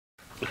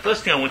The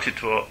first thing I wanted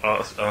to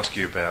ask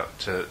you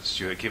about,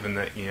 Stuart, given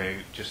that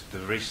just the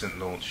recent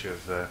launch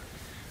of the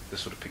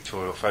sort of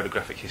pictorial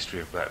photographic history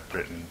of Black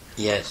Britain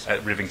yes. at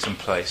Rivington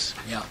Place,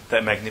 yeah.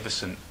 that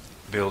magnificent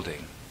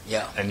building,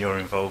 yeah. and your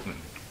involvement.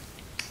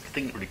 The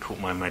thing that really caught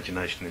my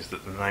imagination is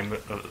that the name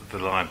of the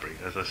library,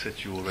 as I said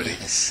to you already,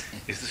 yes.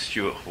 is the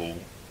Stuart Hall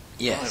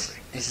Yes,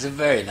 Library. It's a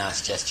very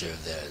nice gesture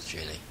of theirs,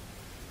 really,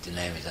 to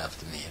name it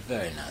after me. A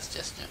very nice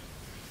gesture.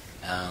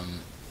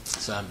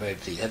 So I'm very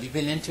pleased. Have you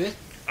been into it?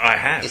 I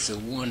have. It's a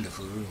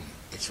wonderful room.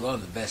 It's one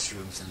of the best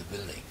rooms in the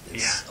building.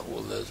 There's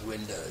all those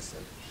windows.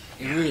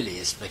 It really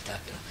is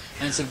spectacular.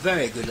 And it's a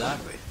very good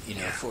library,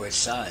 for its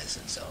size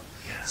and so on.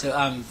 Yeah. So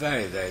I'm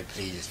very, very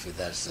pleased with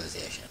that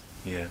association.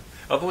 Yeah.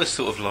 I've always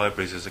thought of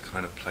libraries as a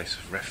kind of place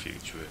of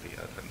refuge, really.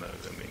 I don't know.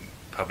 I mean,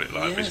 public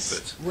libraries,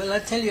 yes. but... Well,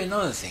 I'll tell you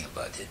another thing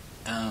about it.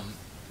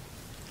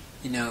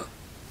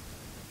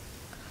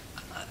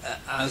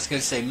 I was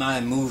going to say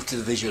my move to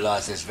the visual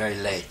arts is very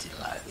late in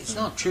life. It's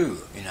not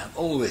true. I've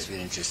always been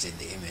interested in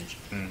the image,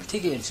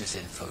 particularly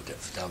interested in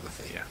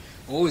photography. Yeah.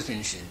 Always been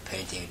interested in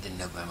painting. I didn't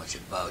know very much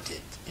about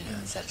it,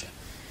 etc.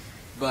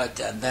 But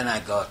then I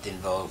got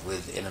involved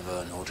with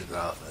Innova and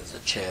Autograph as the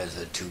chairs,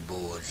 the two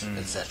boards,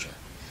 etc.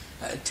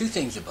 Two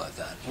things about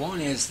that.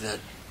 One is that,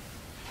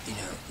 the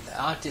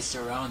artists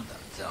around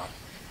them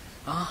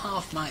are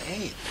half my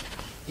age.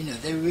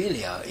 They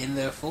really are in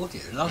their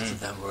 40s. Lots of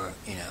them were,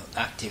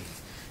 active,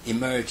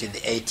 emerged in the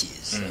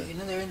 80s. So,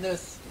 they're in their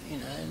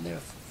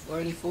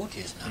early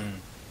 40s now.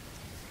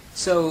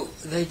 So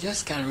they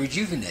just kind of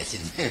rejuvenated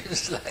me. It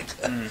was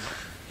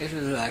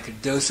like a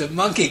dose of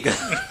monkey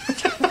gun.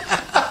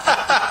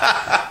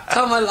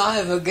 Come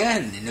alive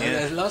again.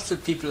 There's lots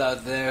of people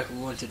out there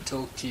who want to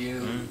talk to you,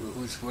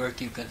 whose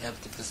work you can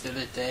help to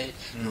facilitate.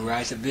 You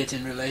write a bit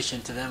in relation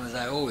to them, as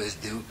I always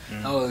do.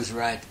 I always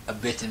write a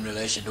bit in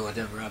relation to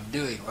whatever I'm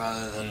doing,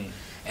 rather than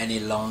any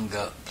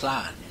longer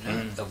plan,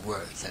 of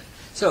work.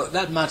 So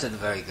that mattered a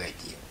very great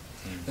deal.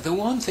 But the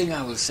one thing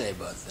I will say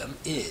about them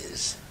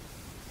is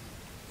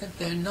that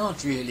they're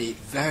not really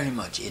very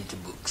much into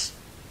books.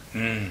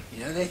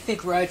 They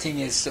think writing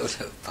is sort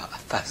of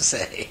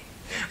passé.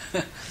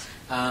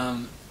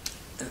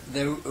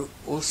 They're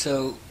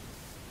also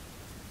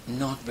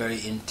not very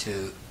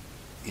into,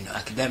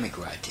 academic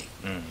writing.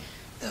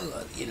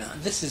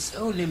 This is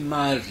only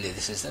mild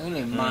criticism,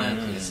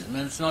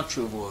 and it's not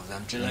true of all of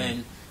them.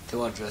 Ghislaine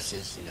Tawadros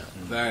is,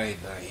 very,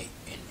 very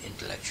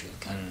intellectual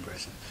kind of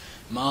person.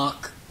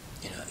 Mark,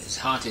 his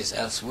heart is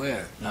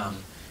elsewhere,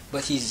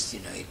 but he's,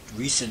 he'd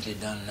recently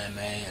done an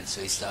MA, and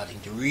so he's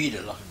starting to read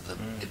a lot of the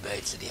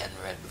debates that he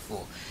hadn't read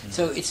before.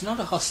 So it's not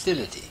a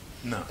hostility,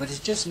 but it's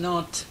just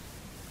not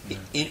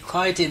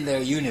quite in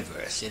their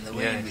universe in the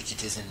way in which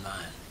it is in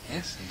mine.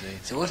 Yes,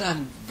 indeed. So what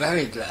I'm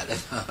very glad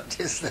about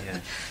is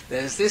that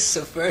there's this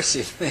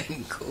subversive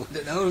thing called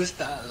an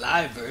old-style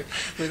library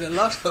with a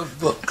lot of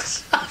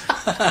books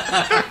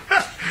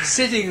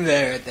sitting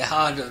there at the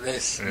heart of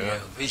this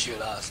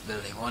visual arts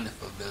building,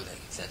 wonderful building,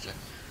 etc.,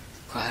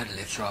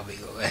 quietly throbbing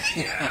away.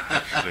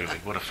 Yeah, absolutely.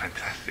 What a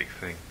fantastic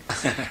thing.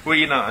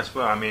 Well, as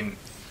well, I mean,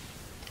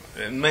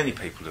 many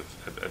people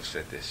have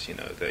said this,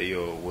 that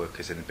your work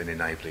has been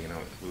enabling,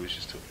 we were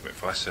just talking about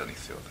it, I certainly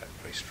feel that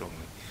very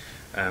strongly.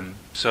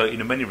 So,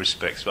 in many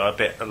respects, but I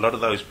bet a lot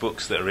of those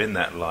books that are in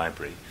that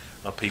library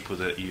are people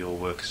that your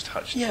work has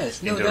touched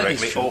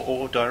indirectly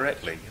or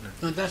directly.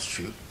 No, that's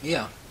true,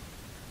 yeah.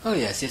 Oh,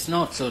 yes, it's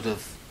not sort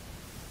of,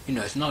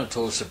 it's not at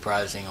all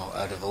surprising or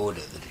out of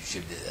order that it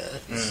should be there.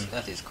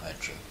 That is quite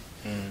true.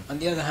 On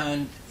the other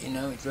hand,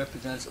 it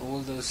represents all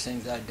those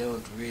things I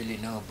don't really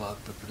know about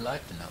but would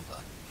like to know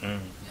about.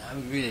 I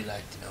would really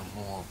like to know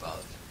more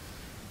about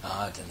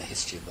art and the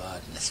history of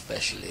art, and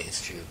especially the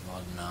history of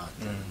modern art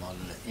and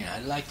modern.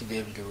 I'd like to be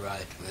able to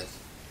write with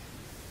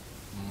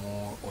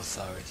more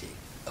authority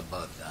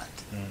about that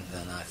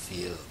than I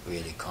feel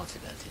really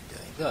confident in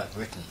doing. Though I've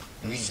written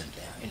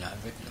recently,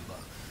 I've written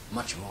about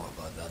much more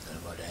about that than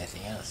about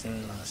anything else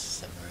in the last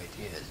 7 or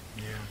 8 years.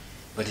 Yeah.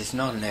 But it's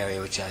not an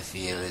area which I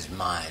feel is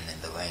mine in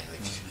the way in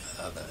which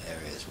other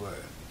areas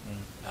were.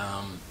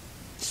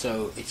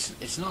 So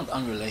it's not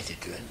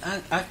unrelated to it.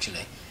 And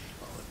actually,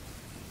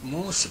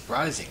 more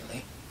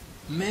surprisingly,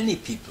 many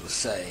people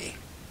say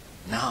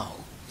now,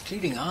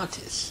 including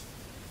artists,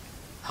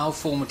 how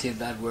formative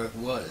that work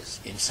was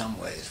in some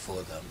ways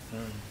for them.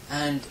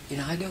 And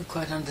I don't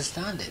quite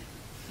understand it.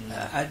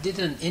 I did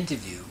an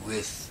interview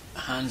with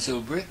Hans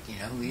Ulbrich,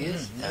 who he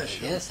is?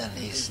 Sure. Yes, and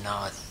he's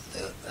now at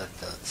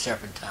the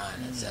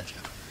Serpentine,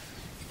 etc.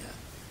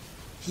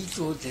 He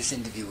thought this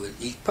interview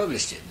he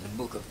published it in a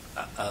book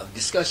of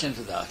discussions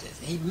with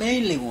artists. He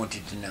mainly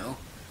wanted to know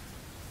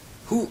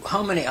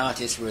how many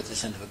artists were at the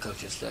Center for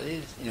Cultural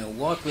Studies,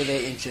 what were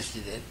they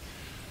interested in.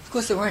 Of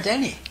course there weren't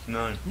any.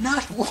 No.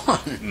 Not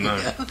one. No.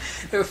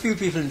 There were a few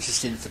people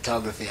interested in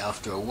photography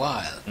after a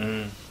while.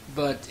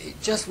 But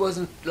it just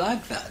wasn't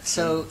like that.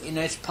 So,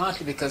 it's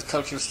partly because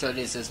cultural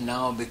studies has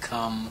now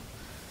become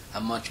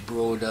a much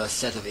broader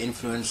set of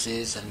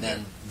influences, and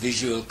then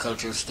visual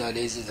cultural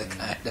studies is a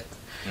kind of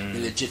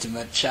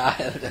illegitimate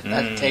child and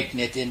had taken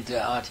it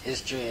into art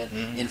history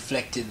and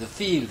inflected the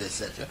field,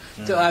 etc.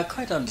 So I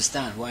quite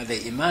understand why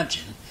they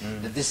imagine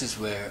that this is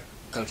where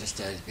culture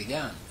studies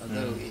began,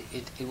 although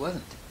it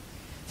wasn't.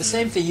 The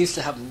same thing used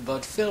to happen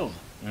about film.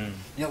 You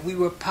know, we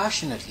were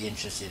passionately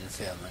interested in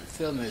film, and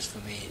film is for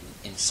me,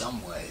 in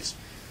some ways,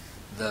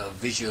 the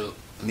visual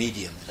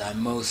medium that I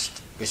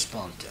most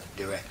respond to,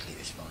 directly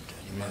respond to,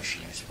 and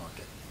emotionally respond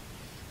to.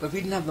 But we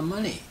didn't have the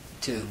money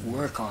to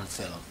work on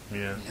film, you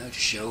know, to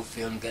show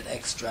film, get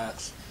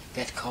extracts,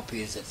 get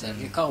copies, etc.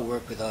 You can't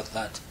work without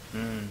that,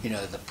 you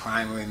know, the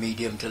primary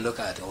medium to look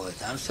at all the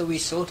time. So we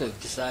sort of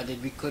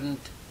decided we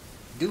couldn't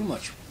do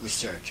much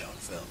research on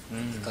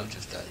film, the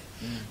culture study.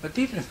 But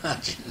people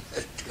imagine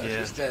that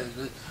culture studies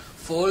was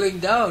falling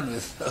down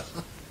with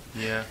film.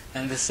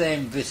 And the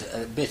same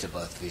bit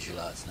about visual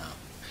arts now.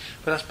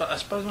 But I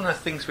suppose one of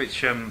the things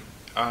which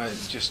I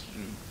just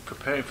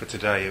preparing for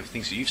today, of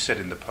things that you've said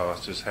in the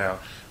past, was how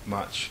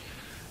much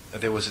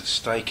there was at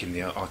stake in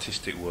the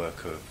artistic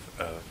work of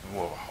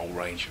a whole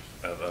range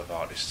of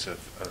artists,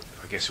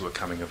 I guess, who were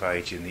coming of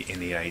age in the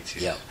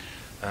 80s.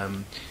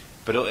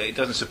 But it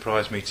doesn't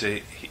surprise me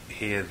to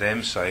hear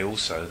them say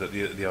also that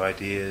the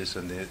ideas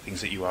and the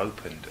things that you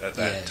opened at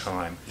that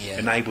time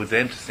enabled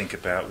them to think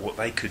about what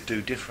they could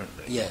do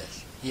differently.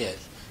 Yes.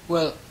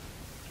 Well,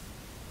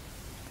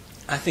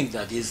 I think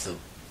that is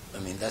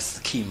that's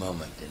the key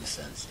moment in a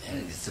sense, and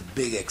it's a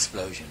big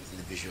explosion in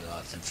the visual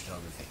arts and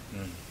photography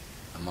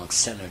amongst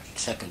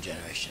second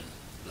generation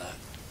black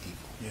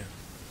people.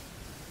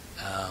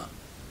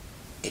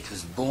 It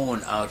was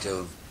born out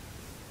of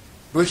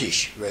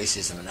British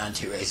racism and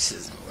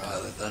anti-racism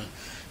rather than,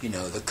 you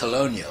know, the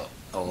colonial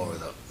or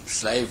the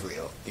slavery,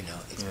 or, you know,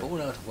 it's born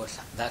out of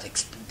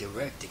that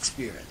direct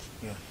experience.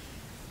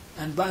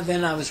 And by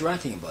then I was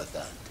writing about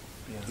that.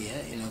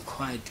 You know,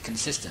 quite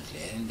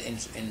consistently, and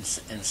in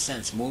a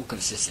sense more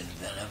consistently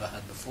than I ever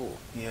had before.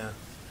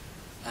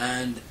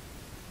 And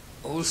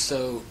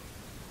also,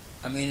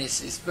 I mean,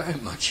 it's very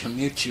much a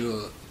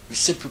mutual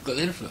reciprocal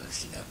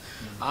influence, you know.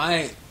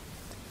 I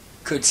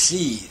could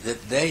see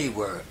that they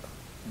were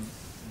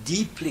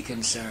deeply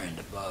concerned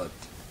about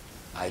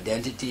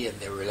identity and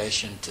their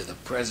relation to the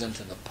present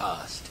and the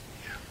past,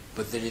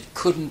 but that it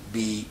couldn't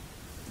be,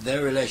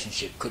 their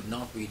relationship could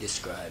not be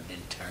described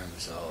in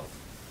terms of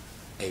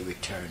a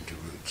return to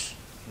roots.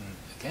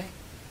 Okay?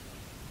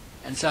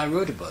 And so I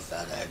wrote about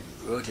that. I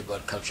wrote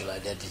about cultural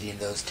identity in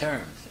those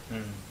terms.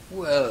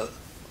 Well,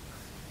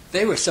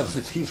 they were some of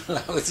the people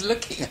I was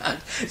looking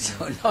at,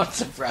 so not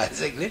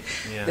surprisingly,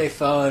 they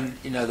found,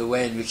 you know, the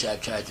way in which I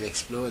tried to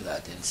explore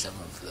that in some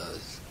of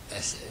those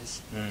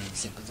essays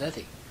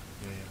sympathetic.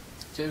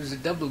 So it was a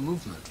double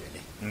movement,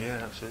 really.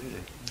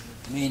 Absolutely.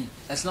 I mean,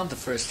 that's not the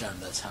first time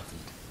that's happened.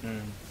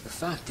 The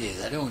fact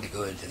is, I don't want to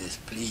go into this,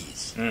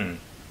 please,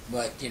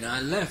 but, you know,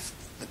 I left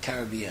the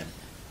Caribbean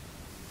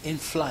in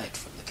flight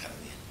from the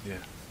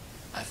Caribbean.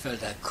 I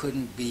felt I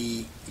couldn't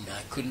be, you know,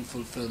 I couldn't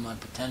fulfill my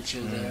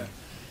potential there,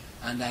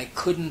 and I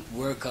couldn't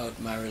work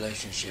out my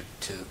relationship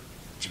to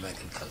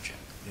Jamaican culture.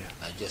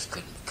 I just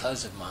couldn't,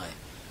 because of my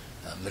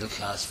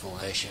middle-class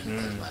formation,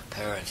 because my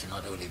parents were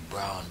not only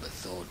brown, but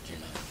thought, you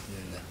know,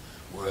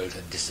 the world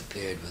had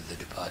disappeared with the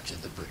departure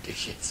of the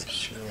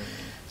British.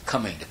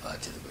 Coming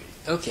departure of the British.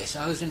 Okay,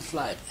 so I was in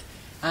flight,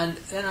 and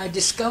then I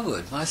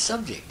discovered my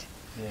subject.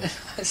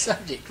 My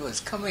subject was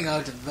coming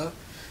out of the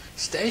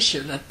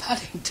station at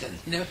Paddington.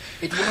 You know,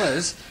 it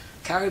was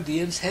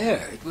Caribbean's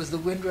hair. It was the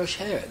Windrush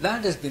hair.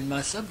 That has been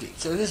my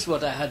subject. So this is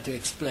what I had to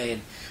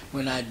explain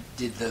when I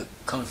did the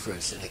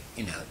conference.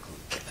 You know,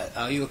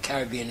 are you a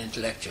Caribbean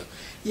intellectual?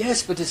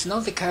 Yes, but it's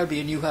not the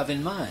Caribbean you have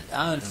in mind.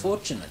 I,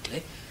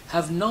 unfortunately,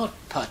 have not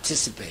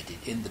participated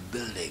in the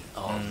building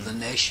of the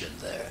nation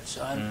there.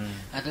 So I'm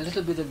at a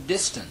little bit of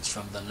distance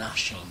from the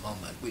national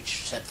moment,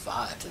 which set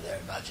fire to their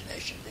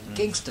imagination in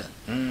Kingston.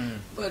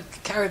 But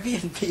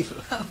Caribbean people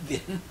have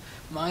been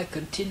my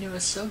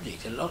continuous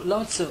subject.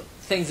 Lots of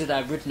things that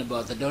I've written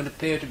about that don't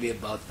appear to be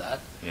about that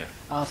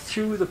are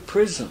through the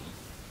prism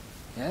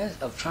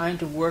of trying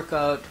to work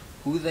out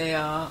who they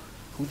are,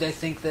 who they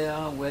think they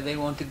are, where they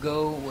want to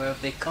go, where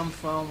they come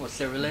from, what's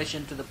their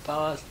relation to the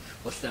past,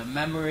 what's their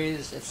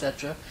memories,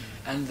 etc.,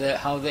 and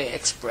how they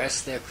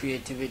express their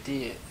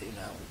creativity, you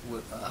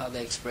know, how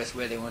they express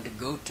where they want to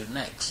go to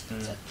next.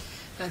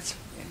 That's,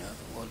 you know,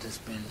 what has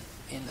been,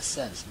 in a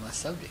sense, my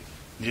subject.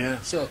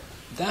 So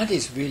that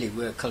is really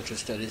where cultural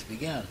studies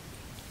began.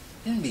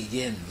 It didn't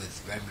begin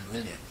with Raymond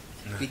Williams.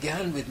 It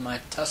began with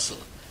my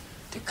tussle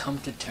to come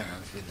to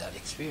terms with that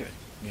experience.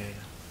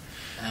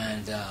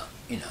 And,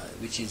 you know,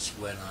 which is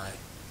when I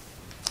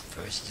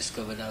first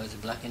discovered I was a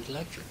black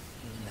intellectual.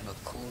 I never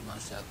called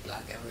myself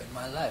black ever in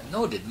my life.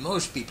 Nor did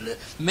most people,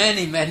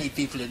 many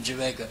people in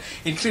Jamaica,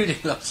 including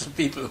lots of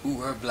people who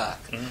were black,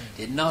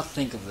 did not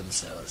think of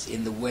themselves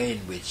in the way in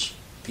which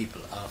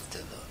people after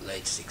the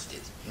late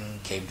 60s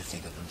came to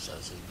think of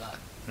themselves as black.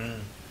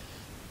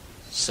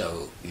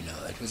 So, you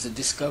know, it was a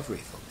discovery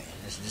for me.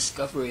 And it's a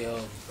discovery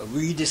of, a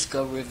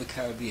rediscovery of the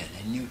Caribbean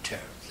in new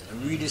terms. And a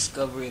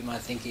rediscovery of my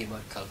thinking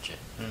about culture,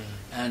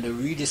 and a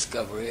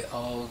rediscovery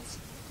of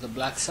the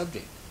black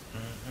subject.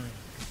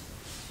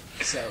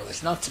 So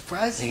it's not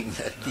surprising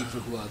that people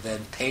who are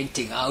then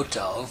painting out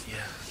of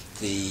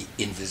the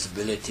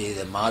invisibility,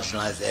 the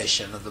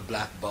marginalization of the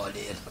black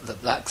body and of the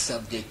black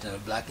subject and the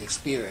black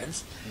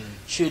experience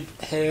should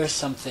hear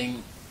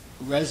something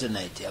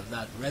resonating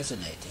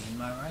in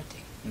my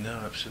writing. No,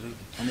 absolutely.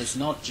 And it's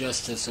not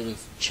just a sort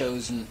of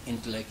chosen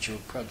intellectual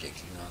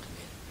project, you know what I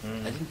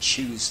mean? I didn't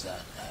choose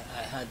that.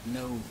 I had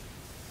no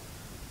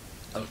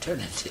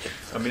alternative.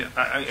 I mean,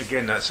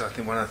 again, that's, I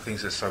think, one of the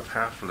things that's so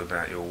powerful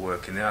about your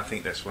work, and I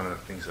think that's one of the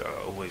things that I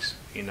always,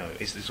 you know,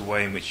 is this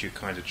way in which you're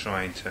kind of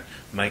trying to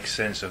make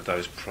sense of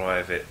those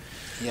private,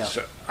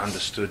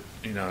 understood,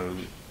 you know,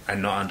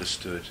 and not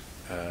understood,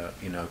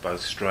 you know,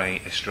 both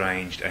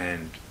estranged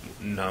and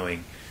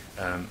knowing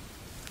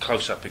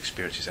close-up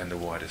experiences and the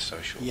wider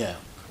social,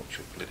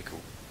 cultural, political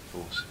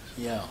forces.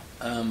 Yeah.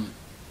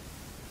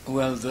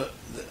 Well,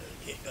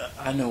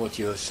 I know what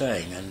you're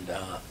saying, and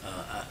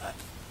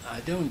I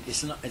don't.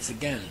 It's not. It's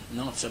again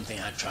not something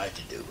I try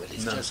to do, but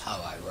it's just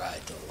how I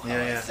write or how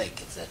I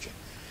think, etc.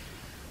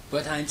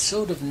 But I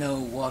sort of know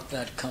what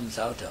that comes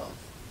out of.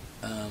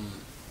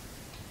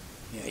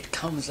 You know, it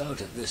comes out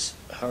of this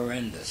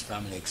horrendous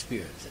family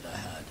experience that I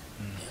had,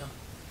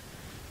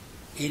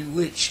 in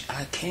which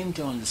I came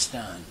to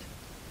understand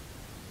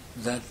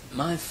that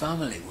my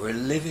family were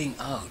living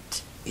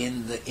out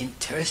in the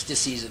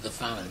interstices of the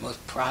family, the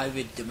most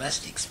private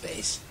domestic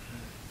space,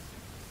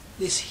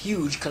 this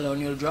huge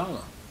colonial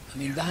drama. I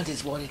mean, that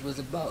is what it was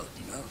about,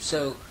 you know.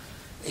 So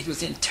it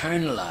was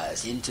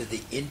internalized into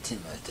the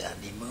intimate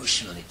and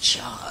emotionally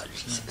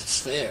charged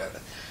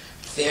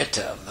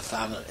theater of the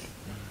family.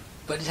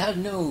 But it had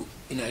no,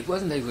 you know, it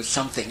wasn't that it was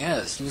something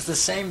else. It was the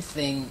same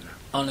thing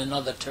on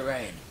another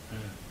terrain.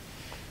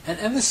 And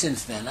ever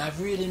since then,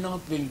 I've really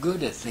not been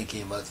good at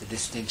thinking about the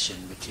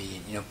distinction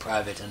between, you know,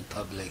 private and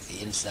public, the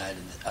inside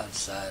and the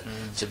outside,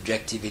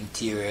 subjective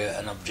interior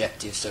and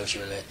objective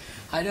social.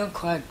 I don't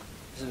quite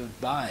sort of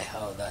buy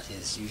how that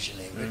is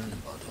usually written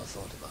about or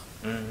thought about.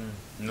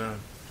 No,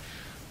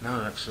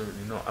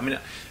 absolutely not. I mean,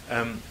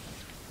 I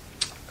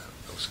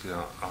was going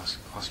to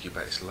ask you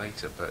about this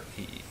later, but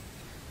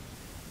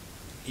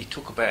you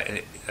talk about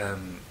it.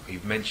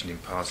 You've mentioned in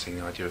passing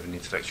the idea of an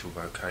intellectual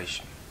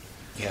vocation.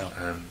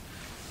 Yeah.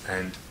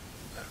 And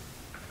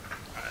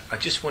I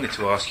just wanted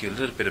to ask you a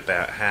little bit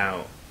about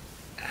how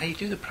you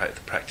do the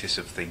practice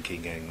of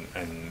thinking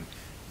and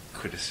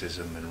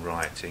criticism and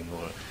writing,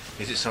 or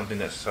is it something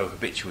that's so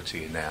habitual to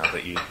you now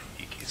that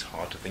it's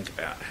hard to think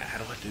about? How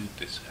do I do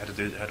this? How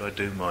do I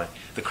do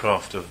the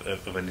craft of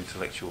an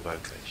intellectual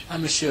vocation?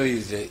 I'm going to show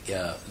you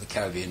the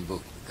Caribbean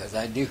book, because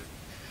I do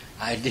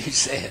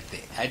say a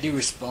thing. I do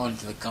respond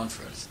to the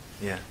conference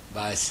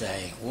by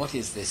saying, what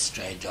is this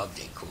strange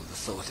object called the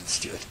thought of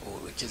Stuart Hall,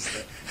 which is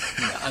the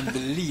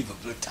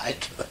unbelievable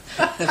title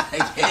that I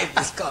gave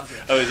this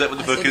conference. Oh, is that what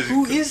the book is?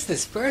 Who is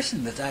this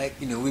person that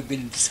we've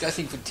been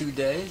discussing for 2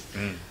 days?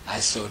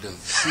 I sort of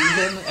see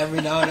them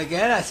every now and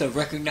again. I sort of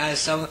recognize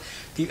some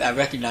people. I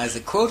recognize the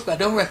quotes, but I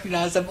don't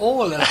recognize them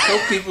all, and I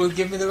hope people will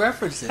give me the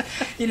references.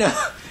 You know,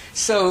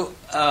 so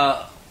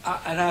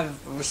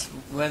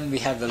when we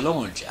had the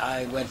launch,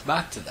 I went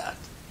back to that.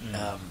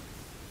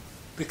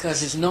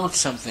 Because it's not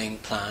something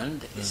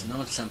planned, it's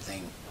not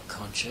something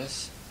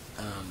conscious,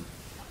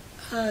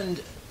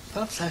 and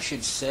perhaps I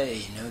should say,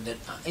 you know, that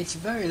it's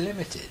very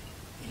limited.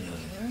 You know,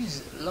 there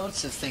is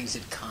lots of things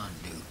it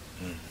can't do.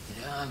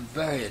 You know, I'm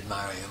very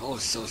admiring of all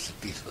sorts of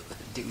people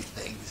that do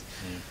things.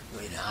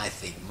 You know, I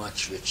think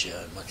much richer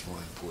and much more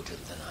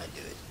important than I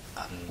do it.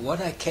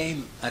 What I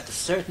came at a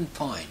certain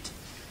point,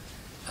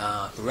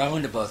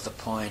 round about the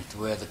point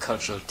where the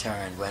cultural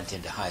turn went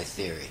into high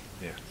theory.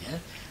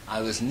 I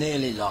was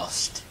nearly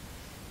lost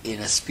in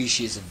a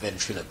species of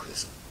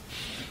ventriloquism.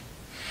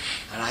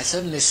 And I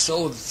suddenly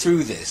saw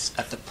through this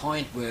at the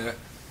point where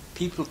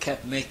people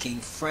kept making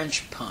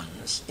French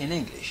puns in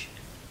English.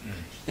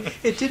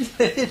 It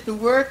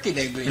didn't work in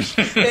English.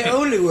 They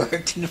only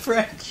worked in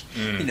French.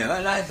 You know,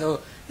 and I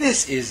thought,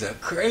 this is a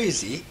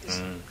crazy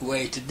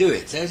way to do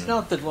it. So it's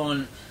not that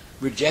one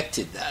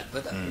rejected that,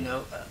 but, you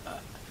know,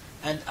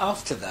 and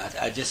after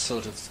that I just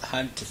sort of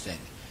had to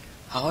think,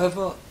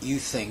 however you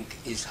think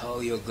is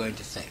how you're going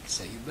to think,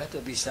 so you better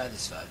be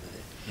satisfied with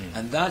it.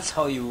 And that's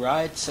how you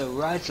write, so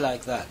write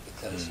like that,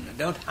 because you know,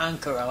 don't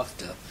hanker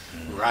after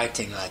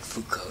writing like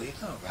Foucault. You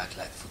can't write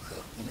like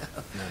Foucault, you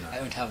know. I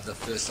don't have the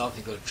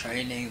philosophical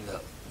training,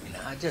 you know,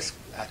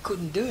 I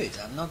couldn't do it.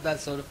 I'm not that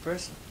sort of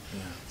person.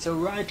 So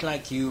write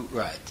like you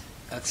write.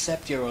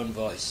 Accept your own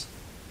voice.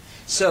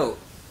 So,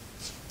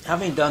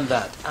 having done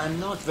that, I'm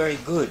not very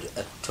good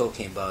at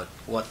talking about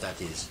what that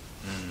is.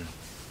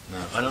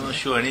 No, I'm not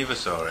sure any of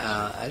us are.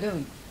 I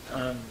don't.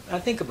 I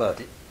think about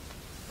it,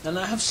 and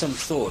I have some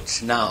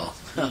thoughts now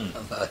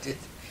about it.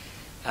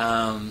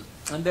 And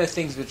there are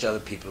things which other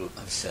people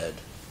have said.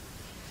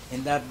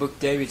 In that book,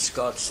 David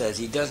Scott says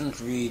he doesn't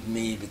read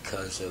me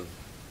because of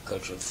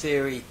cultural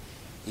theory.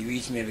 He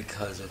reads me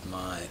because of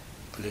my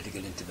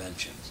political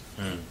interventions.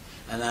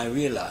 And I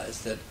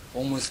realized that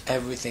almost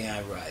everything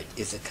I write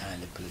is a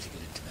kind of political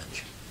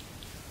intervention.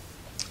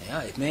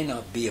 Yeah, it may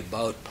not be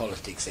about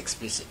politics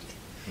explicitly,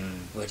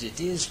 but it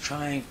is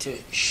trying to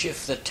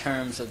shift the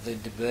terms of the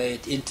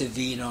debate,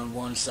 intervene on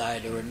one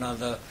side or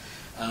another,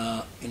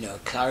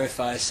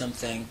 clarify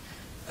something,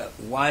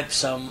 wipe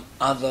some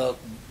other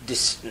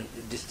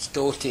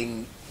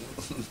distorting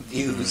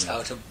views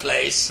out of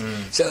place,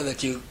 so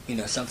that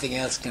something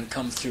else can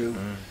come through.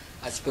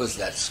 I suppose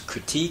that's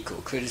critique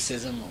or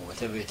criticism or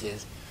whatever it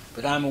is,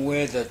 but I'm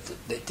aware that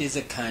it is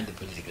a kind of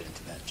political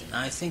intervention.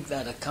 I think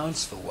that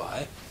accounts for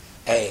why,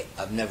 A,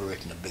 I've never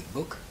written a big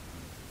book,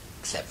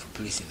 except for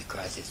Policing the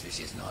Crisis, which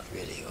is not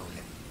really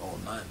only all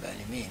mine by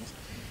any means.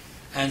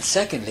 And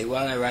secondly,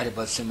 while I write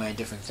about so many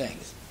different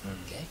things,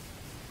 okay,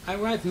 I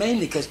write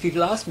mainly because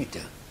people ask me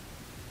to.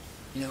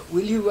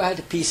 Will you write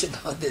a piece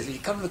about this? Will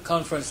you come to the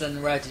conference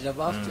and write it up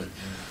after?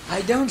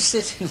 I don't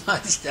sit in my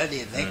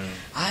study and think,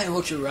 I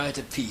ought to write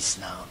a piece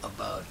now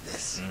about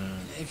this.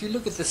 If you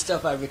look at the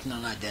stuff I've written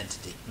on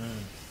identity,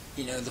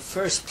 the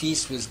first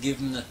piece was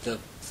given at the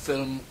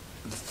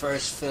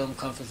first film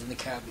conference in the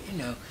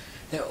Caribbean.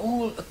 They're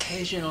all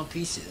occasional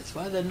pieces.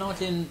 Why they're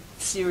not in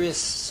serious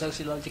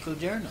sociological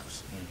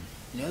journals?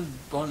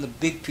 One of the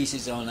big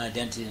pieces on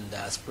identity and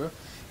diaspora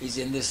is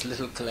in this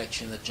little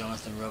collection that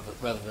Jonathan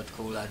Rutherford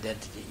called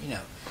Identity.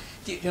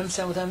 Do you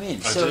understand what I mean?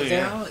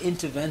 There are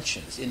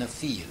interventions in a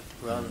field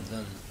rather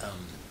than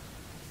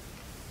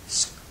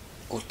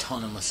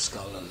autonomous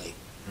scholarly,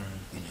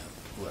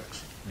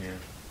 works. Yeah.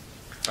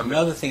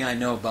 Another thing I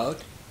know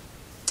about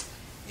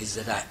is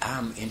that I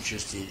am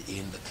interested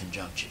in the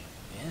conjunction.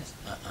 Yes,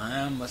 I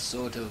am a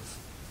sort of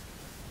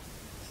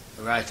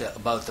writer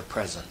about the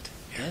present.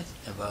 Yes,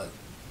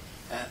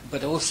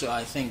 but also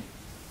I think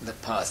the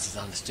past is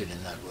understood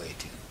in that way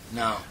too.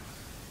 Now,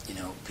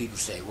 people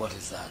say, what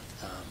is that?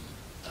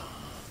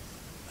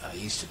 I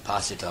used to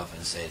pass it off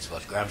and say it's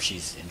what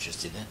Gramsci's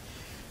interested in,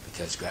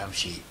 because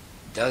Gramsci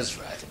does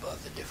write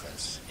about the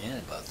difference,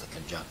 about the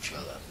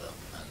conjunctural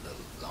and the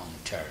long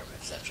term,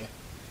 etc.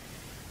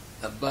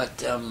 But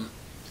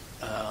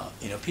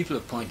people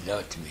have pointed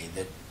out to me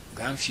that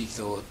Gramsci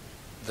thought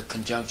the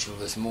conjunctural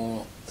was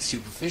more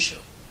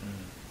superficial.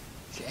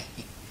 Okay,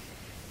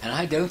 and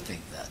I don't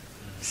think that.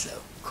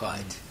 So,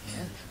 quite.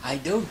 Yeah? I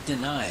don't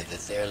deny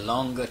that there are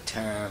longer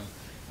term,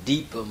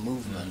 deeper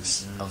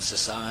movements of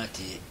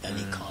society and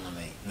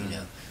economy,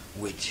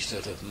 which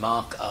sort of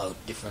mark out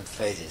different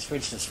phases. For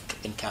instance,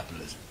 in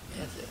capitalism.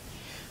 Yes?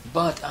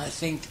 But I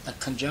think a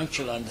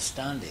conjunctural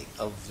understanding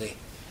of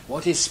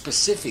what is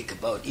specific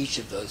about each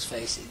of those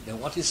phases,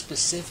 what is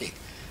specific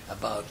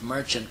about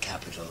merchant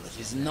capital that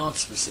is not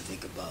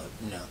specific about,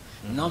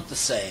 not the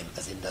same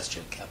as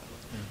industrial capital.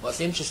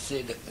 What's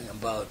interesting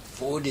about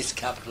Fordist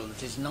capital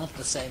that is not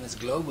the same as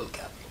global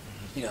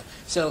capital.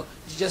 So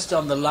just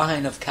on the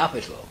line of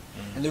capital.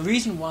 And the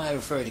reason why I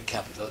refer to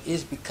capital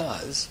is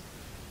because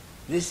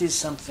this is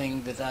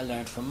something that I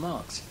learned from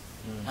Marx.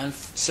 And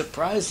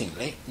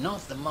surprisingly,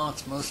 not the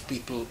Marx most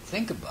people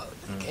think about,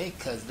 okay?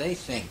 Because they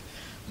think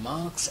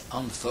Marx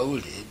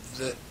unfolded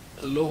the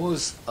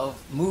laws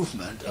of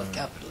movement of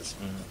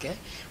capitalism, okay?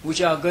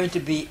 Which are going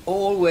to be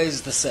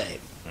always the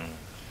same.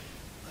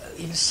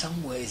 In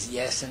some ways,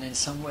 yes, and in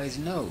some ways,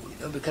 no.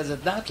 Because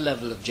at that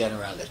level of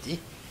generality,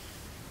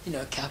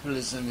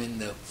 capitalism in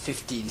the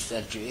 15th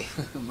century,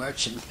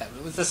 merchant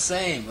capital, was the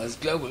same as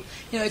global.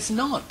 It's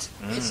not.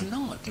 It's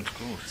not. Of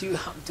course.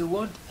 To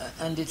what?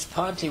 And it's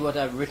partly what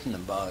I've written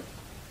about.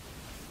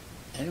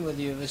 I don't know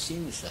whether you've ever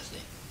seen this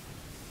essay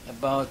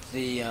about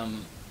the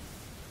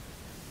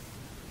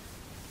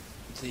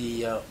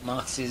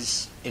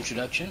Marx's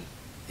introduction,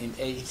 in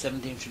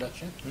 1870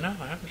 introduction. No,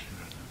 I haven't seen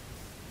that.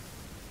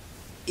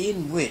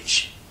 In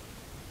which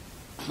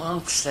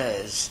Marx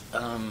says,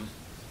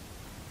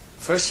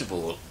 first of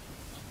all,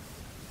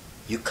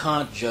 you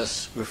can't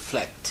just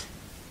reflect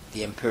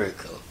the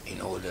empirical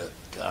in order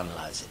to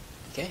analyze it,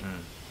 okay?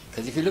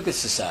 Because if you look at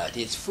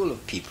society, it's full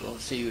of people,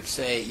 so you would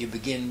say you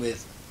begin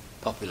with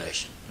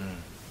population.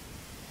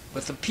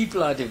 But the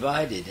people are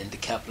divided into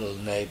capital,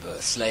 labor,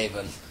 slave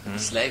and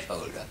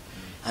slaveholder,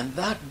 and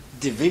that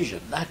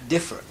division, that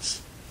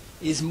difference,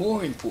 is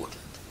more important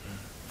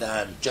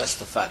than just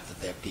the fact that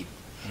they're people.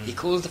 He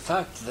calls the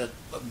fact that,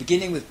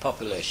 beginning with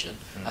population,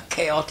 a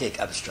chaotic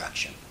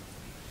abstraction.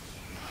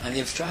 And the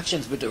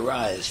abstractions which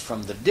arise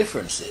from the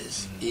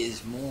differences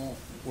is more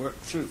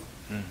worked through.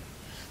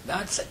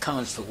 That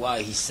accounts for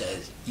why he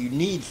says you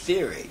need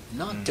theory,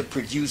 not to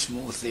produce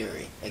more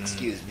theory,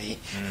 excuse me,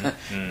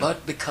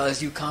 but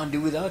because you can't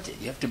do without it.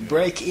 You have to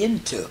break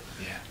into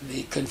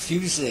the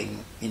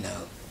confusing,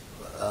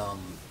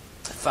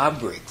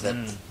 fabric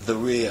that the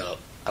real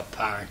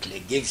apparently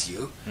gives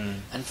you,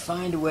 and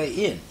find a way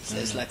in. He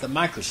says, like a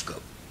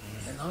microscope.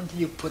 And until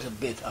you put a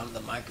bit under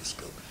the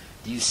microscope,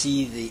 do you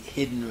see the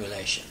hidden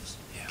relations.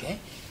 Okay?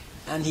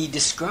 And he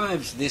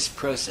describes this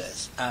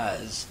process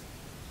as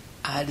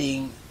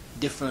adding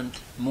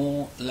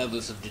more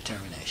levels of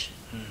determination.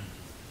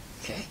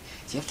 Okay?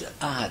 So you have to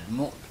add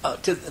more.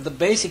 The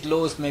basic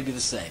laws may be the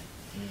same,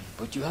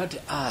 But you had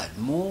to add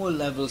more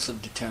levels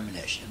of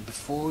determination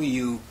before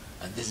you,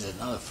 and this is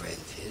another phrase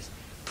of his,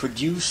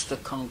 produce the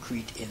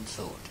concrete in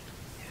thought.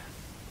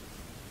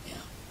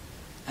 Yeah.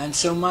 And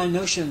so my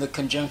notion of the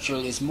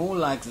conjunctural is more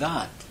like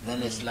that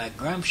than it's like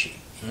Gramsci.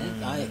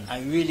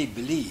 I really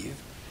believe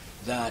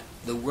that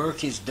the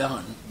work is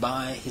done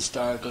by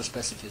historical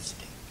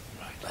specificity,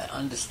 by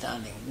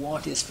understanding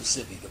what is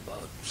specific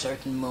about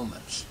certain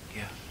moments,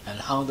 and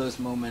how those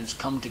moments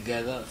come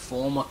together,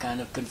 form a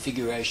kind of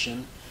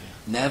configuration,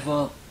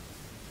 never,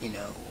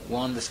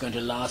 one that's going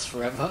to last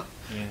forever.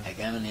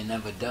 Again, it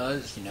never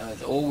does.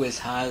 It always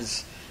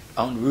has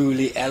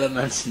unruly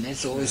elements, and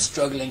it's always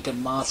struggling to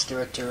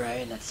master a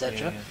terrain,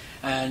 etc.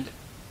 And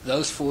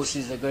those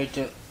forces are going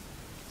to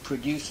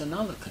produce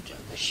another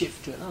conjuncture, a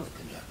shift to another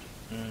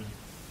conjuncture.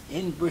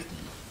 In Britain,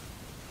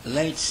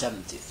 late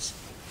 70s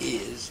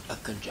is a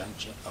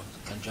conjuncture of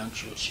the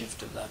conjunctural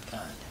shift of that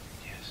kind.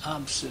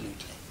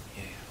 Absolutely.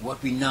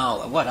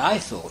 What I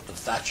thought of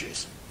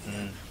Thatcherism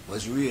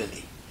was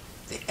really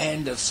the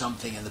end of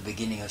something and the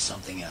beginning of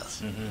something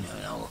else.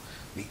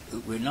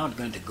 We're not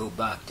going to go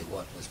back to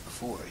what was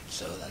before it,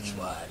 so that's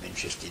why I'm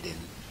interested in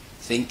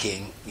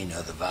thinking,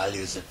 the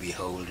values that we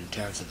hold in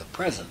terms of the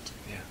present.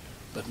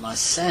 But my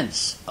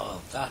sense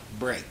of that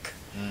break,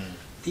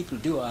 people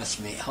do ask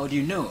me, how do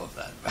you know of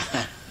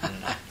that?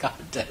 I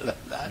can't tell them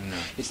that.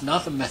 It's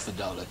not a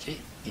methodology,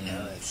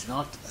 it's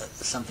not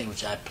something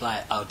which I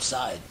apply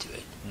outside to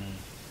it.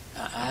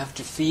 I have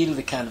to feel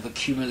the kind of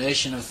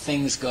accumulation of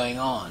things going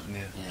on,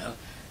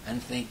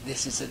 and think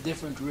this is a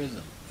different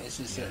rhythm. This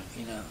is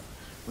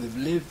we've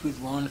lived with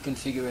one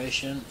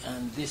configuration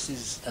and this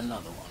is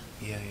another one.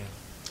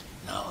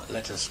 Now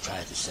let us try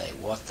to say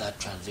what that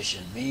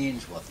transition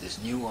means, what this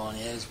new one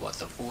is, what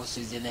the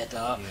forces in it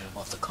are,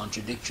 what the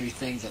contradictory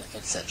things,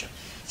 etc.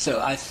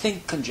 So I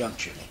think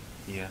conjuncturally.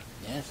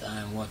 Yes,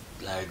 I am what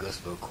Larry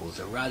Gusbo calls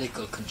a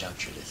radical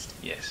conjuncturalist.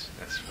 Yes,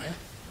 that's right.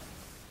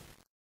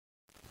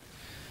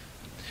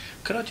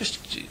 Could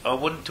I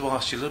wanted to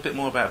ask you a little bit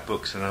more about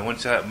books, and I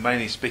want to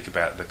mainly speak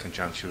about the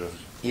conjuncture of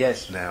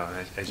now,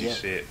 as you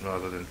see it,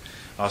 rather than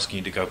asking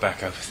you to go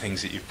back over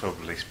things that you've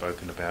probably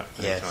spoken about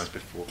many times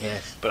before.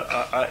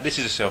 But this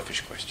is a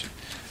selfish question.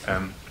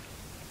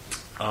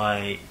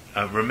 I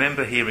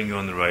remember hearing you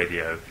on the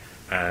radio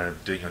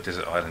doing your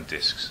Desert Island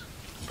Discs,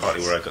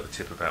 partly where I got the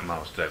tip about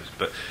Miles Davis,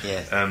 but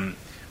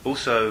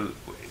also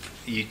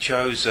you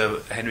chose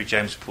Henry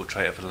James'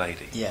 Portrait of a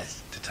Lady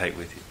to take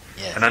with you.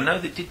 And I know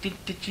that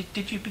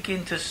did you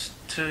begin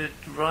to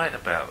write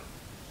about?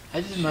 I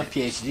did my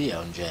PhD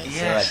on James,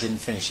 so I didn't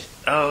finish it.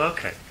 Oh,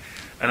 okay.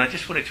 And I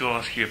just wanted to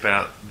ask you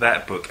about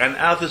that book and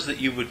others that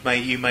you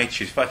may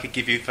choose. If I could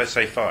give you, let's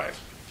say,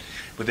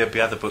 5, would there be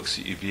other books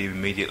that you'd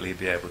immediately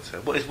be able to?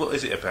 What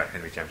is it about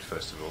Henry James,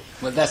 first of all?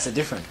 Well, that's a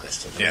different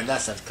question. I mean,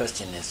 that's a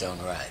question in its own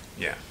right.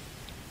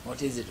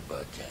 What is it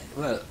about James?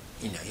 Well,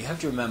 you have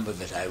to remember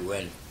that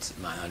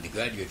my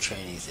undergraduate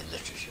training is in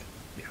literature.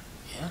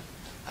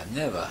 I've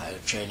never had a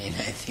training in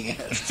anything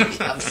else, to be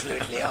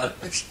absolutely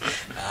honest.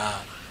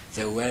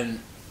 So when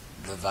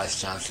the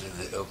Vice Chancellor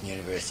of the Open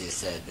University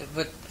said,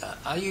 but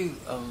are you,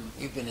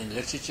 you've been in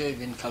literature, you've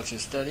been in cultural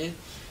studies,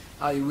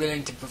 are you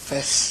willing to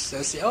profess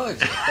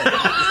sociology?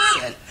 I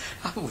said,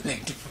 I'm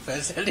willing to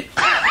profess anything.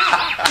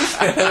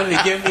 Only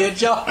give me a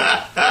job.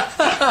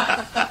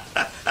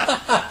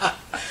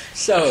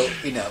 So,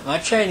 my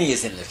training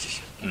is in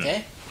literature,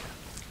 okay?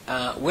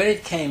 When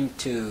it came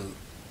to,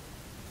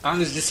 I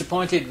was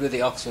disappointed with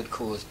the Oxford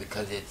course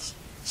because it's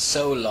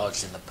so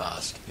lodged in the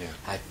past.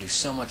 I had to do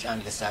so much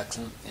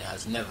Anglo-Saxon. I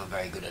was never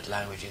very good at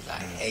languages. I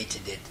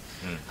hated it.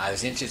 I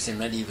was interested in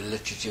medieval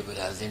literature, but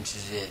I was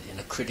interested in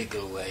a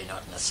critical way,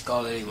 not in a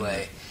scholarly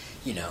way,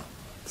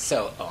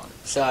 so on.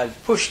 So I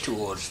pushed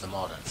towards the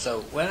modern.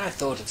 So when I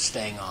thought of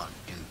staying on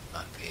to do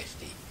my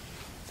PhD,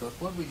 I thought,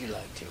 what would you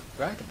like to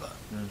write about?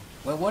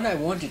 Well, what I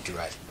wanted to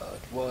write about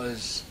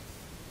was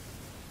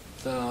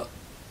the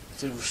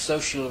sort of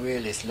social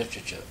realist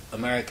literature,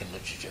 American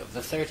literature of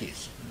the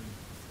 30s.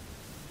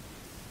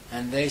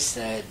 And they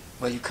said,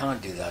 well, you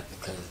can't do that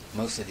because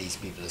most of these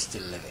people are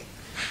still living.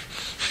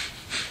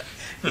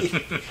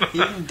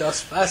 Even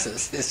Dos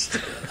Passos is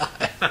still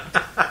alive.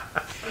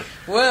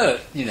 Well,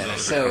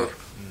 so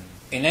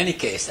in any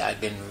case, I'd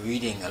been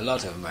reading a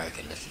lot of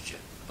American literature.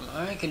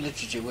 American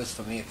literature was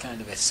for me a kind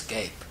of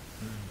escape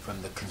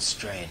from the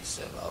constraints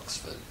of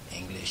Oxford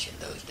English in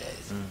those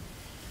days.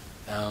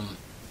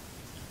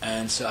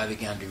 And so I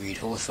began to read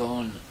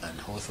Hawthorne, and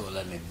Hawthorne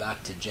led me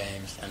back to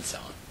James, and so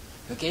on.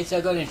 Okay, so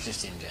I got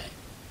interested in James.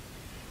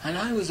 And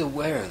I was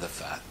aware of the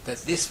fact that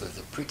this was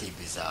a pretty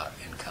bizarre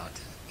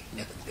encounter.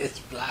 This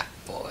black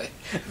boy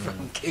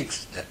from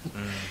Kingston,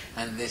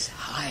 and this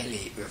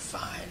highly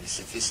refined,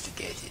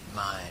 sophisticated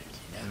mind,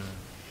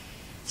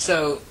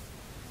 So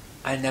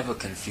I never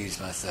confused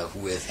myself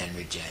with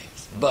Henry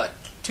James. But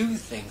 2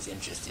 things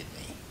interested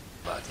me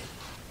about him.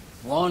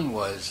 One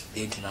was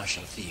the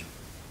international theme.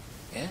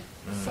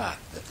 The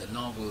fact that the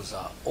novels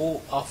are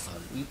all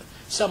often,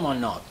 some are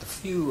not, a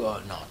few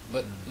are not,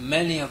 but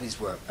many of his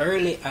work,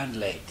 early and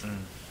late,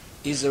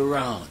 is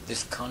around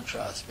this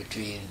contrast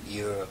between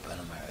Europe and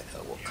America,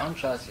 or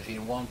contrast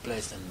between one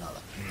place and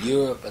another,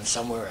 Europe and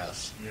somewhere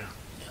else. Yeah.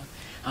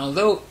 And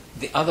although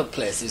the other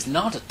place is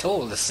not at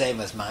all the same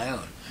as my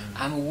own,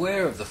 I'm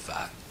aware of the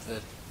fact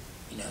that,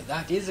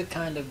 that is a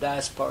kind of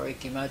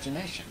diasporic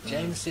imagination.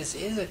 James's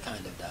is a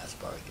kind of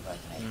diasporic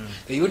imagination.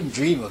 But you wouldn't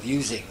dream of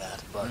using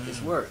that about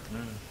his work.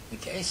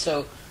 Okay,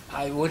 so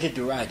I wanted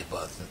to write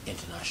about the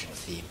international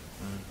theme.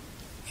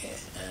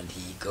 And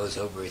he goes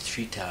over it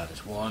 3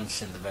 times.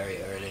 Once in the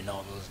very early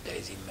novels,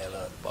 Daisy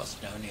Miller,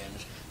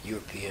 Bostonians,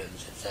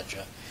 Europeans,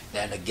 etc.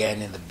 Then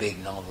again in the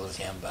big novels,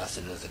 The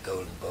Ambassadors, The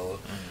Golden Bowl.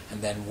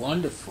 And then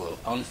wonderful,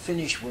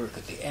 unfinished work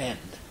at the end.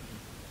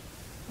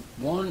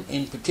 One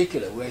in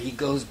particular where he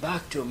goes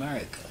back to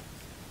America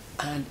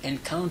and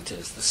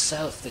encounters the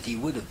self that he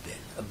would have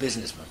been, a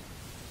businessman,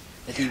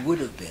 that he would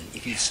have been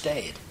if he'd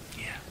stayed.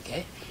 Yeah.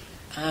 Okay?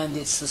 And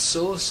it's the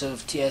source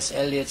of T.S.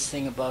 Eliot's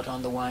thing about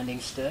On the Winding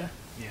Stair,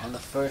 on the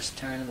first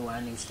turn of the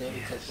Winding Stair,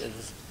 because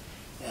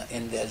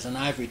there's an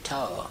ivory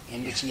tower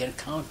in which he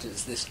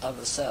encounters this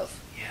other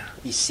self. Yeah.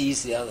 He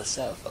sees the other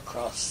self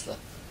across the,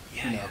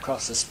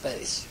 across the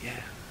space. Yeah.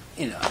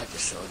 I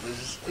just thought it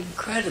was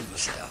incredible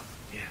stuff.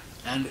 Yeah.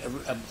 And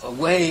a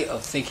way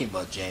of thinking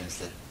about James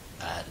that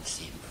I hadn't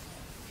seen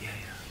before. Yeah.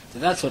 So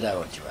that's what I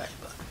want to write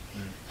about.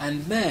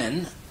 And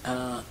then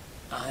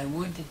I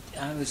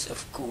was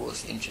of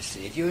course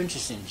interested, if you're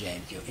interested in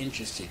James, you're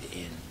interested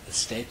in the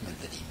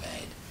statement that he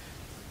made,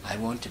 I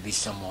want to be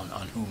someone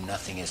on whom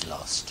nothing is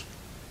lost.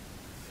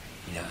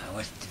 I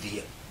want to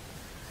be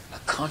a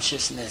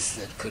consciousness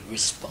that could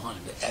respond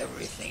to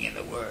everything in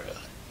the world.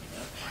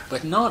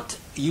 But not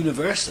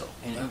universal.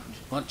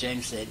 What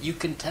James said, you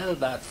can tell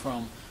that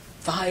from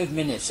 5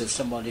 minutes of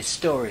somebody's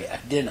story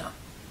at dinner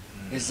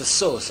is the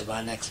source of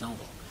our next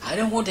novel. I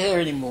don't want to hear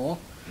any more.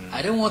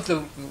 I don't want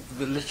the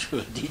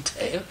literal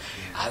detail.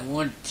 I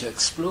want to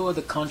explore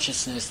the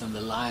consciousness and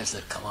the lives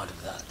that come out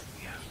of that.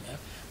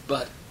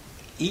 But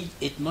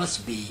it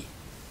must be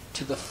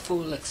to the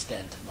full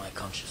extent of my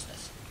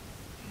consciousness.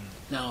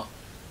 Now,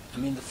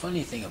 the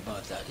funny thing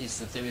about that is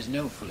that there is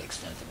no full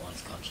extent of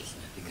one's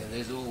consciousness, because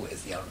there's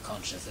always the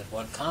unconscious that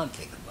one can't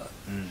think about.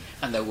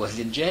 And there was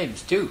in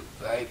James too,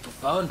 very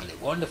profoundly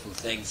wonderful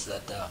things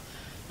that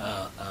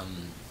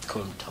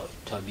Colm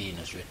Tobin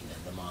has written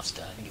in The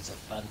Master. I think it's a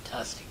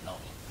fantastic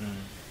novel.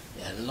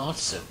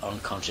 Lots of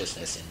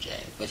unconsciousness in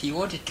James, but he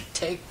wanted to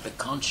take the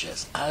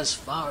conscious as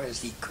far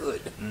as he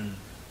could,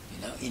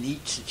 in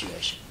each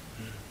situation.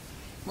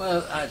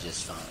 Well, I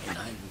just found,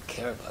 I didn't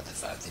care about the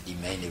fact that he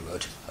mainly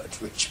wrote about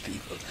rich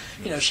people.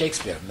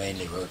 Shakespeare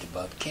mainly wrote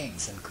about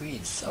kings and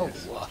queens. So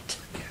what?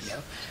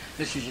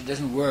 Literature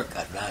doesn't work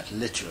at that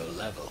literal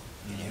level.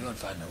 You won't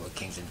find out about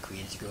kings and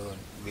queens. You go and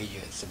read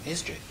some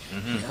history.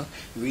 You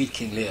read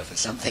King Lear for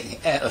something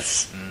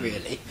else,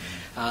 really.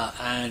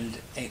 And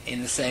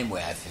in the same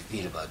way, I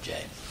feel about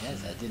James.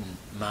 Yes, I didn't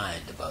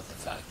mind about the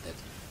fact that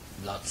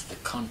lots of the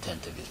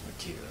content of his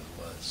material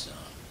was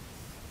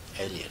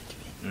alien to me.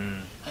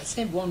 I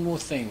say one more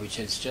thing which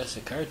has just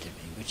occurred to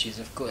me, which is,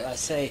 of course, I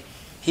say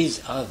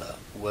his other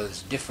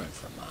was different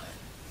from mine.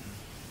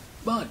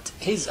 But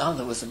his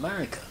other was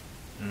America.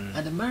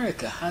 And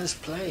America has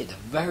played a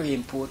very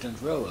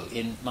important role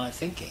in my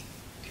thinking.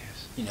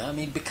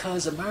 Yes.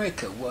 Because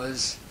America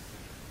was,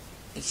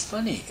 it's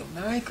funny,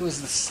 America was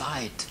the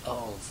site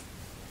of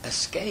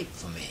escape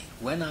for me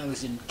when I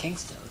was in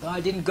Kingston, though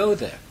I didn't go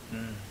there.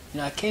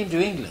 I came to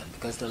England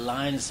because the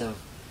lines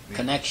of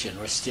connection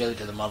were still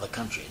to the mother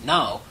country.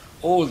 Now,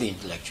 all the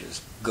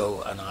intellectuals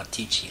go and are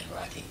teaching and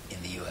writing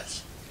in the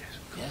US.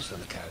 Yes, or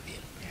the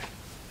Caribbean. Yeah.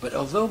 But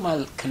although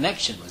my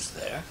connection was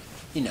there,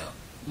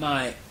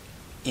 my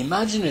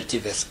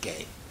imaginative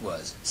escape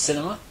was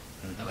cinema.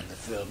 I went to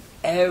film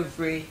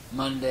every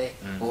Monday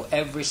or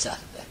every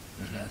Saturday,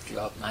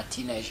 throughout my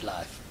teenage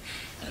life.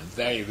 And a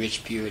very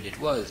rich period it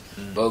was.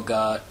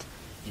 Bogart,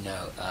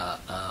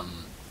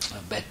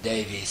 Bette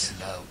Davis,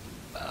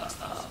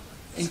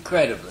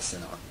 incredible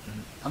cinema.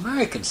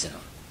 American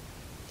cinema.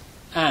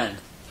 And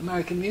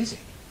American music.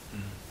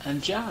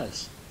 And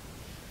jazz.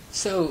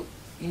 So,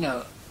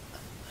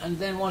 and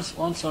then once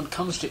one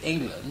comes to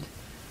England,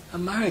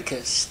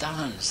 America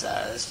stands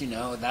as,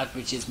 that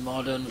which is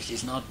modern, which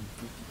is not,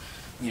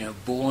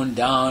 borne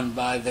down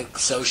by the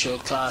social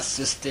class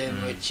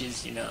system, which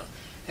is,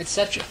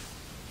 etc.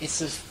 It's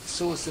a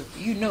source of,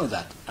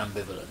 that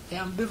ambivalence. The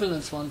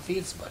ambivalence one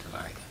feels about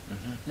America.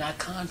 And I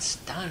can't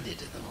stand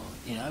it at the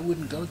moment. I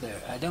wouldn't go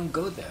there. I don't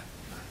go there.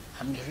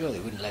 Sure they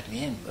wouldn't let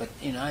me in, but,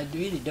 I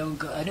really don't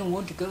go. I don't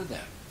want to go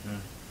there.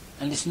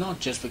 And it's not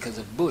just because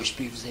of Bush.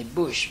 People say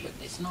Bush, but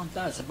it's not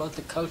that. It's about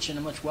the culture in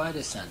a much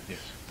wider sense. Yes.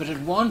 But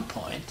at one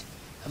point,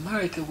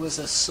 America was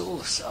a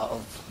source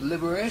of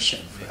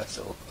liberation for us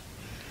all.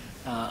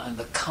 And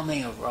the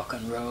coming of rock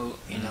and roll,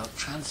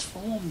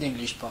 transformed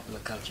English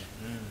popular culture.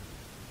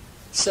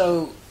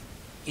 So,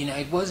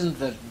 it wasn't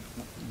that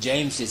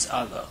James's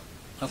other.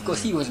 Of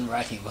course, he wasn't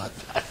writing about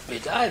that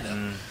bit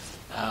either.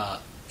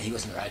 He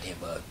wasn't writing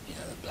about,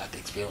 the black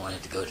experience.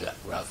 Wanted to go to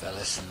Ralph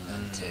Ellison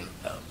and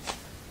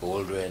to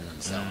Baldwin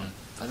and so on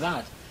for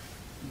that.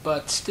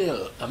 But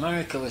still,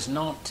 America was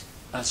not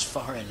as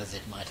foreign as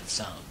it might have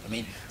sounded. I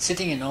mean,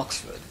 sitting in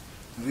Oxford,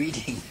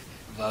 reading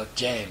about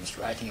James,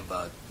 writing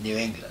about New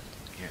England,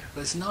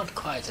 was not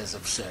quite as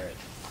absurd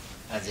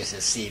as it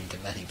has seemed to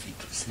many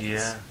people since.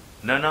 Yeah.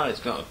 No,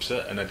 it's not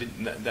absurd, and I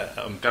didn't.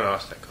 I'm glad I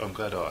asked that. I'm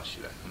glad I asked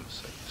you that. I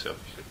must say,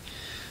 selfishly.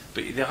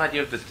 But the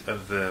idea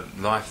of the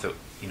life that,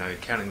 you know,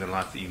 counting the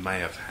life that you may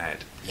have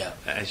had. Yeah.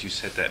 As you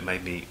said, that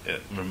made me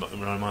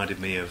reminded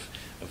me of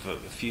a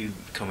few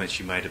comments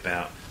you made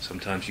about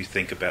sometimes you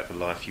think about the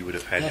life you would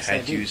have had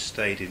had you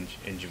stayed in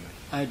Jamaica.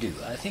 I do.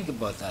 I think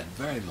about that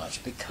very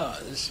much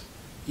because,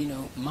 you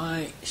know,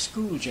 my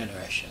school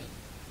generation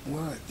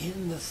were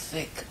in the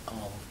thick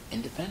of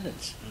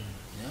independence.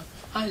 You know,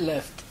 I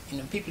left. You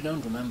know, people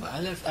don't remember.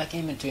 I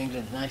came into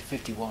England in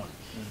 1951.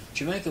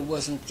 Jamaica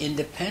wasn't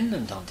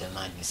independent until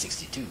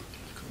 1962.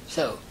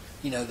 So,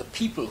 you know, the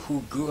people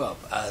who grew up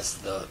as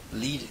the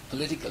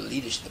political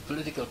leadership, the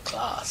political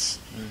class,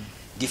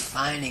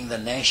 defining the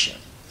nation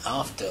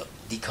after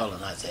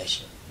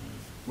decolonization,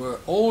 were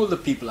all the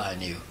people I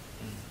knew,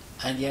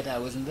 and yet I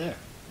wasn't there.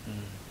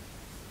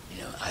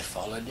 You know, I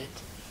followed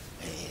it.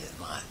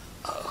 My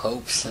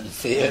hopes and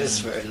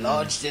fears were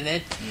lodged in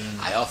it.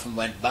 I often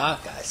went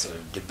back. I sort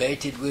of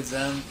debated with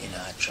them. You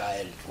know, I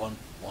tried at one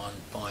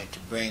point to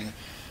bring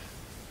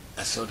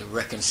a sort of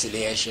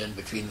reconciliation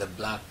between the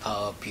Black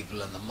Power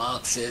people and the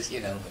Marxists.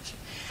 You know,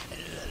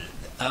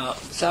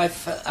 so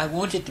I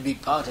wanted to be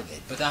part of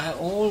it, but I had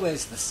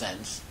always the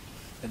sense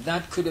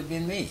that could have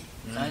been me.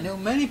 I know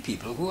many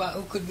people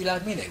who could be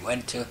like me. They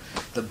went to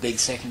the big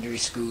secondary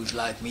schools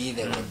like me.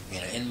 They were,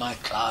 you know, in my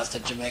class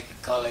at Jamaica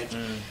College.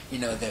 You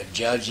know, they're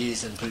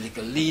judges and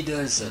political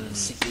leaders and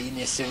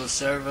senior civil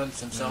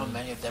servants and so on.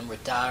 Many of them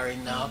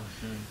retiring now,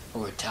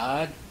 or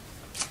retired.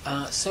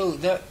 So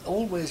there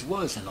always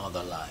was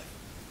another life.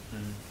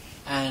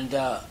 And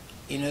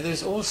you know,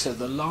 there's also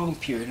the long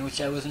period in which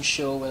I wasn't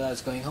sure whether I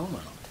was going home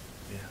or not.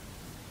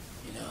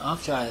 You know,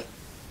 after I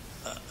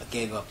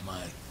gave up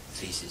my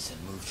thesis and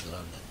moved to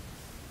London,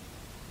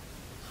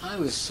 I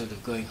was sort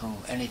of going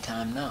home any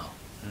time now.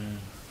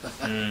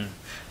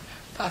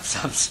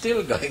 Perhaps I'm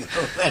still going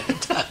home any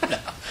time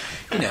now.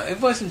 You know, it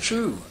wasn't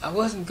true. I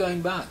wasn't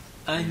going back.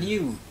 I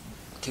knew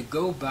to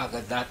go back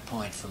at that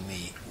point for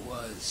me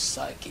was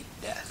psychic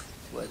death.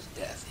 It was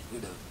death. It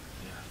would have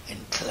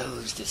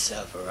enclosed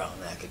itself around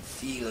me. I could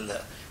feel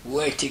the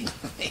waiting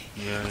for me.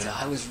 So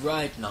I was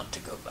right not to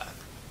go back.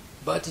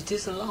 But it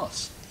is a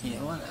loss. You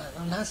know,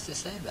 one has to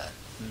say that.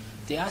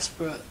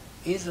 Diaspora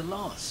is a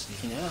loss.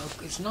 You know,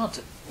 it's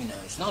not. You know,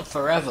 it's not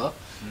forever.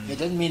 It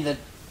doesn't mean that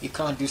you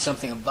can't do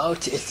something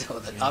about it, or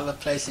that other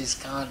places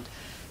can't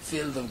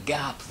fill the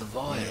gap, the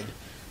void.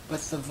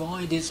 But the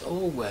void is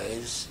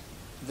always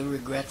the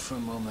regret for a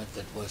moment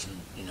that wasn't,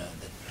 you know,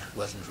 that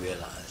wasn't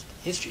realized.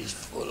 History is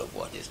full of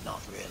what is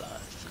not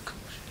realized.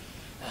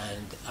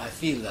 And I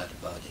feel that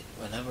about it.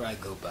 Whenever I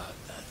go back,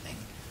 I think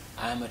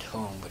I'm at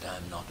home, but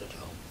I'm not at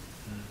home.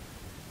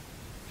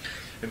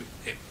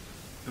 It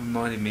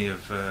reminded me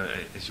of,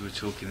 as you were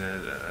talking,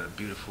 a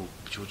beautiful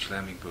George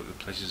Lamming book, The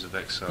Pleasures of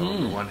Exile.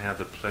 The one, how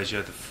the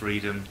pleasure, the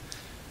freedom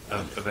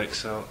of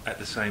exile, at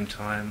the same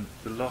time,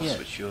 the loss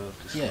which you're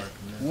describing.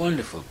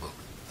 Wonderful book.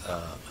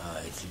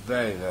 It's a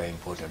very, very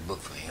important book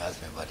for me. It has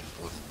been a very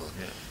important book.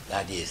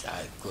 That is,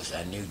 of course,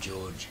 I knew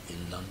George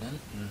in London.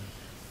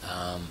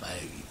 I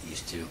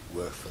used to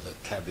work for the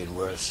Caribbean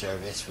World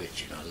Service,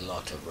 which, you know, a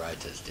lot of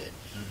writers did.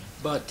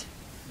 But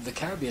the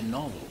Caribbean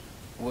novel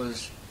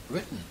was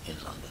written in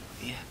London.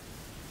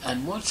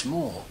 And what's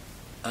more,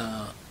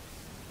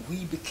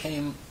 we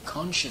became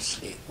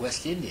consciously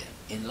West Indian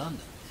in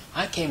London.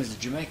 I came as a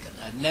Jamaican.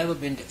 I'd never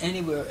been to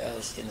anywhere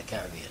else in the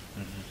Caribbean.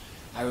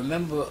 I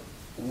remember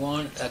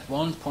at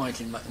one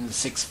point in the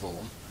sixth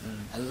form,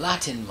 a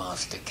Latin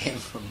master came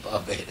from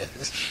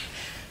Barbados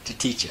to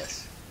teach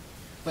us.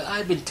 But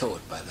I'd been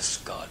taught by the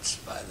Scots,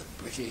 by the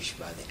British,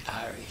 by the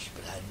Irish,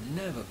 but I'd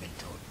never been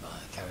taught by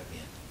a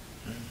Caribbean.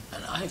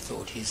 And I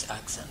thought his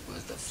accent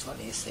was the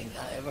funniest thing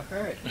I ever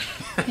heard.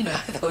 You know,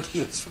 I thought he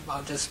was from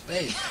outer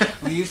space.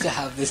 We used to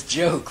have this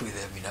joke with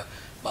him, you know.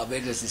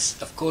 Barbados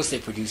is, of course they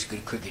produce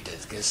good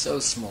cricketers, because it's so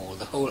small,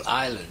 the whole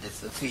island is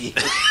the field.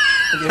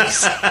 And they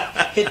just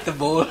hit the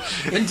ball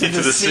into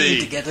the sea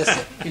to get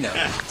us, you know.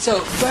 So,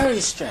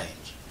 very strange.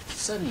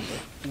 Suddenly,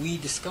 we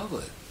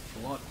discovered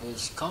what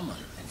was common,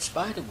 in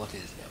spite of what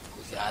is, of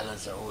course the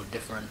islands are all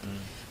different,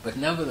 but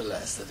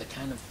nevertheless, there's a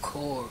kind of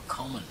core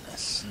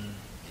commonness.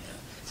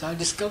 So I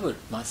discovered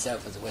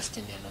myself as a West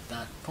Indian at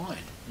that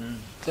point.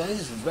 So this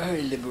is a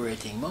very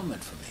liberating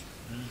moment for me.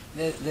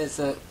 There's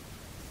a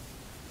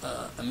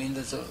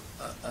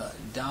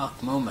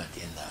dark moment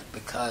in that,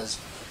 because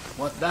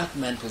what that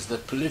meant was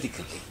that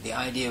politically, the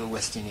idea of a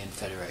West Indian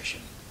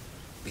Federation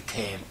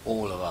became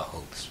all of our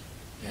hopes.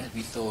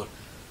 We thought,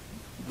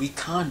 we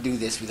can't do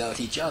this without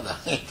each other.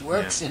 It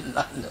works in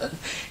London.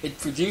 It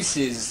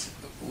produces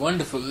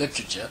wonderful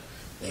literature.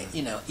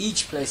 You know,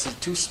 each place is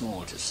too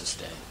small to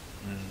sustain.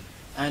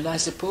 And I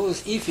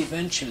suppose if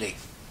eventually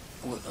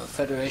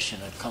Federation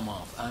had come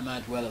off, I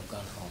might well have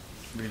gone home.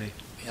 Really?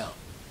 Yeah.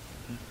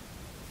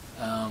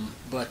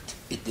 But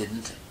it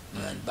didn't.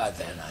 And by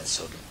then I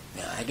sort of,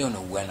 I don't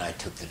know when I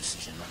took the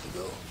decision not to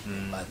go.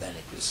 By then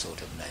it was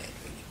sort of made,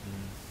 really.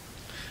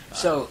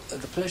 So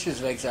the pleasures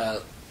of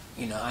exile,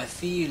 I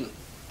feel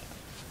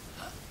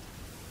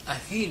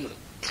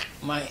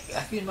my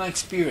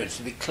experience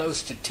to be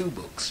close to two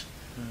books.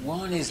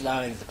 One is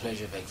Lowing's The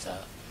Pleasure of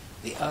Exile.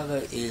 The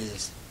other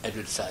is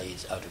Edward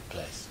Said's Out of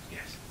Place.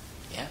 Yes.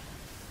 Yeah.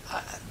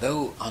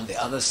 Though on the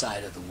other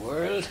side of the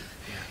world,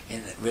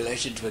 in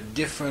relation to a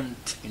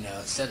different,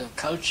 set of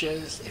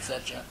cultures,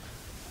 etc.,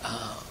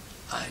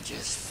 I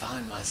just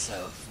found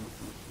myself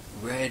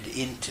read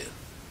into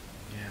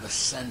the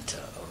center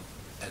of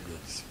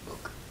Edward's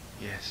book.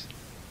 Yes.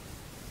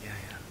 Yeah.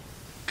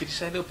 Could you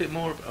say a little bit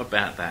more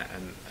about that,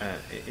 and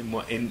in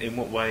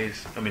what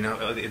ways? I mean, they're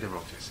obvious in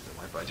a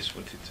way, but I just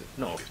wanted to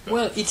not obvious. But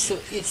Well, it's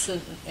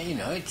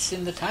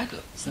in the title.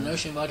 It's the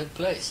notion of out of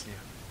place.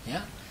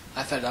 Yeah.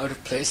 I felt out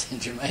of place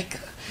in Jamaica,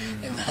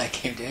 and when I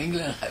came to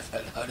England, I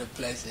felt out of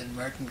place in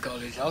Merton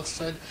College,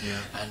 Oxford,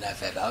 and I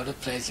felt out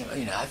of place.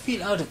 I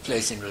feel out of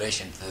place in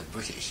relation to the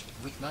British,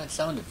 which might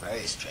sound a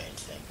very strange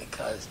thing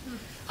because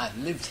I've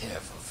lived here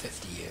for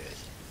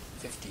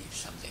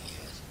 50-something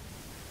years.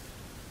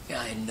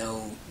 I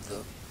know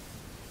the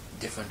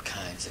different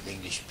kinds of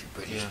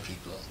British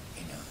people.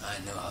 I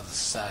know how the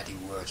society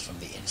works from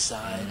the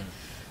inside.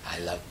 I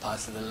love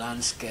parts of the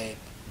landscape.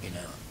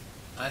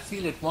 I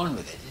feel at one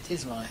with it. It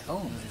is my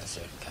home in a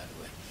certain kind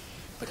of way.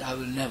 But I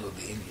will never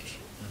be English.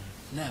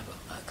 Never.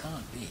 I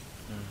can't be.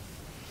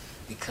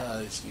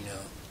 Because,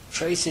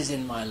 traces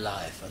in my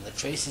life and the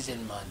traces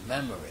in my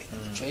memory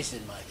and the traces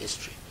in my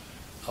history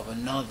of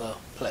another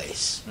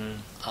place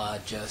are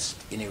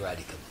just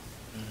ineradicable.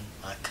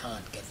 I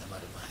can't get them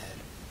out of my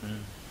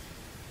head.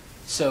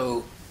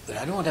 So, but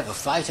I don't want to have a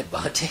fight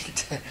about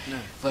it,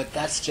 but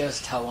that's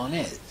just how one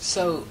is.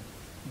 So,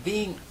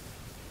 being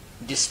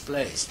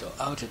displaced or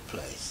out of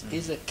place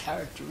is a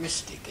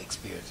characteristic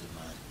experience of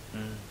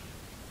mine.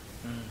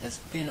 It's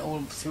been all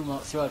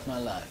throughout my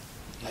life.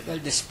 I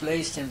felt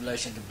displaced in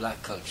relation to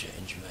black culture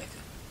in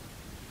Jamaica.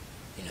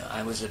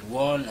 I was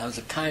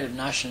a kind of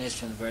nationalist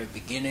from the very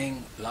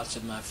beginning. Lots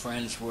of my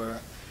friends were.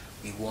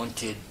 We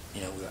wanted,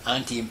 we were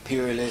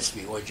anti-imperialists,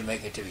 we wanted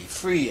Jamaica to be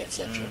free,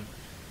 etc.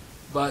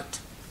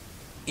 But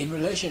in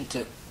relation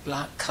to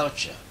black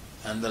culture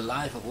and the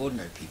life of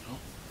ordinary people,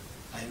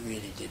 I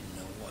really didn't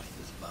know what it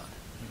was about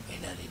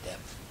in any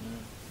depth.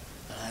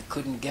 And I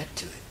couldn't get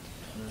to it.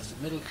 As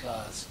a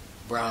middle-class,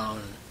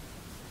 brown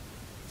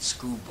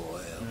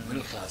schoolboy, or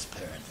middle-class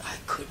parent, I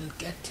couldn't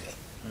get to it.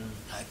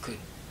 I could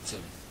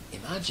sort of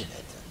imagine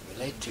it and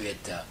relate to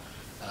it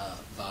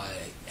by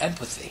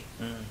empathy,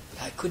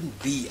 but I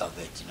couldn't be of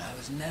it. I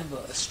was never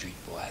a street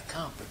boy. I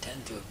can't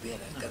pretend to have been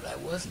it because I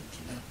wasn't.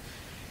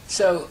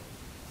 So,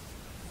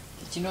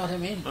 do you know what I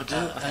mean?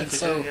 I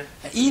do.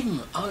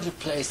 Even out of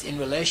place in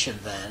relation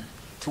then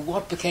to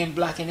what became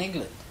black in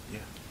England.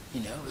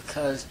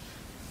 Because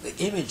the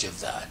image of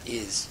that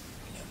is,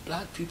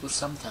 black people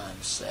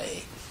sometimes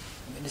say,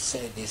 I'm going to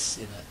say this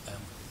in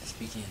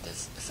speaking into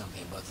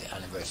something about the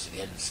anniversary of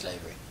the end of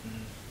slavery.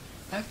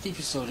 Black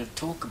people sort of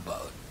talk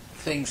about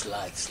things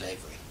like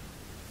slavery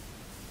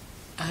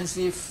as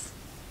if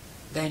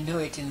they know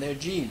it in their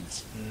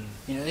genes.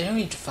 They don't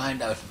need to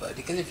find out about it,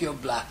 because if you're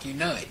black, you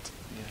know it.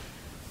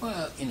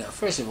 Well,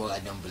 first of all, I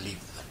don't believe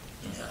that.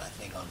 I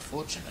think,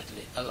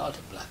 unfortunately, a lot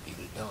of black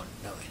people don't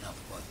know enough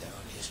about their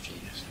own history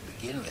to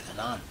begin with, and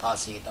aren't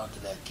passing it on to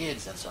their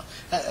kids and so on.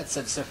 That's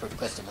a separate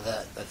question, but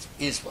that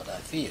is what I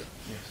feel.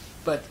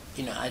 But,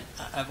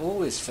 I've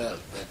always felt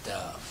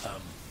that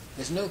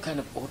there's no kind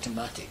of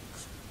automatic,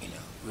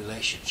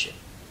 relationship.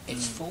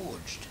 It's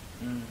forged.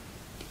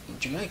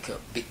 Jamaica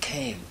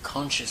became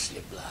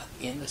consciously black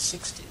in the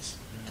 60s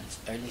and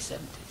early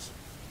 70s.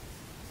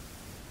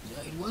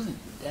 It wasn't.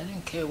 They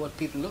didn't care what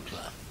people looked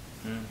like.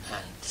 And,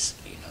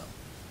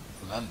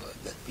 remember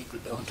that people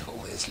don't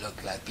always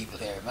look like people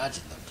here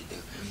imagine them to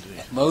do.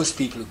 Most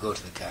people who go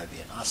to the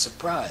Caribbean are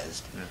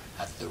surprised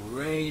at the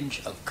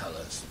range of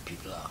colors that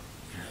people are.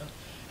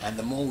 And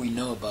the more we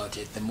know about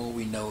it, the more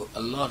we know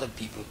a lot of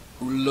people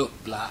who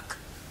look black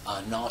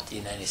are not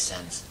in any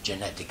sense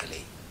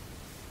genetically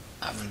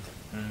African.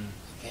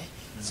 Okay?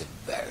 It's a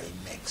very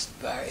mixed,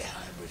 very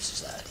hybrid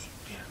society.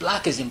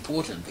 Black is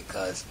important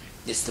because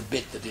it's the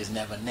bit that is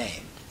never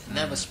named,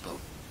 never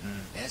spoken.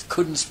 It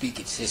couldn't speak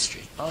its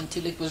history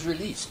until it was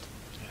released.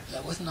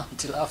 That wasn't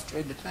until after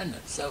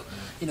independence. So,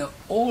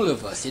 all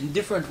of us in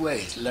different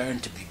ways learn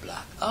to be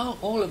black.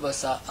 All of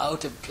us are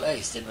out of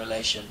place in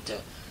relation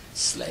to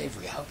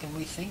slavery. How can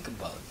we think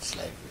about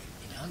slavery?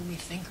 How can we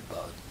think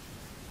about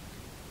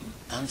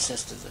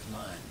ancestors of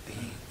mine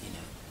being,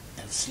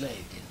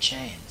 enslaved in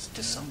chains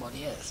to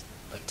somebody else,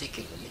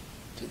 particularly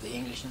to the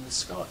English and the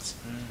Scots?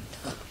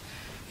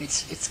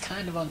 It's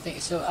kind of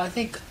unthinkable. So I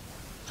think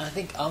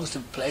out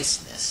of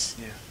placeness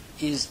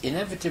is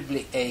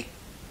inevitably a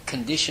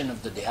condition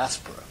of the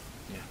diaspora,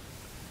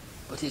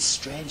 but it's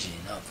strangely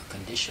enough a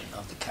condition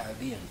of the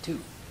Caribbean too.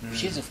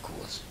 which is, of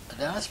course, a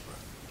diaspora.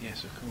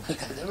 Yes, of course.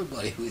 Because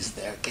everybody who is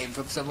there came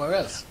from somewhere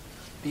else.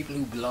 People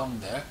who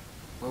belonged there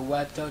were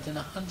wiped out in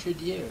 100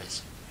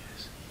 years.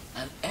 Yes.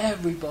 And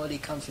everybody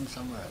comes from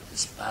somewhere else. The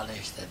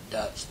Spanish, the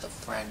Dutch, the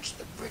French,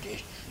 the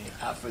British,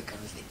 the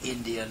Africans, the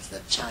Indians,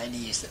 the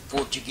Chinese, the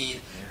Portuguese.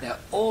 They're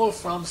all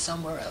from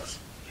somewhere else.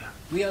 Yeah.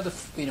 We are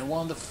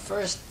one of the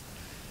first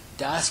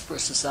diaspora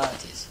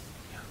societies.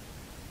 Yeah.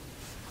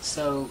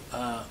 So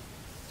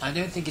I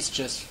don't think it's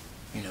just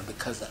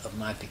because of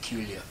my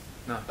peculiar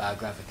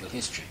biographical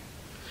history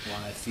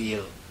why I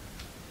feel.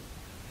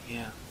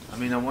 Yeah. I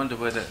mean, I wonder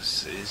whether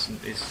is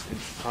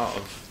part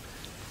of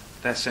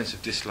that sense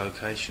of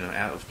dislocation or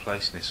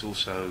out-of-placeness.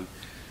 Also,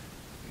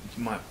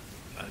 you might.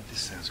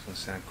 This going to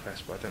sound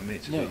crass, but I don't mean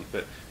it to be.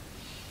 But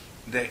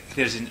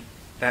there's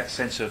that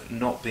sense of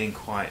not being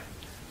quite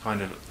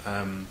kind of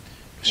one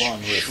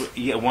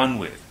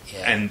with,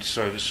 and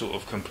so sort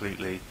of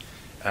completely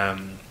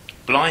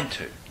blind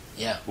to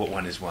what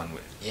one is one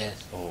with,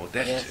 or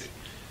deaf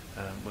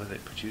to, whether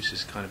it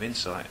produces kind of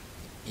insight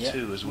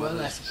too as well.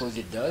 Well, I suppose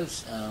it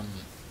does.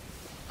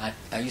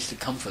 I used to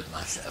comfort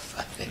myself,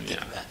 I think, in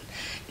that.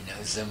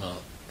 Zimmel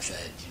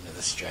said,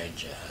 the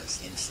stranger has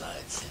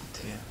insights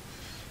into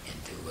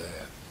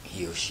where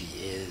he or she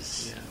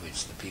is,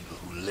 which the people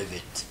who live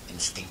it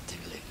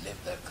instinctively,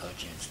 live their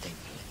culture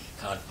instinctively,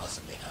 can't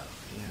possibly have.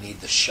 You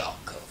need the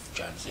shock of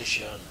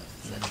transition,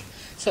 etc.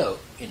 So,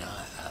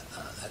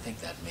 I think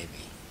that may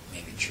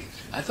be true.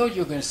 I thought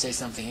you were going to say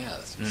something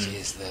else, which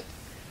is that,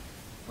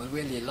 well,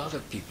 really, a lot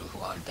of people who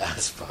are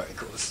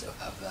diasporic also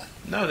have that.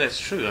 No, that's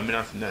true. I mean,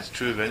 I think that's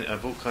true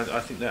of all kinds. I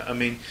think that. I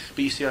mean,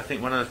 but you see, I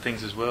think one of the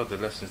things as well, the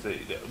lessons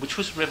which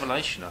was a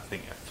revelation, I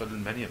think, for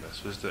many of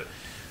us, was that,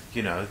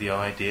 the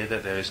idea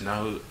that there is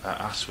no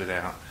us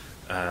without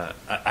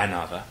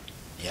another,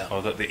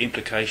 or that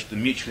the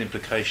mutual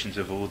implications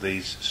of all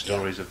these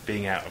stories of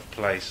being out of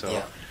place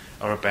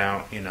are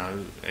about,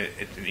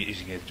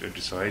 using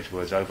Desai's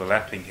words,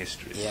 overlapping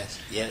histories.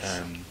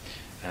 Yes.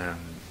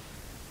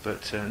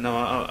 But no,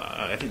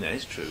 I think that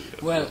is true.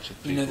 Well,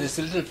 there's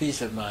a little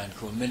piece of mine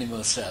called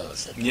Minimal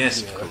Cells.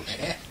 Yes, of course.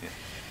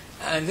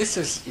 And this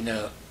was,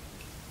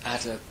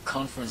 at a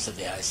conference of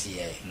the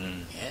ICA,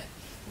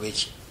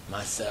 which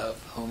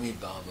myself, Homi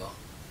Baba,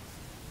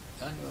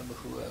 I don't remember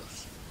who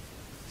else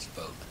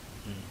spoke.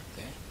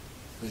 Okay,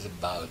 it was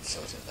about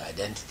sort of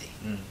identity.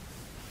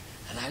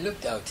 And I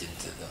looked out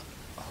into the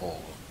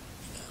hall,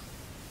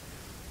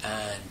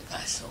 and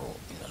I saw,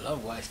 a lot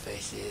of white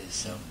faces,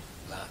 some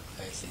black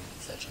faces,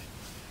 etc.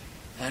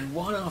 And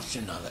one after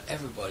another,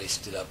 everybody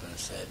stood up and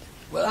said,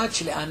 well,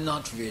 actually, I'm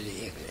not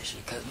really English,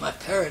 because my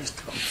parents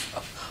come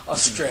from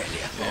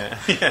Australia,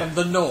 from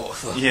the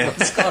north, or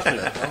from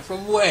Scotland, or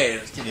from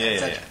Wales,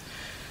 etc.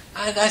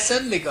 And I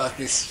suddenly got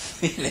this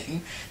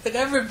feeling that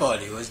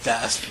everybody was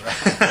diaspora.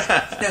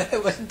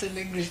 There wasn't an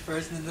English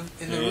person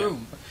in the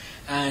room.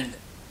 And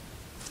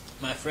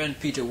my friend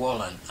Peter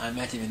Wallen, I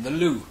met him in the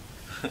loo.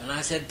 And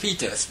I said,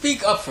 Peter,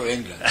 speak up for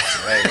England. That's a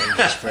very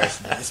English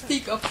person.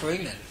 Speak up for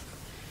England.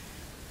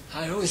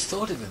 I always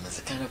thought of him as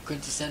a kind of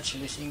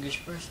quintessentialist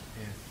English person.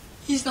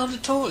 He's not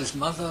at all. His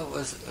mother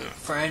was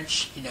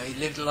French. He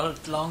lived a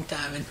long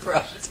time in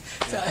France.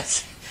 So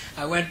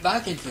I went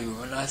back into the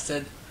room and I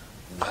said,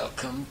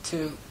 welcome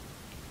to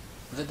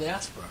the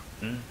diaspora.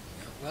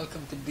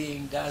 Welcome to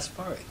being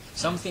diasporic.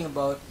 Something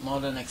about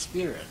modern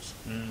experience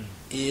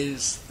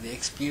is the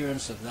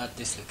experience of that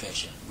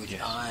dislocation, which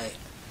I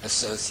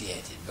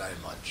associated very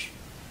much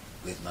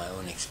with my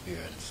own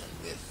experience and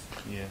with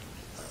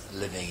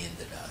living in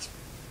the diaspora.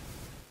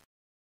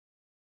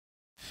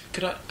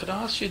 Could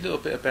I ask you a little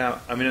bit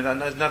about? I mean,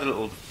 another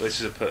little.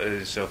 This is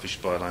a selfish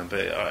byline,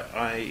 but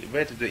I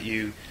read that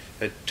you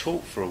had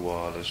taught for a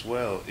while as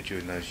well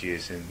during those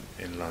years in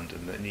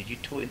London, and you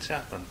taught in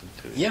South London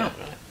too. Is that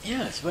right?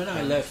 Yes. When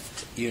I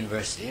left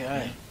university,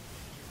 I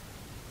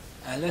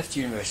left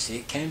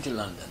university, came to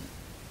London.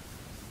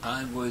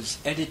 I was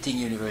editing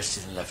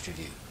University and Left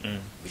Review,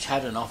 which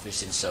had an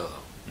office in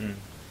Soho.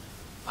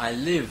 I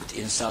lived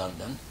in South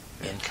London,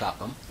 in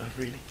Clapham. Oh,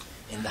 really?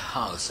 In the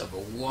house of a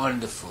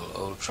wonderful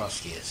old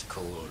Trotskyist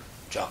called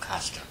Jock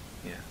Haston.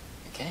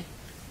 Okay?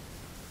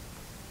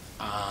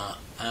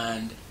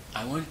 And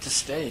I wanted to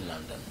stay in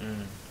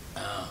London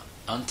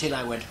until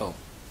I went home.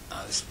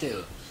 I was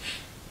still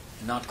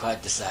not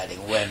quite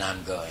deciding when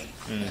I'm going.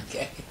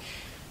 Okay?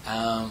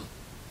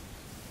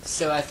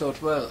 So I thought,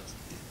 well,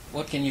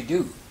 what can you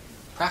do?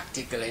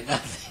 Practically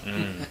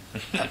nothing.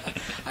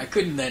 I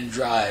couldn't then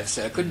drive,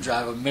 so I couldn't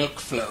drive a milk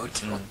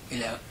float.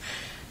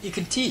 You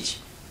can teach.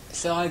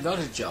 So I got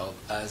a job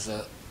as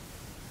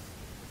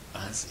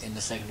in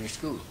the secondary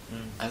school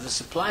as a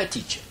supply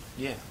teacher.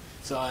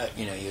 So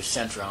you're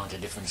sent around to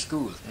different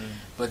schools,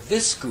 but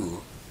this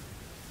school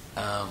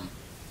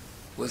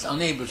was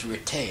unable to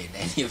retain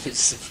any of its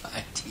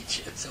supply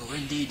teachers, or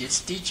indeed its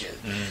teachers.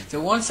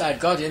 So once I'd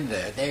got in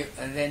there,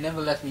 they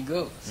never let me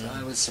go. So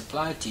I was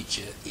supply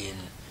teacher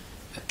in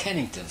a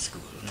Kennington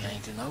school,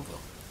 Kennington Oval.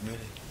 Really?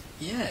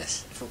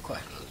 Yes, for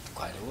quite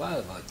a while,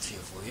 about 3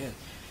 or 4 years.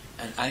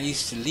 And I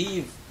used to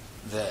leave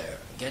there,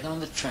 get on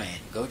the train,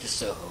 go to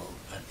Soho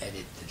and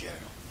edit the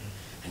journal,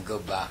 and go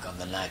back on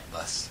the night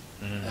bus.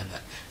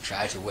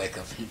 Try to wake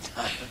up in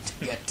time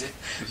to get to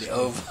the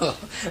Oval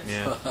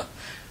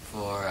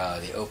for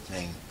the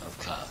opening of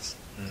class.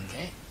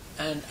 Okay,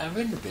 and I've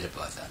written a bit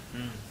about that.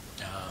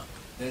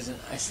 There's an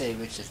essay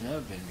which has never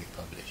been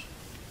republished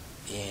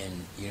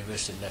in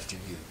University of Left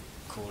Review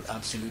called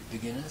Absolute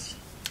Beginners.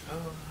 Oh,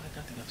 I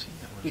don't think I've seen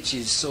that one. Which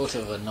is sort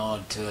of a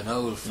nod to an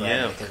old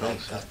friend, because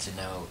course, I got to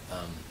know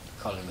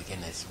Colin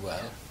McInnes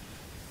well.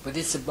 But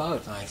it's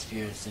about my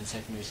experience in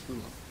secondary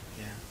school.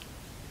 Yeah.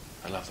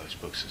 I love those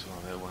books as well.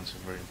 They're ones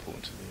that are very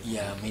important to me.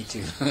 Yeah, me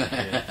too.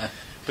 Yeah.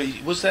 But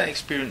was that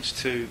experience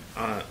too?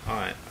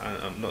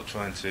 I'm not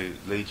trying to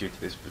lead you to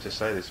this, but to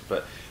say this.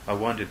 But I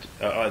wondered.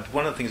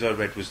 One of the things I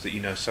read was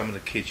that some of the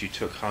kids you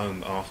took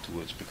home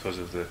afterwards because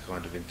of the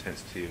kind of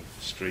intensity of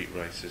street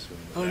racism.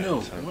 Oh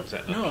no!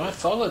 No, I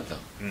followed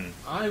them.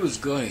 I was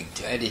going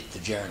to edit the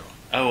journal.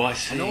 Oh, I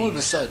see. And all of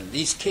a sudden,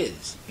 these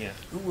kids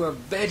who were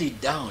bedded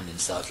down in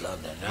South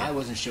London, and I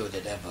wasn't sure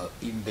they'd ever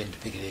even been to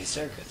Piccadilly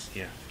Circus.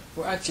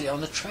 Were actually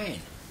on the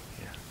train.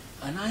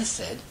 And I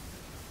said,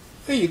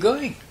 "Where are you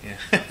going?"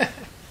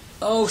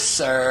 "Oh,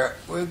 sir,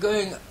 we're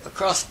going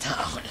across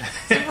town."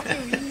 "What do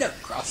you mean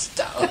across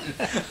town?"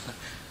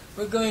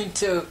 "We're going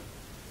to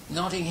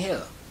Notting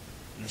Hill,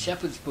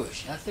 Shepherd's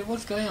Bush." I said,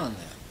 "What's going on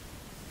there?"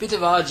 "Bit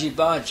of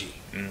argy-bargy,"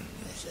 they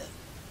said.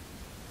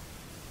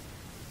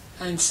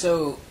 And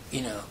so,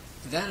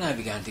 then I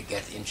began to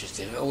get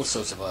interested in all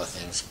sorts of other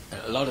things.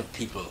 And a lot of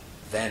people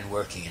then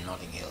working in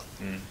Notting Hill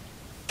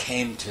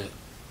came to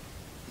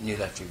New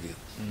Left Review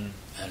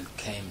and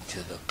came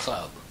to the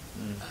club,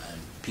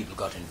 and people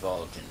got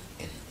involved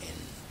in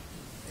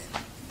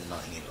the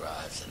Notting Hill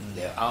riots and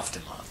their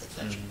aftermath,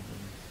 etc.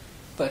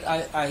 But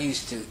I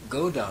used to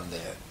go down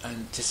there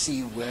and to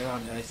see where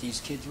on earth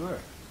these kids were.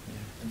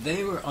 And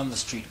they were on the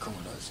street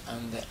corners,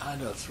 and the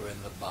adults were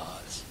in the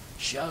bars,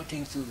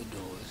 shouting through the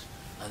doors,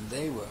 and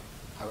they were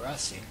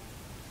harassing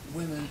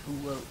women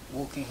who were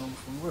walking home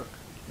from work.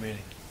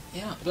 Really?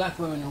 Yeah, black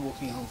women who were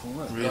walking home from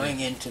work, Really? going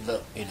into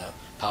the,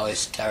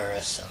 Powys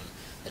Terrace, and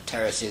the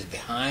terraces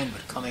behind,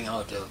 but coming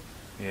out of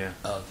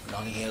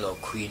Notting Hill or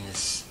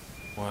Queen's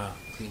Park,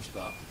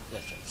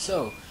 etc.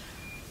 So,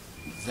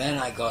 then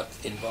I got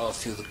involved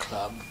through the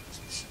club.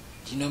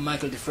 Do you know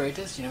Michael De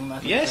Freitas? Do you know who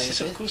Michael De Freitas is?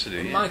 Yes, of course I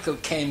do. Yeah. Michael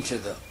came to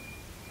the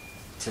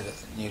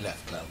New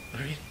Left Club.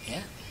 Really?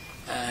 Yeah,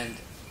 and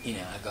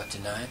I got to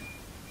know him.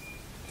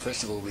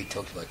 First of all, we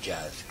talked about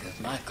jazz, because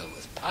Michael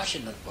was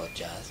passionate about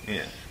jazz.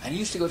 Yeah. And he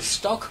used to go to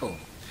Stockholm,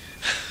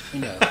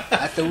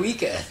 at the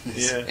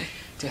weekends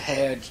to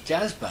hear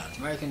jazz bands,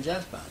 American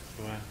jazz bands.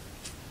 Wow.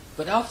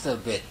 But after a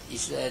bit, he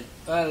said,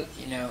 "Well,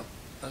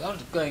 a lot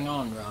is going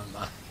on around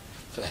my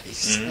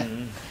place."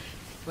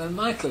 Well,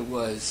 Michael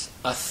was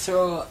a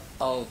thrower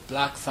of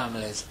black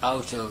families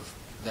out of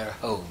their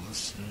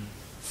homes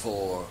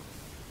for,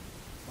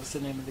 what's the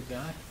name of the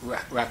guy?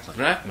 Rackman.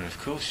 Rackman, of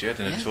course, the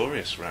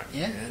notorious Rackman.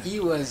 Yeah, he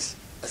was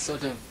a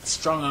sort of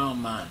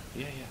strong-arm man.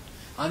 Yeah.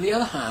 On the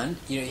other hand,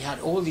 he had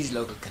all these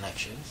local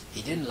connections.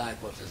 He didn't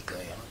like what was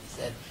going on. He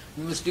said,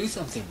 "We must do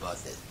something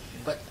about this."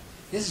 But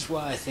this is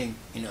why I think,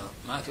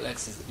 Michael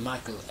X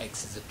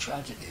is a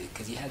tragedy,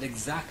 because he had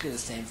exactly the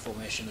same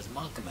formation as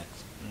Malcolm X.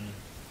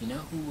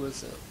 Who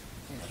was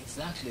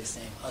exactly the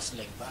same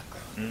hustling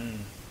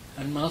background.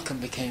 And Malcolm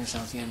became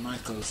something, and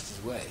Michael lost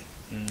his way.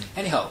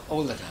 Anyhow,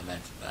 all that I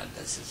meant,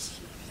 this is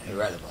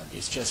irrelevant.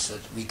 It's just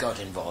that we got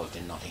involved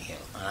in Notting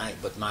Hill,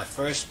 but my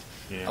first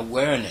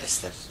awareness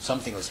that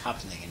something was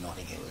happening in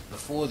Notting Hill was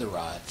before the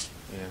riots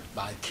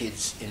by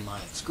kids in my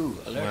school.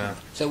 Wow.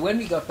 So when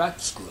we got back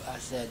to school, I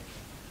said,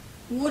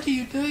 "What are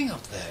you doing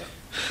up there?"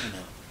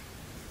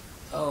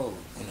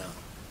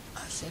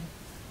 I said,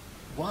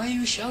 "Why are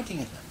you shouting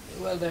at them?"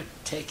 "Well, they're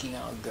taking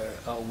our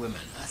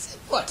women." I said,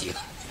 "What you?"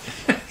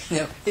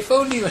 If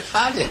only you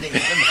had any.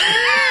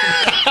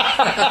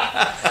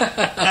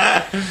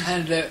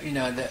 And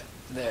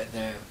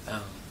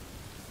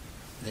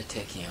they're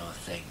taking our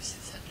things,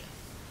 etc.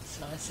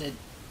 So I said,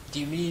 "Do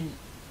you mean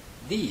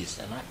these?"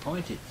 And I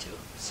pointed to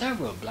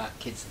several black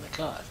kids in the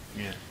class.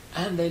 Yeah.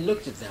 And they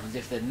looked at them as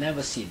if they'd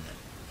never seen them.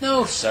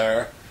 "No,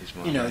 sir.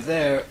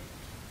 They're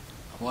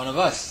one of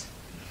us."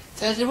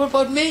 So I said, "What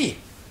about me?"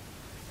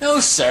 "No,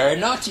 sir,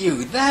 not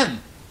you,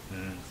 them."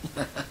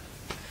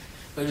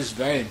 But it was a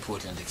very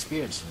important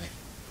experience for me.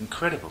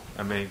 Incredible.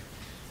 I mean,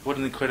 what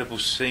an incredible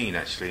scene,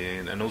 actually,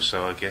 and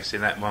also, I guess,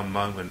 in that one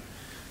moment,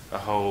 a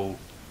whole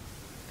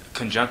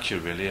conjuncture,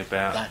 really,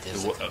 about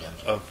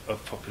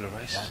of popular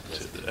race and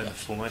the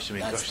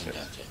formation.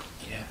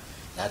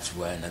 That's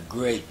when a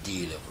great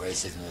deal of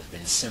racism has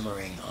been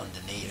simmering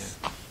underneath,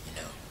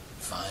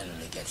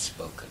 finally gets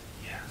spoken.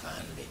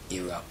 Finally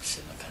erupts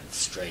in a kind of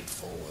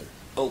straightforward,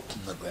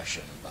 open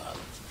aggression and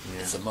violence.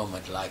 It's a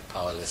moment like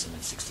powerlism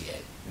in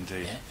 '68.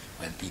 Indeed.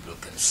 When people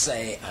can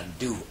say and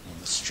do on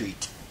the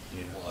street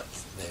what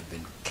they've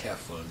been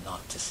careful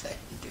not to say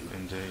and do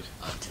until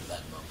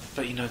that moment.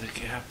 But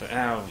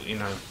how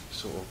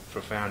sort of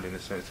profound in the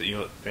sense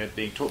that they're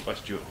being taught by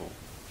Stuart Hall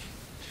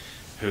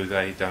who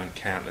they don't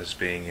count as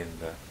being in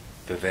the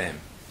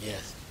them.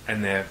 Yes.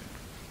 And their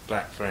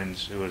black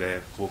friends who are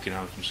there walking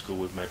home from school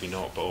with, maybe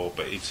not,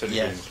 but it's certainly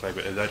Yes. being the play,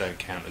 but they don't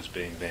count as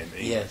being them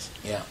either. Yes,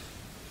 yeah.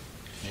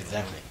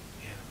 Exactly.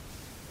 Yeah.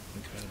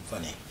 Incredible.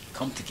 Funny.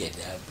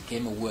 Complicated. I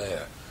became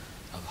aware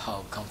of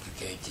how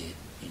complicated,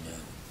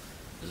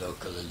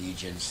 local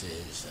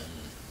allegiances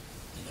and,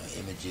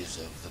 images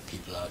of the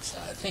people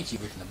outside. I think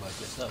you've written about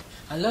yourself.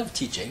 I love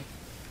teaching.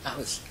 That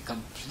was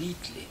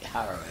completely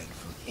harrowing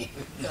for me.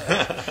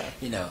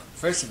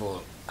 First of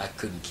all, I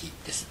couldn't keep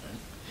discipline.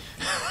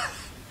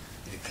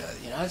 Because,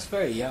 I was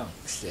very young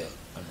still,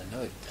 and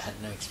I had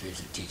no experience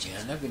of teaching.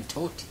 I'd never been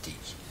taught to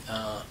teach.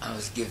 I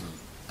was given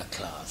a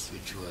class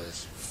which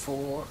was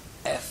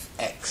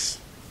 4FX.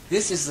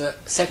 This is the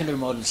secondary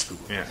modern school.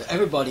 Yeah. So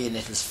everybody in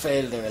it has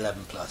failed their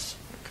 11 plus.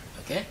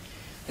 Okay?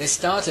 They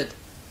started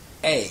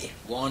A,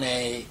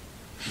 1A,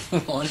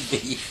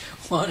 1B,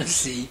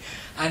 1C,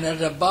 and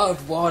at about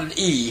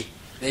 1E,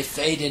 they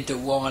fade into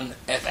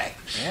 1FX.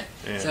 Yeah?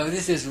 Yeah. So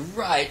this is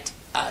right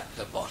at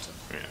the bottom.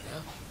 Yeah.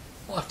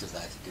 What does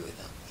that have to do with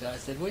them? So I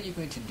said, what are you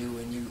going to do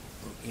when you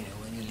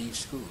leave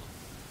school?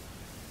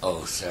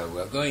 Oh, sir,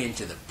 we're going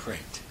into the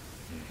print.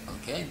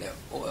 Okay,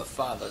 our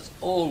fathers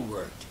all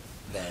worked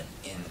then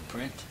in the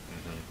print.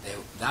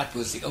 That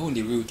was the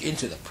only route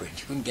into the print.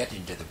 You couldn't get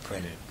into the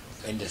print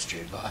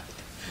industry by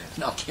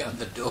knocking on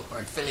the door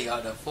and filling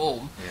out a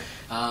form.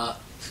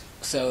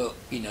 So,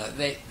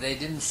 they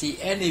didn't see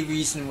any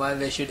reason why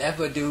they should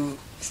ever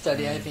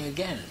study anything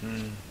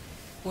again.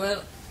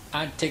 Well,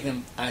 I'd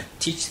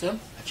teach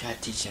them. I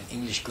tried to teach them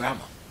English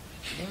grammar.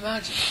 Can you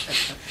imagine?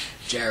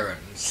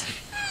 Gerunds.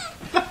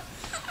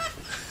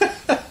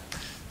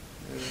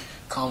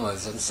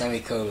 Commas and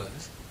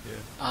semicolons.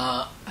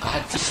 I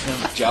had to teach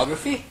them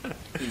geography,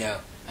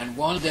 and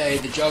one day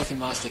the geography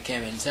master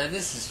came in and said,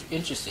 this is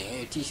interesting,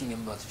 you're teaching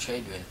them about the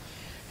trade wind,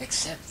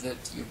 except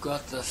that you've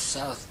got the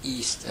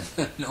southeast and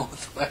the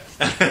northwest.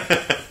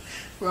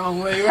 Wrong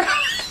way round.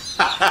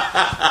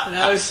 And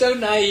I was so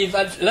naive,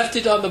 I left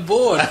it on the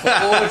board for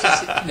all to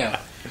see,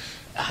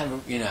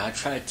 I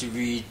tried to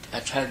read,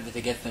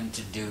 to get them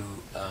to do,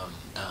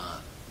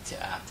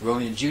 to act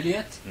Romeo and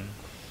Juliet.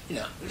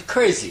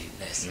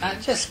 Craziness,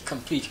 just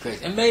complete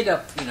crazy. I made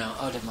up,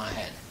 out of my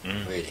head,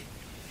 really.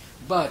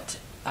 But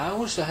I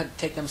also had to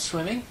take them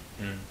swimming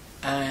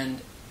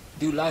and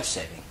do life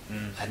saving.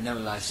 I'd never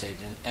life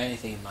saved in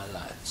anything in my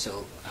life,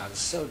 so I was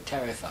so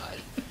terrified.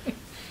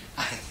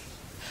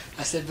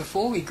 I said,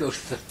 before we go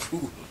to the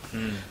pool,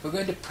 we're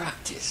going to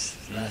practice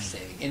life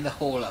saving in the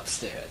hall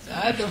upstairs.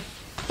 I had them,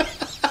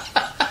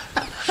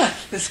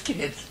 this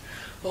kid,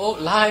 all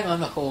lying on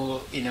the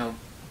hall,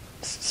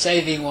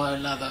 saving one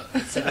another.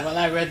 I said, well,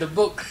 I read the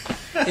book.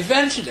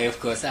 Eventually, of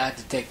course, I had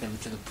to take them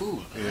to the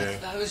pool.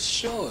 I was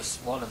sure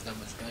one of them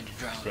was going to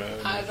drown.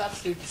 I was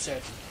absolutely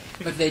certain.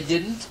 But they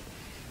didn't.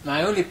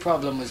 My only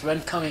problem was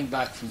when coming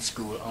back from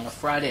school on a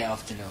Friday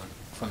afternoon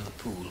from the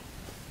pool,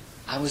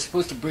 I was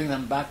supposed to bring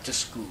them back to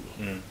school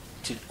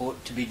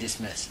to be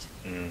dismissed.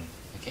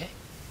 Okay?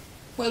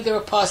 Well, they were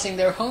passing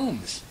their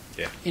homes.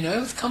 It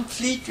was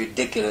complete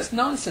ridiculous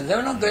nonsense. They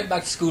were not going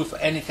back to school for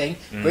anything.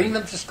 Bring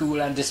them to school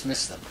and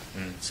dismiss them.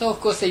 So, of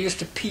course, they used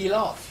to peel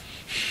off.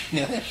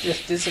 They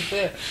just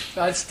disappear.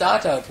 So I'd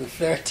start out with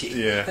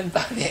 30, and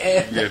by the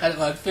end I had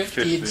about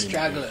 15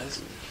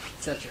 stragglers,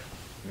 etc.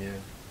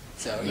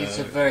 So it's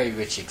a very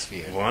rich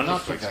experience. Wonderful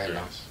not for very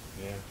long.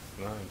 experience.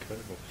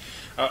 Incredible.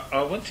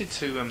 I wanted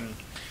to.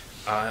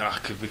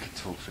 We could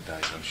talk for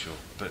days, I'm sure,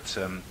 but.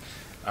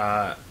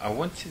 I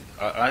wanted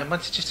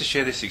just to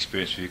share this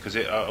experience with you because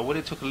I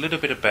wanted to talk a little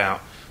bit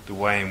about the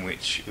way in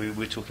which we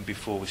were talking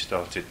before we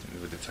started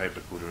with the tape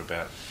recorder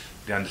about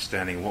the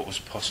understanding of what was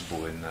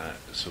possible in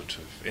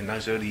in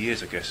those early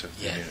years, I guess.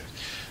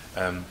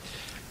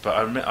 But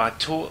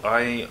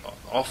I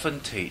often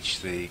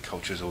teach the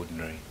Culture as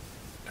Ordinary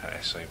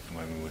essay from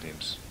Wayne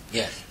Williams.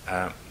 Yes.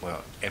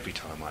 Well, every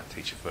time I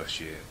teach a first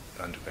year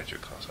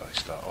undergraduate class, I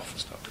often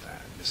start with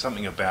that. There's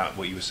something about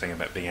what you were saying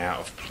about being out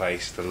of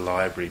place, the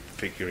library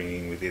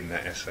figuring within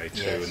that essay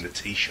too, and the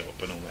tea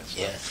shop and all that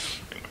stuff.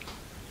 Anyway.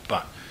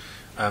 But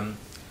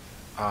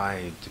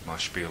I did my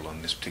spiel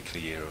on this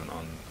particular year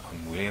on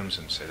Williams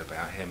and said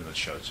about him and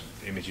showed some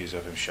images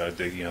of him, showed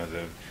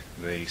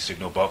the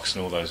signal box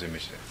and all those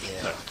images.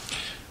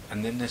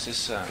 And then there's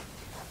this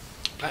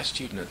black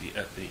student at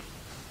the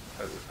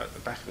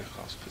back of the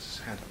class puts his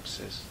hand up and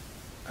says,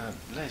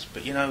 Les,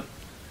 but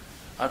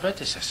I read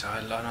this essay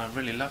and I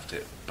really loved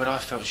it, but I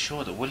felt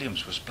sure that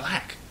Williams was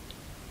black.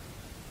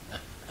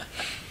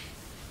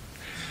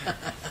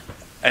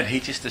 And he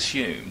just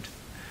assumed,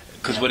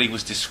 because what he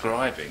was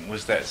describing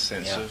was that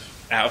sense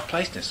of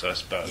out-of-placeness, I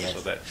suppose. Yes,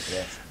 or that,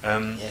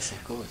 yes,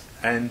 of course.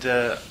 And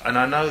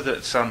I know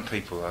that some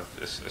people,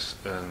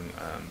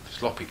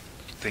 sloppy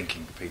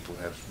thinking people,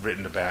 have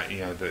written about,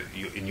 that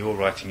in your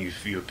writing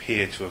you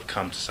appear to have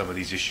come to some of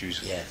these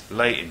issues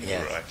late in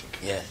your writing,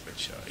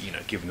 which,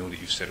 given all that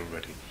you've said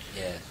already.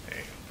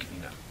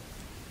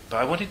 But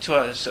I wanted to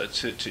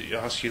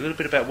ask you a little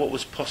bit about what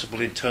was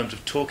possible in terms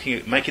of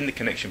making the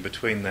connection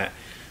between that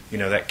you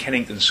know, that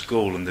Kennington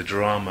School and the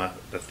drama,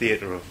 the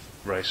theatre of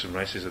race and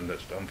racism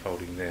that's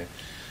unfolding there,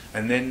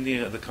 and then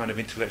the kind of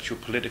intellectual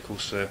political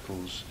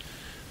circles.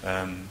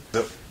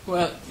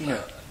 Well, you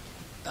know,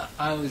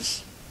 I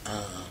was,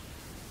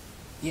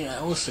 you know, I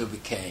also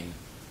became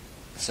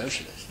a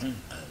socialist,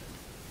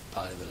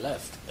 part of the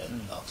left at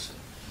Oxford,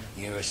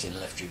 University and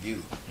Left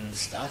Review,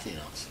 started in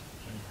Oxford,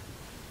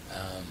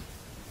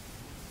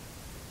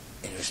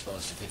 in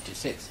response to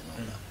 56 and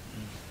all that.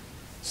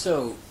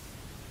 So,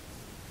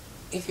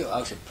 if you're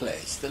out of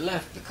place, the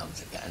left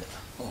becomes a kind of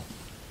home,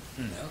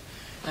 you know.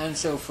 And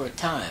so for a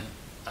time,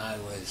 I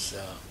was,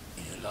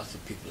 you know, lots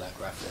of people like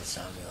Raphael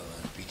Samuel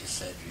and Peter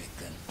Sedgwick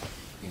and,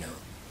 you know,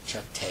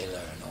 Chuck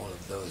Taylor and all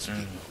of those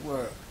people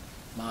were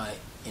my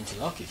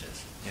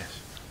interlocutors. Yes.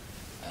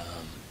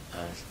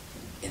 And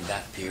in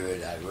that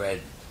period, I'd read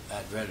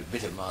a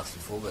bit of Marx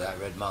before, but I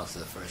read Marx for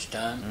the first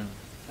time.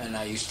 And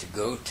I used to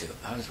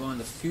I was one of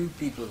the few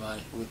people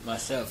with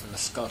myself and a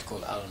Scot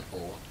called Alan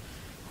Hall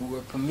who were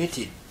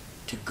permitted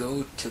to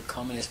go to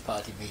Communist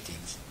Party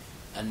meetings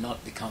and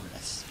not be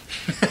communists.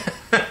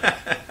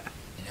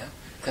 You know,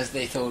 because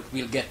they thought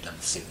we'll get them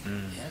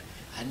soon. Yeah?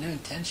 I had no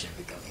intention of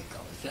becoming a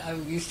communist, but I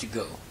used to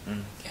go.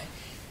 Okay?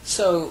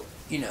 So,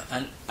 you know,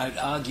 and I'd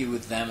argue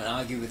with them and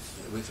argue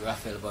with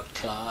Raphael about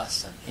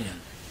class and, you know.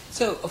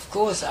 So, of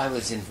course, I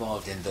was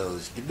involved in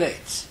those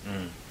debates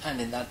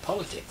and in that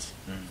politics.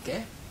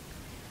 Okay?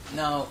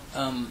 Now,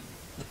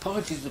 the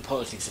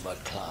politics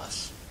about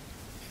class.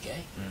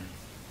 Okay?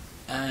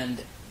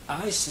 And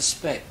I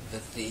suspect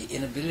that the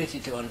inability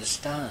to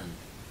understand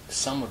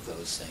some of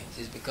those things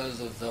is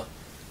because of the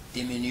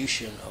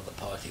diminution of the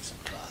politics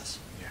of class.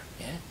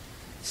 Yeah?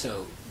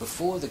 So,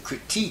 before the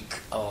critique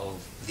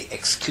of the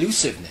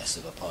exclusiveness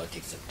of a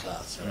politics of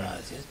class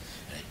arises,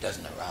 and it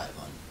doesn't arrive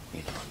on,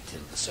 you know,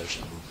 until the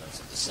social movements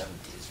of the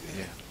 70s,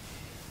 really.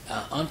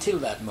 Until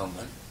that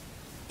moment,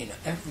 you know,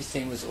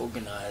 everything was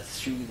organized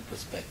through the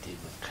perspective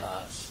of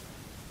class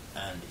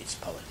and its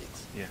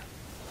politics.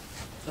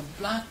 The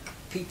black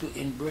people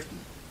in Britain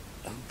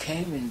who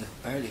came in the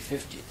early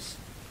 50s,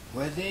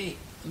 were they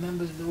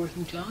members of the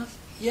working class?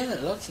 Yeah,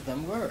 lots of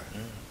them were.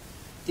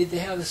 Did they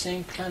have the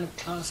same kind of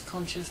class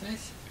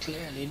consciousness?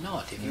 Clearly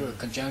not. If you're a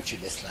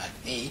conjuncturalist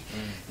like me,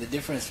 the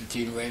difference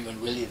between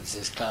Raymond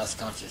Williams's class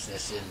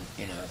consciousness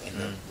in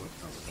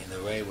the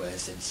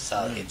railways in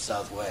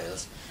South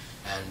Wales,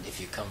 and if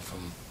you come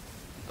from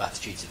back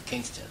streets of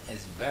Kingston,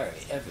 is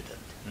very evident.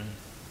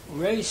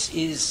 Race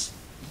is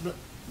the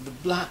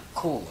black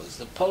cause.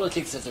 The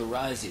politics that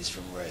arises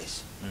from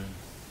race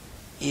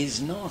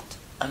is not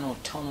an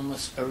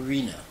autonomous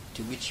arena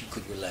to which you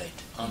could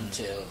relate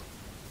until,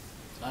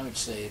 I would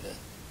say, the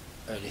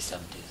early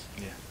 70s.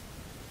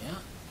 Yeah?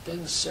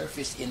 Doesn't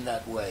surface in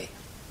that way,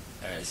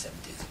 early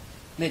 70s.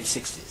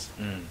 Mid-60s.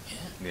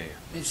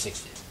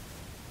 Mid-60s.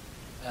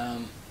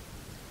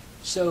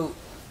 So,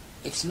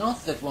 it's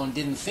not that one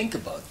didn't think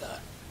about that.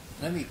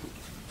 Let me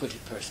put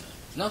it personally.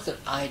 It's not that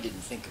I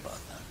didn't think about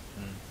that.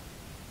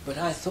 But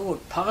I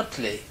thought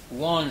partly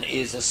one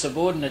is a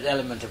subordinate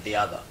element of the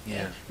other.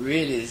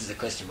 Really, this is a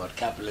question about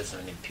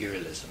capitalism and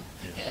imperialism.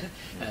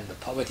 And the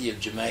poverty of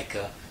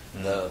Jamaica,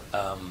 the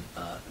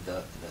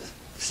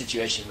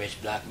situation in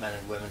which black men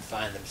and women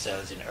find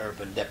themselves in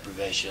urban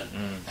deprivation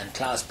and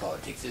class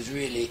politics is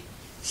really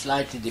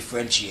slightly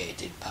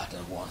differentiated part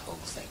of one whole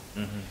thing.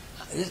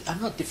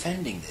 I'm not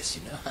defending this,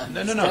 you know. I'm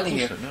just telling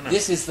you,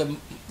 this is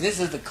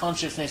the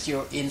consciousness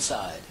you're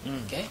inside.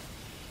 Okay,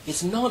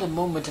 it's not a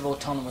moment of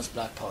autonomous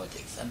black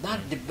politics, and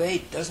that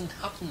debate doesn't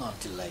happen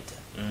until later,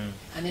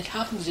 and it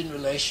happens in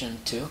relation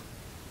to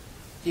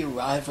the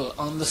arrival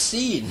on the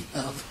scene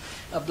of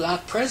a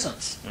black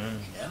presence, you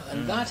know,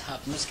 and that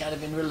happens kind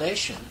of in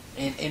relation,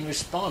 in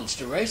response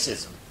to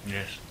racism,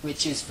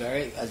 which is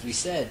very, as we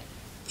said,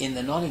 in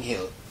the Notting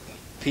Hill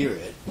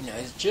period, you know,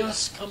 is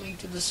just coming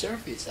to the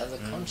surface as a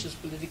conscious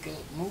political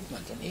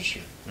movement and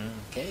issue.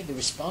 Okay, the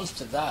response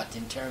to that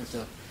in terms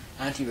of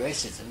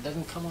anti-racism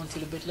doesn't come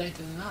until a bit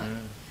later than that.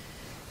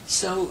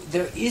 So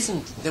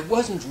there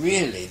wasn't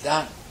really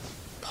that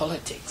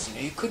politics. You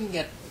know, you couldn't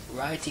get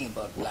writing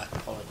about black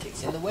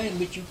politics in the way in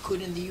which you could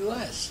in the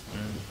U.S.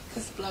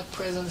 Because the black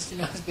presence, you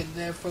know, has been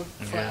there for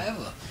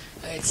forever.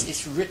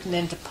 It's written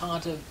into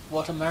part of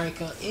what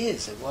America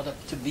is, or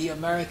what to be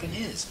American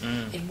is.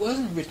 It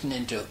wasn't written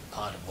into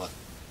part of what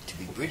to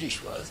be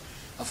British was.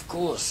 Of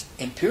course,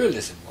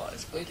 imperialism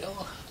was, but it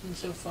all happened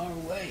so far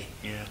away.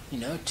 You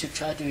know, to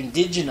try to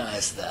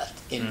indigenize that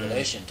in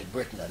relation to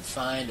Britain and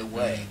find a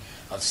way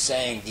of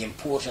saying the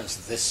importance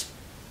of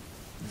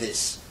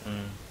this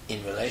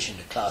in relation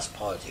to class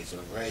politics, or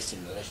race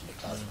in relation to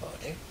class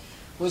politics,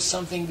 was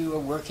something we were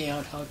working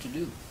out how to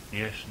do.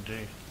 Yes,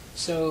 indeed.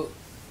 So,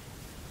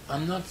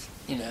 I'm not,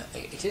 you know,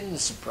 it isn't a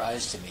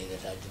surprise to me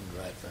that I didn't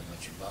write very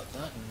much about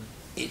that.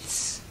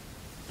 It's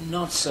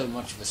not so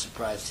much of a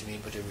surprise to me,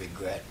 but a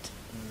regret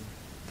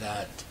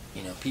that,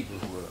 you know, people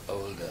who were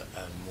older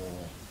and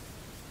more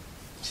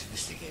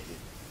sophisticated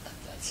at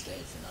that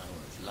stage than I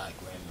was, like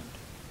Raymond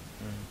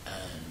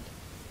and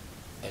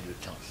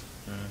Edward Thompson,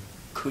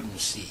 couldn't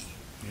see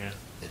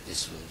that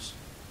this was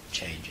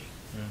changing.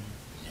 You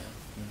know,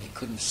 they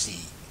couldn't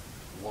see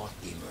what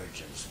the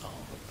emergence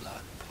of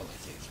black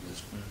politics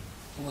was.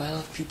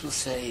 Well, people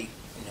say,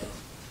 you know,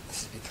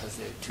 this is because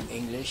they're too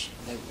English.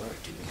 They were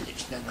too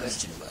English, no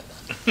question about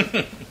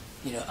that.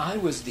 You know, I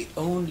was the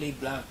only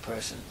black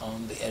person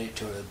on the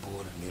editorial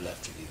board of New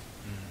Left Review.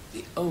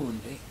 The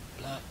only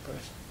black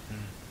person.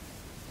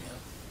 You know,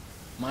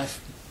 my,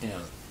 you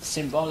know,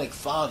 symbolic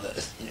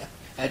fathers, you know,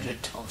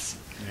 Edward Thompson,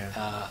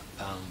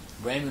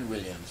 Raymond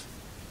Williams,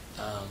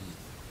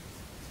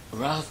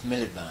 Ralph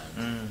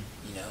Miliband,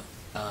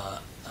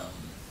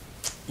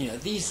 you know,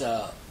 these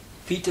are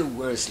Peter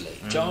Worsley,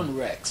 John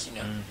Rex, you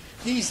know,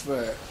 these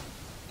were,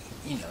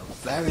 you know,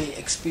 very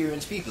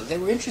experienced people. They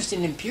were interested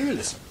in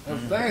imperialism. They were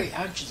very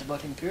anxious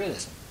about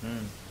imperialism.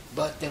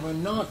 But they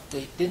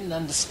didn't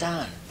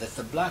understand that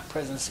the black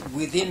presence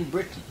within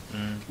Britain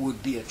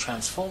would be a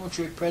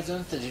transformatory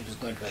presence, that it was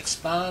going to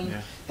expand,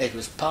 that it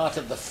was part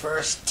of the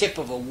first tip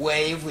of a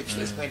wave which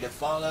was going to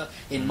follow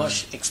in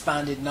much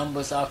expanded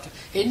numbers after.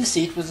 They didn't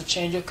see it was a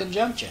change of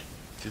conjuncture.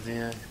 Do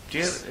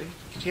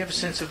you have a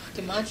sense of...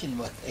 Imagine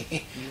what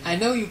they... I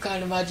know you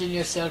can't imagine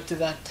yourself to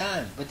that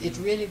time, but it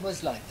really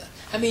was like that.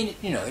 I mean,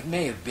 you know, it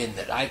may have been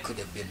that I could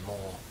have been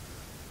more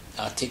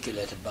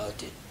articulate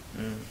about it.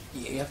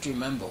 You have to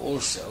remember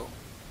also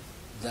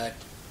that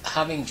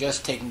having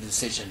just taken the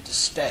decision to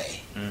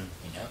stay,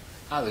 you know,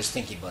 I was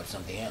thinking about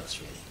something else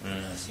really.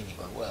 You know, I was thinking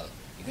about, well,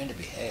 you're going to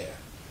be here.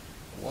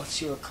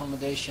 What's your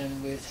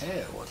accommodation with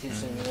here? What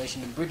is in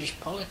relation to British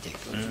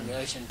politics? What's in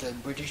relation to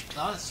British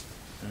class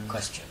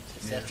questions,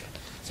 etc.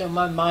 So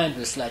my mind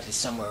was slightly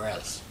somewhere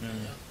else. You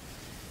know?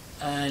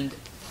 And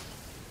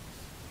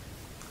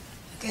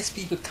I guess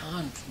people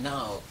can't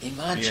now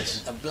imagine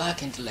a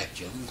black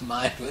intellectual whose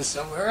mind was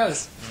somewhere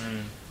else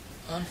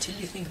until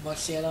you think about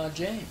C.L.R.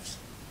 James.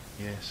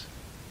 Yes.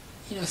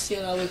 You know,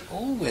 C.L.R. was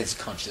always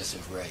conscious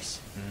of race,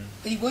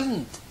 but he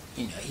wasn't,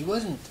 you know, he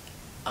wasn't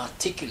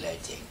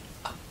articulating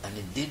an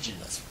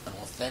indigenous, an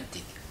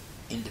authentic,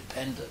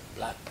 independent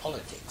black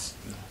politics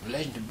in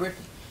relation to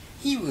Britain.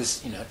 He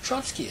was, you know,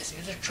 Trotskyist. He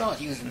was a Trot.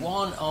 He was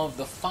one of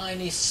the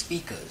finest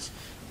speakers.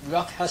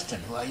 Rock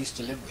Huston, who I used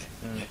to live with,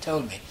 you know,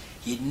 told me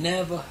he'd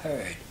never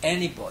heard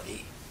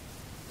anybody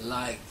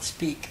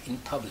speak in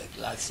public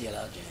like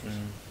C.L.R. James.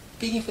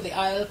 Speaking for the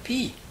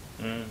ILP.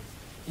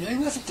 You know, he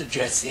wasn't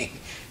addressing,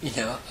 you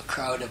know, a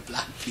crowd of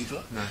black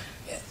people. No.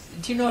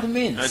 Do you know what I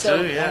mean? I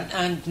do, yeah.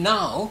 And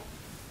now,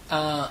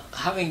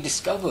 having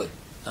discovered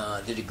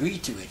the degree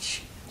to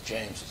which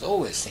James was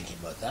always thinking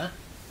about that,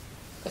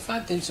 the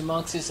fact that he's a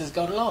Marxist has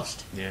got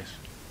lost. Yes.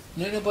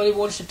 Nobody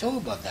wants to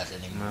talk about that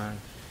anymore. No.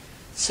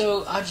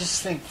 So I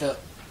just think that,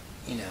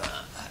 you know,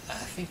 I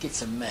think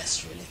it's a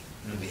mess, really,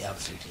 to be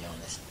absolutely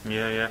honest.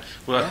 Yeah.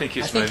 Well, I think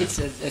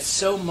it's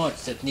so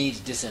much that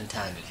needs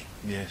disentangling.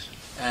 Yes.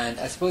 And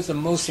I suppose the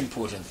most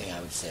important thing I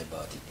would say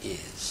about it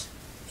is,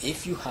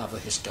 if you have a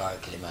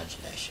historical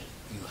imagination,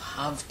 you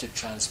have to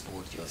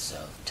transport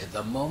yourself to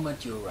the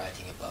moment you're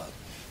writing about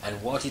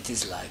and what it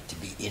is like to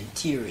be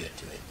interior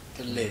to it,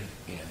 to live,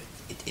 you know,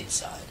 it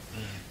inside.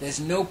 There's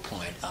no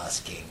point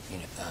asking, you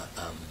know,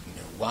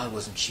 why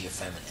wasn't she a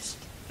feminist?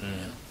 You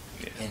know,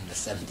 in the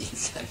 17th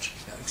century.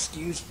 Now,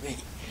 excuse me.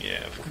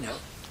 Yeah. Of course. You know,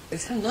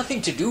 it had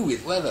nothing to do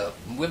with whether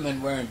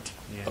women weren't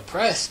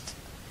oppressed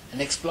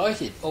and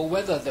exploited, or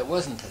whether there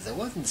wasn't, as there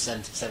was in the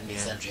 17th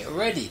century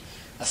already,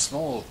 a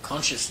small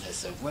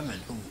consciousness of women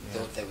who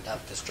thought they would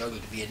have to struggle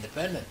to be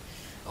independent,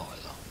 or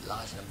a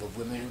large number of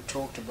women who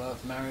talked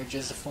about marriage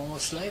as a form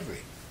of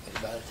slavery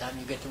by the time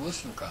you get to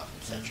Wollstonecraft,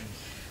 etc.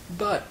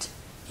 But,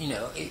 you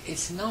know,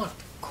 it's not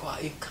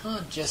quite, you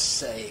can't just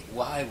say,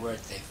 why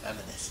weren't they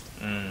feminist?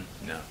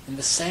 No. In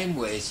the same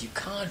ways, you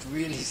can't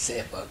really say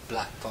about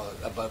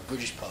about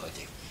British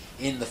politics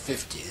in the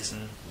 50s,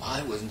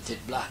 why wasn't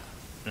it black?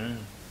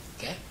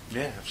 Okay?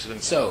 Yeah,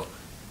 absolutely. So,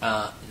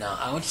 now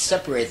I want to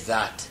separate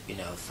that, you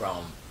know,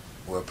 from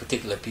were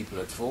particular people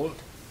at fault.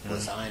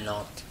 Was I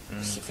not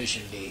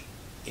sufficiently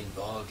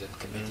involved and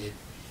committed?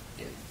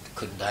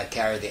 Couldn't I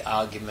carry the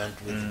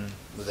argument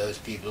with those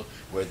people?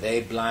 Were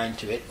they blind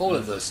to it? All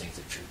of those things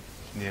are true.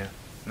 Yeah.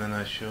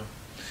 No, sure.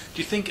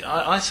 Do you think,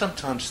 I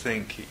sometimes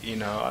think, you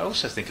know, I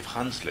also think of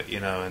Hunslet, you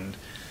know,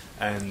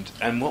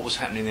 and what was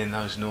happening in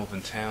those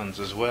northern towns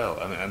as well.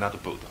 I mean, another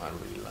book that I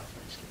really love,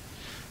 actually.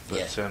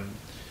 But,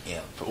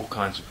 for all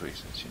kinds of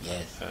reasons, you know.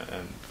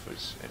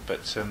 Yes.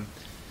 But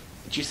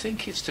do you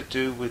think it's to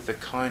do with the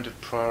kind of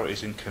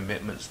priorities and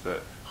commitments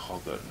that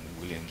Hoggart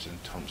and Williams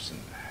and Thompson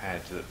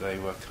had, that they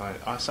were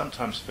I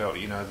sometimes felt,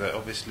 you know, that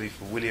obviously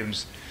for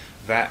Williams,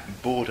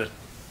 that border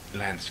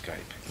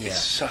landscape is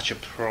such a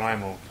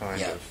primal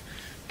kind of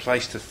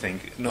place to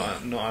think,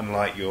 not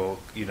unlike your,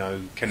 you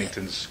know,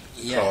 Kennington's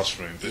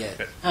classroom.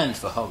 But, and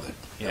for Hoggart,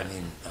 I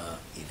mean,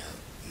 you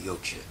know,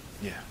 Yorkshire,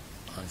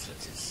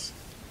 Hunslet is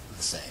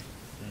the same.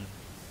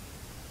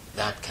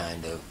 That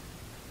kind of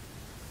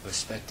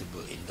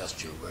respectable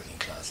industrial working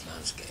class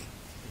landscape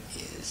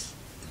is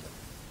in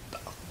the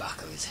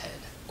back of his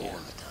head all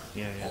the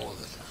time, all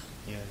the time,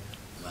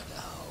 no matter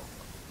how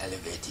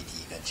elevated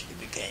he eventually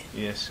became.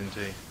 Yes,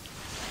 indeed.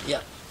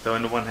 Yeah. Though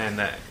on the one hand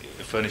that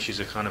furnishes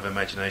a kind of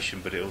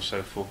imagination, but it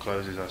also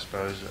forecloses, I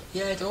suppose.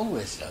 Yeah, it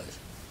always does.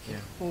 Yeah.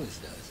 It always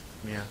does.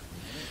 Yeah.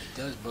 It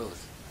does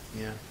both.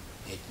 Yeah.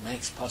 It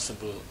makes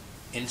possible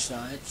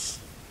insights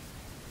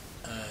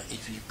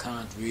if you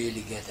can't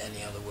really get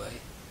any other way,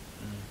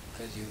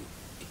 because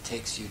it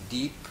takes you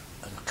deep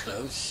and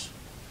close,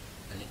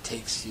 and it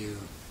takes you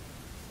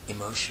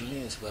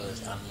emotionally as well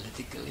as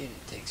analytically, and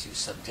it takes you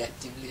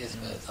subjectively as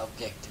well as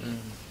objectively.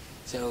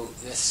 So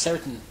there's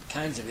certain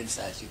kinds of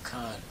insights you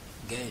can't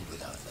gain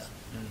without that.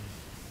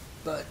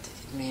 But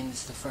it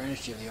means the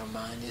furniture of your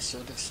mind is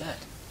sort of set.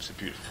 It's a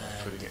beautiful way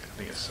of putting it. I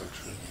think it's so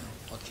true.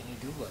 What can you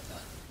do about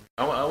that?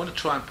 I want to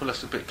try and pull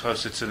us a bit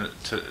closer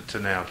to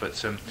now, but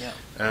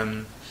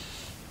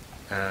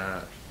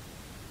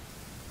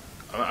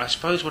I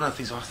suppose one of the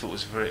things I thought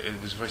was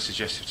very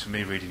suggestive to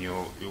me reading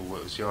your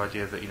work was the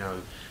idea that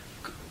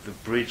the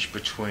bridge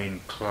between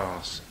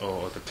class,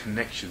 or the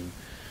connection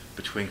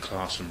between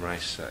class and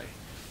race, say,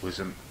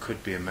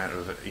 could be a matter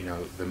of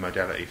the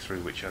modality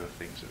through which other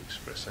things are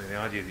expressed. So the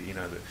idea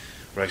that that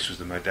race was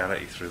the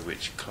modality through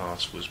which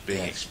class was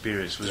being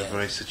experienced was a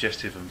very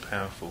suggestive and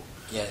powerful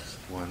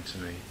one to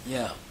me.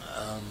 Yeah,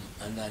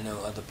 and I know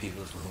other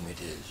people for whom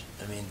it is.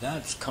 I mean,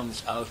 that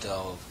comes out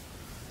of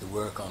the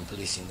work on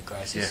policing the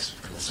crisis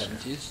in the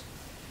 70s,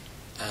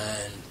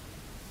 and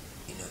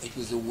it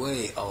was a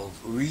way of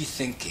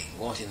rethinking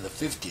what in the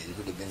 50s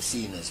would have been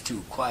seen as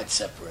two quite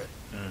separate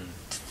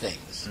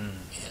things,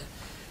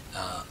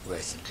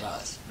 race and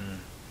class.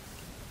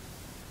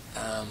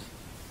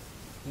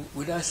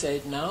 Would I say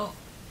it now?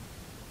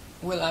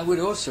 Well, I would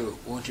also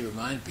want to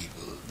remind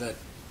people that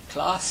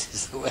class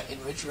is the way in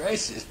which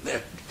race is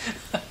lived.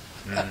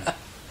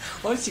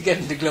 Once you get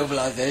into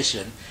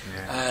globalization,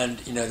 and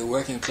the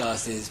working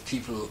class is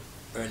people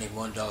earning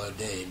 $1 a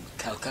day in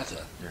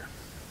Calcutta,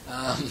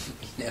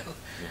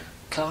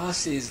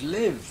 class is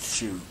lived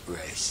through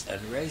race,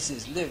 and race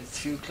is lived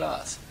through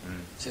class.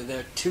 So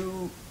they're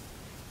two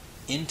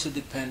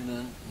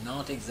interdependent,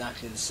 not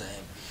exactly the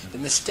same. The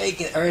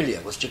mistake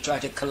earlier was to try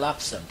to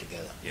collapse them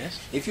together. Yes.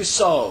 If you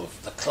solve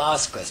the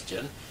class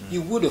question,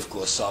 you would, of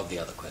course, solve the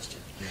other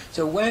question.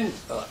 So when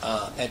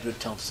Edward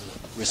Thompson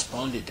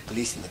responded to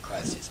policing the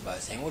crisis by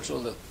saying, what's all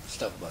the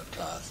stuff about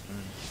class?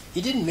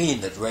 He didn't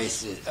mean that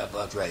race is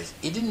about race.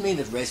 He didn't mean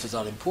that race was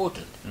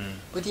unimportant.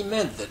 But he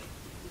meant that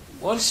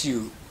once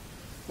you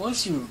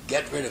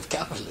get rid of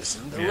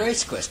capitalism, the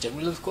race question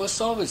will of course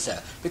solve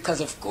itself. Because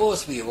of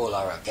course we all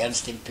are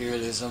against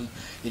imperialism.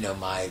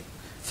 My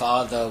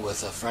father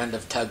was a friend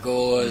of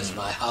Tagore's,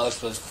 my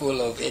house was full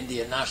of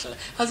Indian national,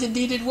 as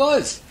indeed it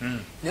was.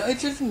 It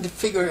didn't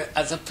figure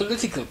as a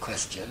political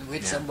question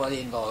which somebody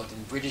involved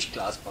in British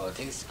class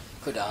politics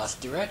could ask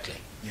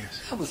directly.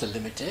 Yes. That was a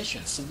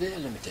limitation, severe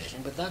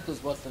limitation, but that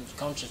was what the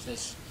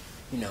consciousness,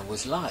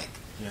 was like.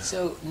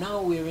 So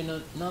now we're in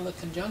another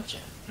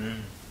conjuncture.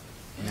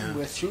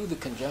 We're through the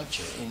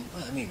conjuncture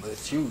we're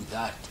through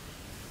that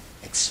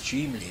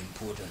extremely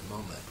important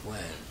moment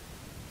when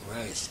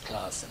race,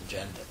 class and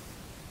gender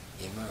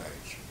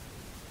emerge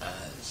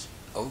as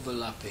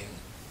overlapping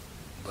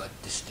but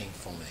distinct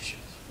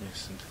formations.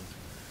 Yes, indeed.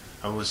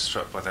 I was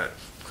struck by that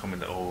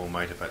comment that Orwell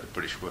made about the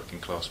British working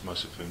class,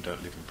 most of whom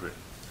don't live in Britain.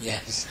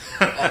 Yes.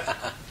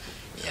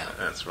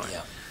 That's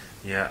right.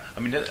 Yeah. I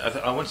mean,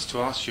 I wanted to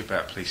ask you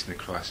about policing the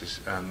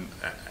crisis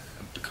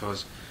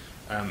because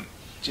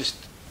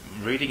just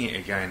reading it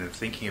again and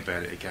thinking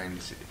about it again,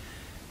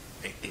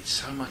 it's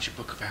so much a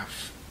book about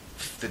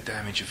the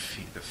damage of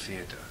that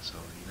fear does,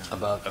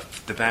 about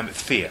the damage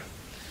fear.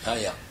 Oh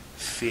yeah.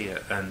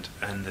 Fear and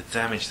the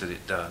damage that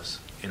it does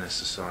in a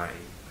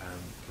society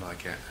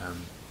like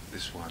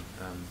this one,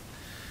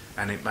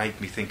 and it made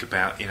me think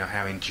about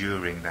how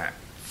enduring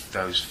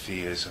those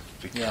fears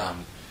have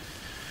become,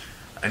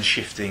 and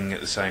shifting at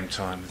the same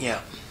time.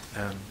 Yeah.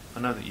 I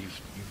know that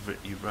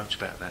you wrote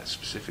about that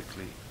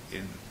specifically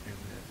in there.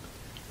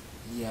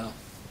 Yeah.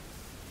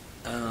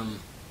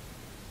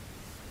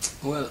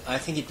 Well, I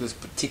think it was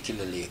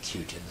particularly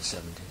acute in the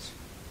 70s.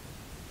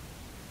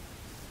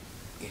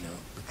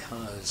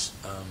 Because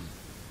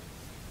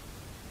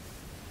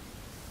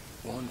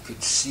one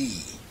could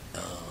see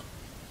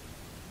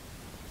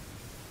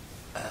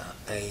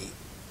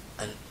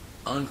an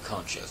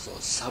unconscious or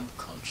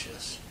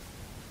subconscious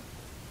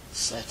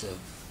set of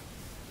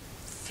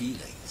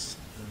feelings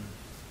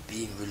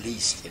being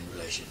released in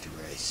relation to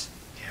race,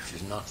 which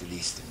was not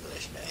released in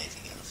relation to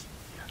anything else.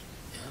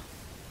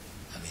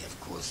 I mean, of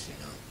course,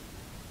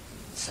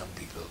 some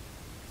people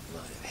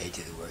might have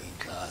hated the working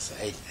class, or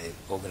hated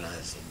the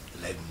organizing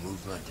labor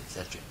movement,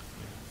 etc.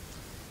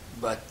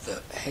 But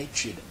the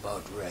hatred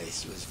about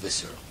race was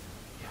visceral.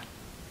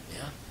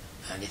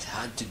 And it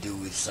had to do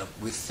with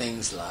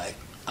things like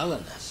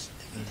otherness.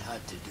 It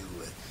had to do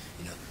with,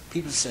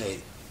 people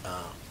say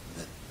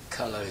that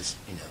colors,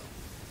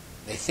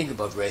 they think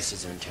about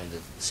racism in terms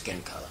of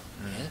skin color.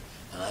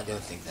 And I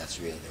don't think that's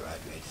really the right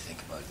way to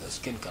think about it, though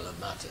skin color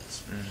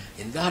matters.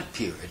 In that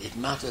period, it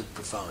mattered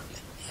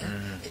profoundly.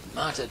 It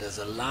mattered as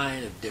a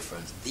line of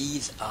difference.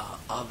 These are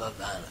other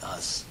than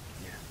us.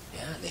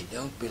 Yeah, they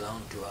don't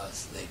belong to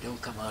us. They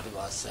don't come out of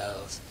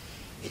ourselves.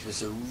 It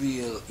was a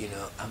real,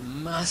 a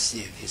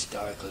massive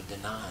historical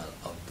denial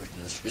of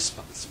Britain's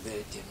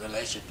responsibility in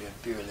relation to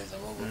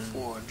imperialism over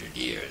 400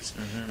 years.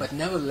 But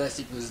nevertheless,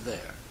 it was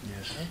there.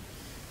 Yes.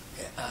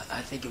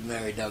 I think of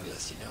Mary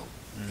Douglas,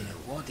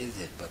 what is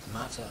it but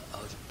matter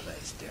out of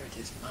place? There it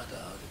is, matter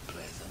out of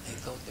place. And they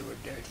thought they were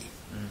dirty.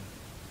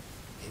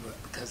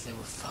 Because they were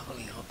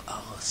fouling up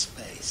our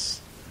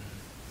space.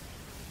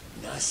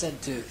 I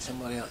said to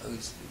somebody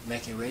who's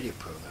making a radio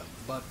program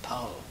about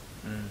Powell.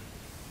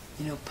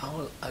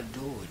 Powell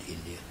adored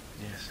India.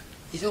 Yes.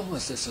 He's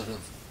almost a sort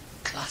of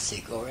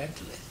classic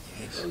Orientalist.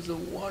 It was a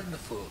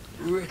wonderful,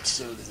 rich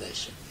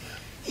civilization. Yeah.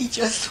 He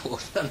just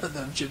thought none of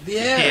them should be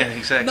here. Yeah,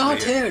 exactly.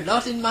 Not here,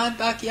 not in my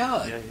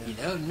backyard.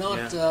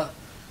 Not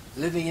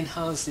living in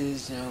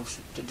houses,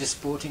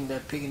 disporting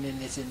their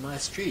pigginess in my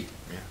street.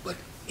 Yeah. But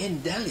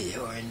in Delhi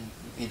or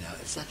in,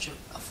 such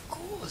of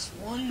course,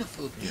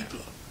 wonderful people.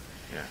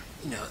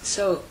 Yeah.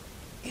 So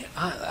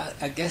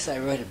I guess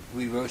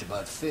we wrote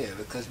about fear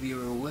because we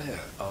were aware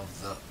of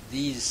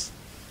these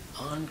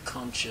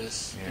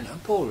unconscious,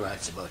 Paul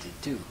writes about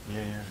it too,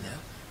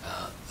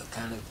 the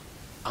kind of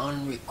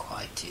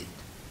unrequited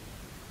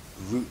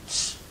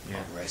roots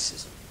of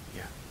racism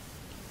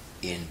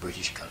in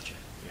British culture.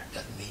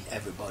 Doesn't mean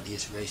everybody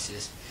is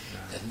racist,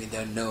 doesn't mean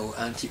there are no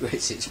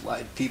anti-racist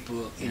white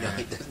people,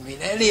 it doesn't mean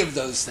any of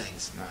those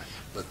things. No.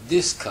 But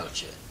this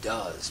culture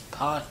does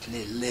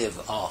partly live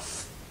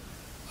off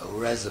a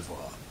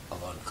reservoir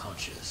of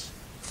unconscious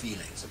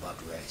feelings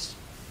about race.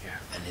 Yeah.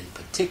 And in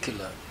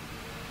particular,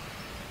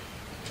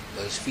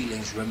 those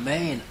feelings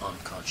remain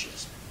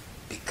unconscious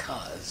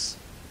because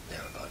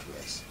they're about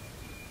race.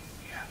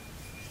 Yeah.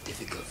 It's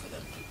difficult for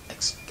them to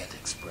get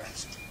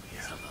expressed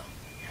somehow.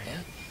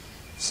 Yeah.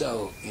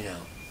 So,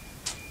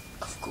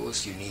 of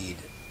course you need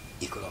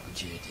equal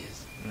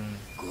opportunities.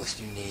 Of course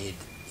you need,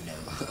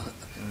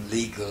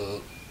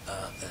 legal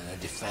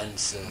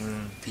defense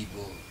of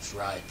people's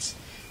rights.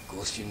 Of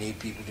course you need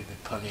people to be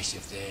punished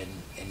if they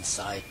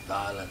incite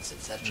violence,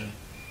 etc.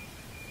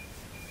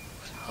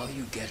 But how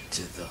you get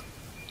to the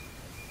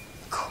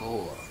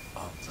core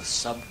of the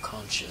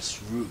subconscious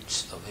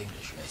roots of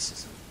English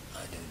racism,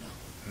 I don't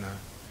know. No.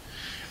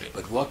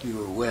 But what we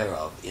were aware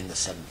of in the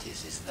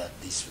 70s is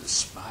that this was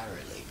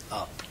spiraling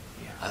up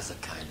as a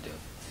kind of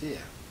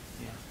fear.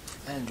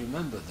 Yeah. And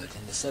remember that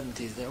in the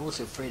 70s they're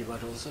also afraid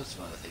about all sorts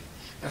of other things.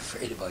 They're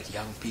afraid about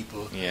young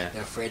people. Yeah.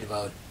 They're afraid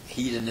about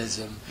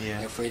hedonism. Yeah.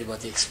 They're afraid about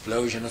the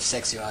explosion of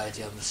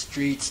sexuality on the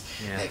streets.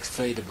 Yeah. They're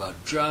afraid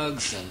about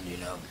drugs and,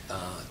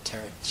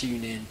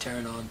 tune in,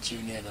 turn on,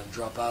 tune in and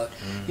drop out.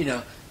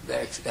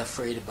 They're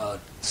afraid about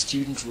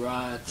student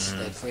riots.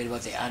 They're afraid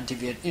about the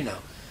anti-Viet,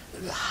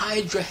 the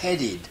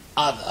hydra-headed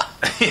other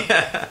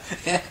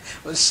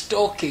was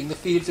stalking the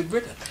fields of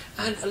Britain.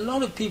 And a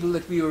lot of people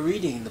that we were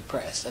reading in the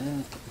press and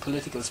in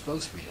political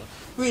spokespeople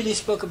really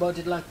spoke about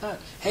it like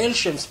that.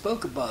 Hailsham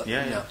spoke about,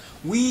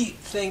 we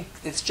think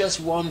it's just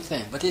one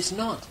thing, but it's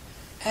not.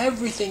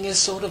 Everything is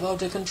sort of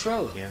out of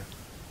control. Yeah.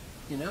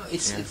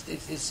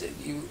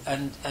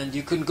 And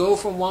you can go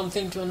from one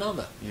thing to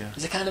another. Yeah.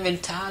 It's a kind of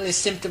entirely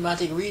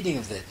symptomatic reading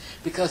of this,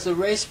 because the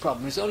race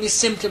problem is only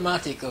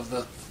symptomatic of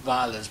the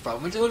violence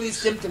problem. It's only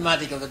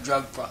symptomatic of the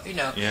drug problem.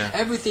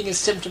 Everything is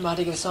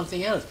symptomatic of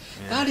something else.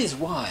 Yeah. That is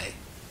why,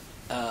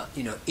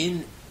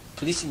 in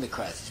policing the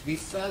crisis, we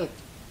felt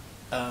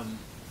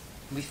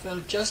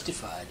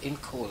justified in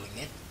calling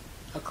it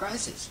a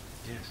crisis.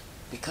 Yes.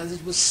 Because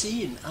it was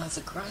seen as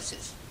a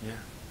crisis. Yeah.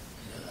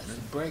 As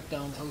a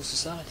breakdown of the whole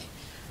society.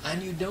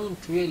 And you don't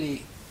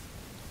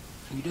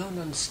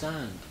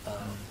understand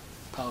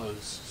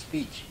Powell's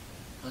speech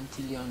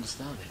until you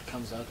understand it. It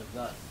comes out of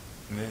that.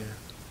 Yeah.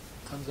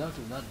 It comes out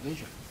of that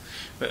vision.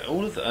 But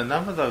all of a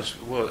number of those,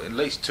 well, at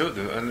least two of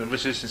them, and the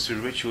resistance to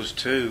rituals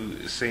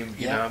too, seem,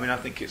 I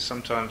think it's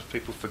sometimes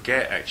people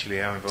forget actually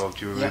how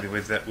involved you were really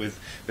with that, with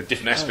the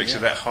different aspects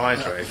of that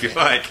hydra, if you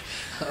like.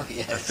 Oh,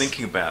 yes.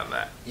 Thinking about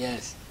that.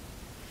 Yes.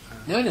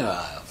 No,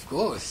 of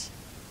course.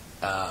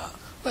 Well,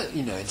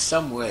 in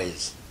some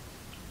ways,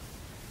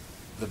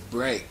 the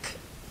break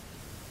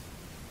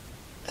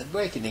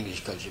in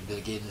English culture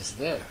begins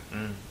there.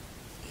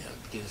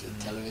 It begins with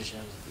television,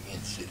 it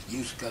begins with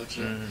youth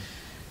culture.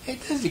 It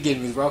does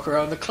begin with Rock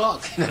Around the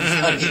Clock, in a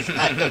funny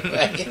kind of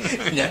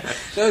way.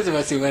 Those of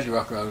us who went to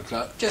Rock Around the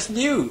Clock just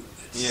knew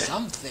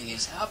something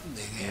is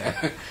happening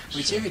here,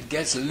 which if it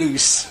gets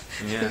loose,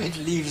 it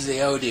leaves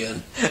the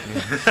Odeon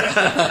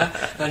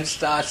and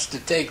starts to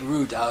take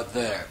root out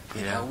there.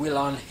 Will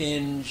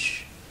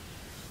unhinge.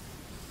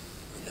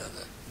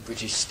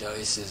 British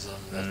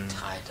stoicism, the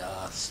tight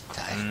ass,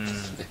 tight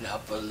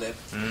upper lip,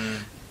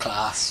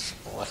 class,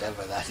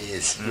 whatever that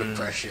is,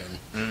 repression.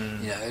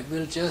 It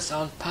will just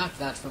unpack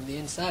that from the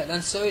inside,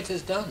 and so it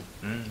has done.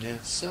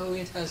 So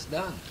it has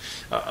done.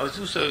 I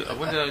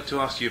wanted to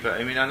ask you about.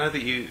 I know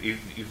that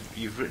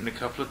you've written a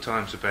couple of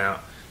times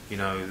about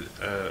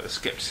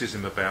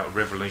skepticism about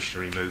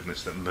revolutionary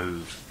movements that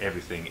move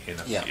everything in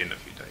a few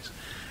days.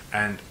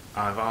 And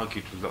I've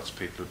argued with lots of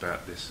people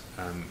about this,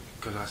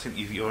 because I think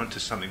you're onto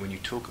something when you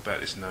talk about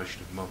this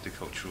notion of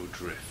multicultural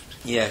drift.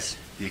 Yes.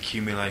 The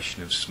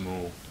accumulation of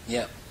small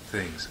Yeah.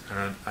 things.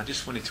 And I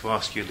just wanted to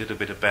ask you a little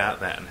bit about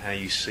that and how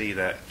you see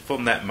that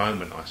from that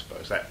moment, I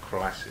suppose, that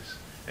crisis.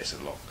 It's a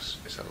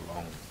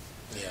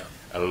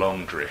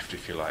long drift,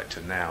 if you like,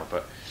 to now.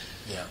 But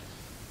yeah.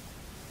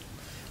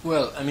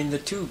 Well, I mean, the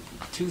two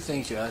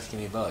things you're asking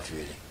me about,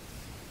 really.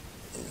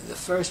 The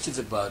first is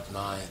about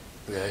my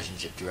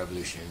relationship to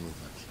revolutionary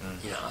movements.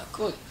 You know, of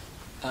course,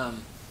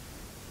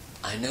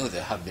 I know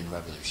there have been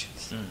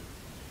revolutions.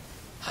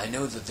 I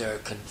know that there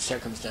are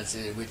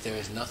circumstances in which there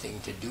is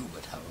nothing to do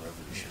but have a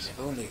revolution. Yes. If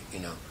only, you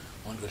know,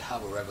 one could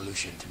have a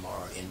revolution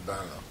tomorrow in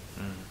Burma.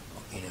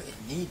 You know, it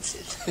needs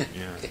it.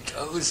 Yeah. It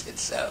owes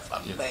itself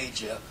a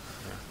major,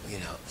 you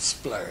know,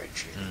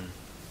 splurge. Really.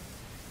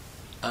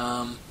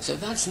 So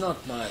that's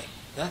not my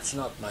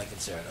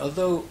concern.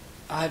 Although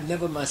I've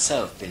never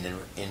myself been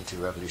into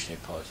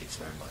revolutionary politics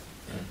very much,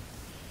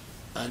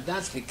 and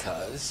that's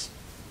because,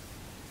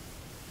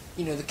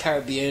 you know, the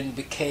Caribbean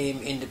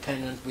became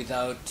independent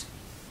without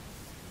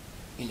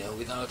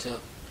a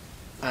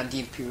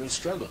anti-imperial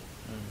struggle,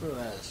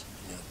 whereas,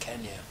 you know,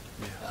 Kenya,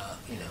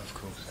 you know, of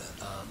course,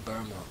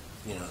 Burma,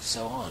 you know,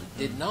 so on,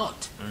 did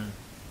not.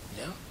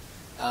 You know,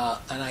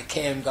 and I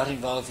got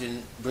involved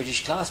in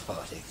British class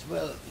politics.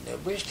 Well, you know,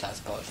 British class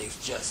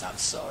politics, I'm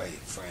sorry,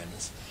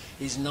 friends,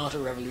 is not a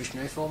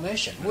revolutionary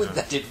formation. Would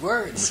that it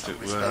were in some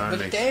respect,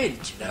 but it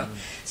ain't, you know.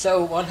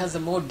 So one has a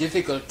more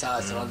difficult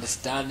task of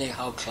understanding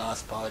how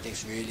class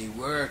politics really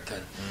work,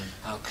 and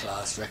how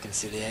class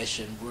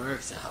reconciliation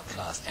works, and how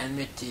class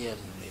enmity, and,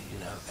 you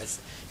know, it's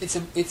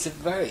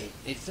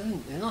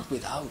not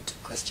without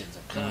questions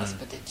of class,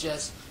 but it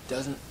just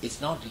doesn't.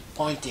 It's not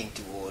pointing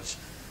towards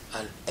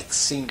a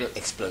single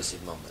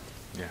explosive moment.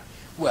 Yeah.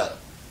 Well,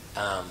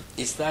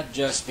 is that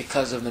just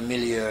because of the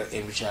milieu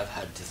in which I've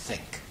had to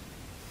think?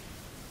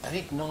 I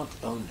think not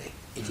only.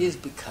 It is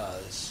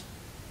because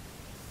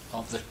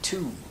of the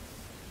two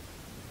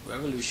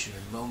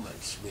revolutionary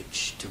moments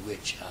to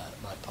which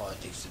my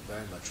politics are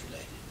very much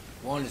related.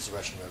 One is the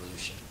Russian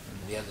Revolution,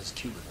 and the other is the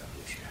Cuban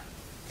Revolution.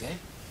 Okay?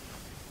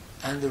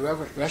 And the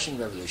Russian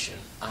Revolution,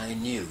 I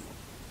knew,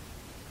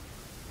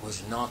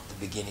 was not the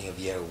beginning of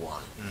year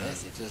one.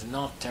 Yes, it was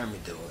not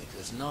termidor. It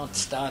was not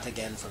start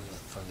again from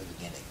the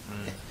beginning.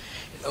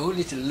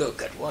 Only to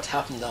look at what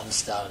happened on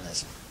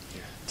Stalinism,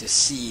 to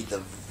see the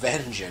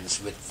vengeance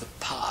with the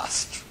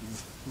past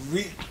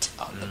wreaked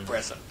on the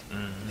present.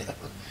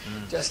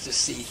 Just to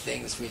see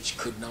things which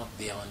could not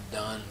be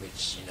undone,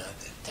 which, you know,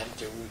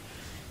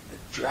 the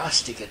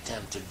drastic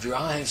attempt to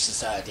drive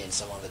society in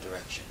some other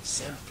direction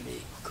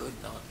simply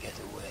could not get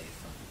away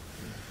from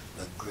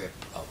the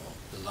grip of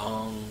a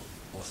long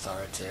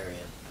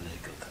authoritarian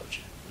political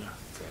culture,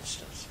 for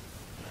instance.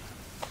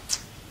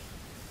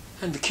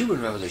 And the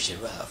Cuban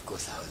Revolution, well, of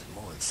course I was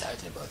more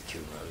excited about the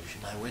Cuban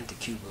Revolution. I went to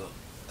Cuba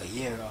a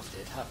year after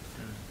it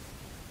happened.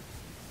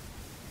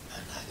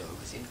 And I thought it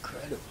was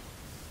incredible.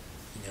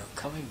 You know,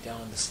 coming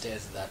down the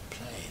stairs of that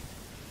plane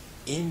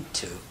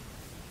into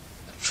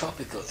a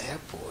tropical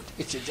airport,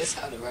 which had just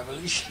had a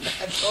revolution.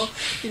 I thought,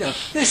 you know,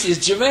 this is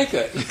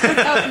Jamaica. It could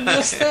happen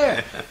just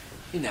there.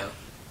 You know,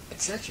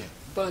 etc.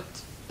 But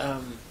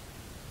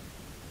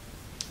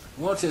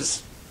what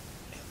is,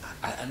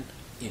 and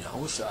you know,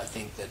 also I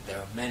think that there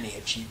are many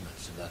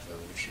achievements of that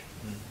revolution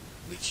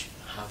which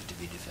have to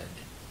be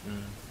defended.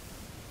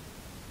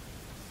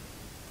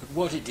 But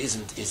what it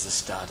isn't is the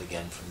start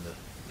again from the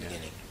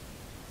beginning.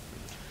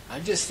 I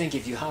just think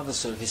if you have a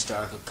sort of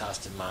historical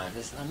cast of mind,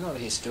 I'm not a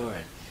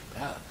historian,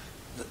 but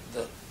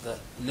the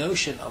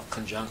notion of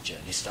conjuncture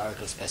and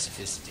historical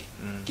specificity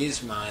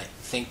gives my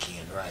thinking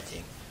and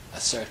writing a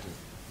certain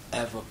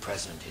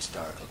ever-present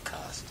historical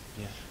cast.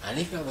 And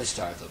if you have a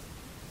historical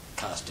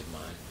cast of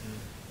mind,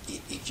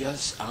 you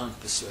just aren't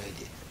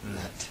persuaded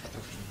that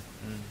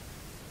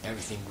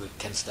everything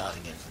can start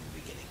again from the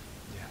beginning.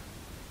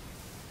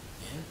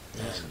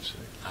 Yes,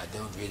 I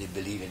don't really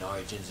believe in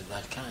origins of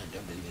that kind. I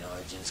don't believe in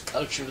origins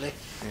culturally.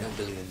 I don't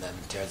believe in them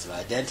in terms of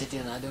identity,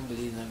 and I don't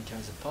believe in them in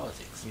terms of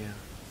politics.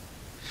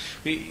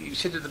 You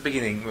said at the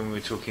beginning when we were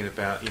talking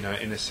about, you know,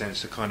 in a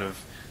sense, the kind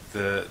of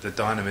the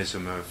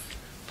dynamism of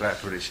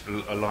Black British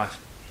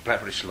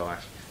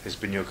life has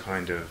been your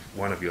kind of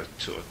one of your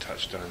sort of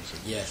touchstones.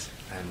 Yes.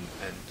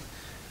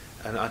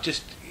 And I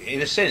just,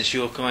 in a sense,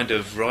 your kind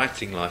of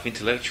writing life,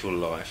 intellectual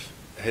life,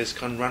 has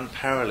kind of run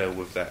parallel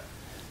with that.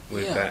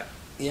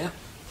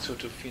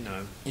 Sort of, you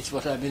know. It's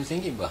what I've been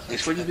thinking about.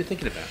 It's what you've been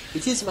thinking about.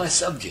 It is my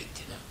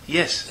subject, you know.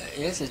 Yes.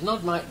 Yes, it's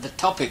not the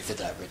topic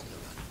that I've written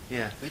about.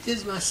 Yeah. But it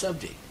is my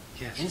subject.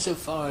 Yes.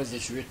 Insofar as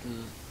it's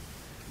written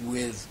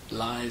with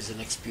lives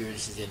and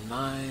experiences in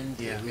mind,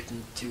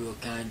 written to a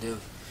kind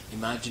of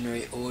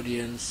imaginary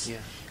audience,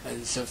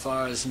 and so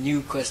far as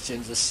new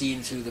questions are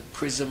seen through the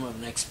prism of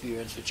an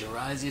experience which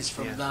arises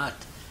from that,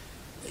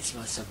 it's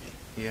my subject.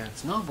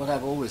 It's not what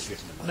I've always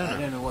written about. I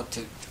don't know what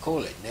to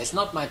call it. It's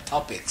not my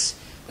topics,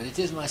 but it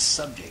is my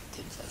subject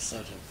in a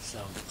sort of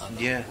some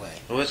other way.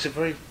 Well, it's a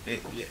very,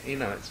 it's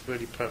a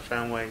really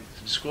profound way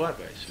to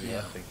describe it, actually,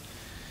 I think.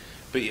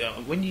 But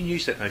when you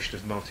use that notion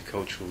of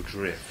multicultural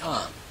drift,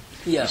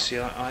 you see,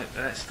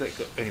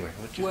 anyway.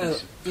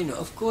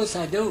 Of course,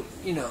 I don't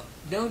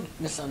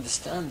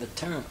misunderstand the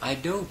term. I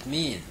don't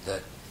mean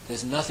that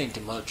there's nothing to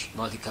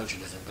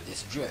multiculturalism but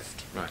it's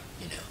drift. Right.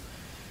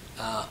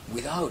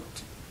 Without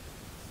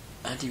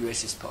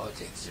anti-racist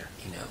politics,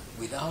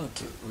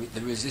 without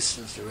the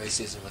resistance to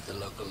racism at the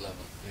local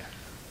level,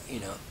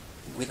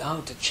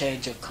 without a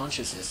change of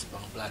consciousness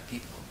among black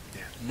people,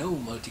 no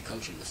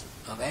multiculturalism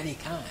of any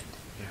kind.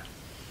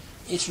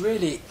 It's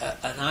really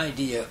an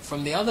idea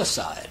from the other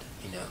side,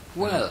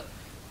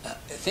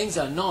 things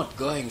are not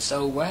going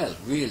so well,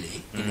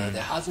 really.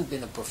 There hasn't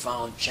been a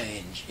profound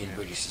change in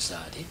British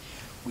society.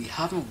 We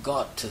haven't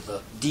got to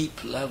the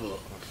deep level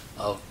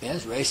of,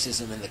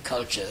 racism in the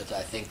culture that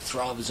I think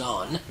throbs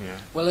on.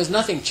 Well, there's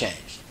nothing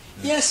changed.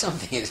 Yes,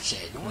 something has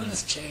changed. What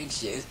has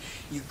changed is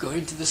you go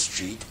into the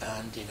street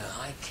and,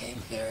 I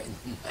came here in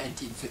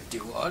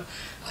 1951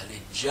 and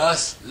it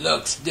just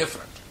looks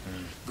different.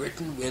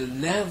 Britain will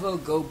never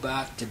go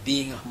back to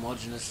being a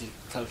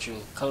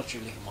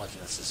culturally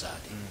homogeneous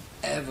society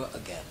ever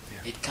again.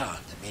 It can't.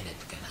 I mean,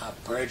 it can have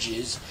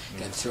purges,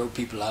 can throw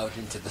people out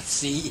into the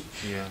sea,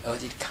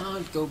 but it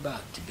can't go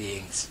back to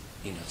being,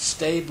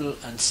 stable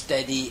and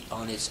steady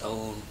on its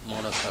own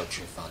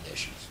monocultural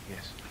foundations.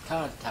 Yes. It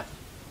can't happen.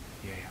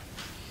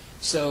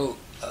 So,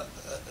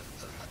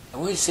 I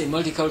want to say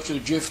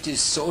multicultural drift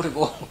is sort of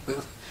all.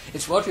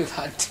 It's what we've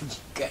had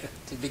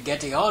to be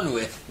getting on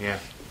with.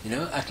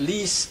 At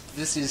least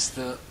this is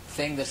the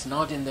thing that's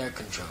not in their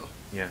control.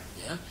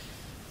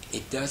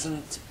 It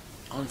doesn't,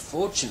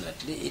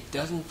 unfortunately, it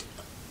doesn't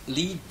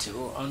lead to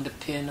or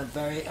underpin a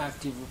very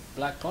active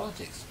black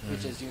politics,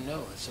 which, as you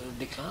know, has sort of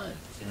declined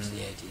since the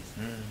 80s.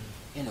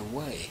 In a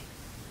way,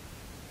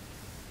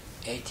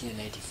 80 and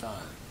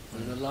 85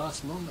 were the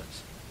last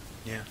moments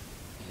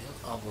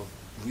of a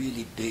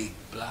really big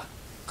black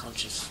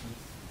conscious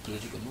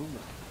political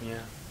movement.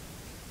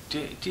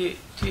 Do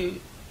you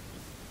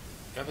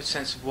have a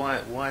sense of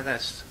why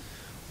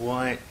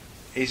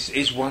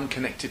is one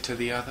connected to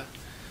the other?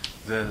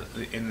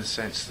 In the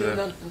sense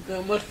that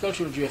the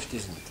multicultural drift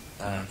isn't.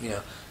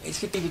 It's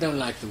good people don't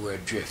like the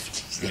word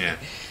drift.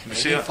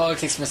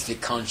 Politics must be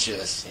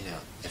conscious,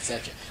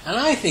 etc. And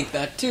I think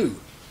that too.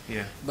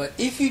 But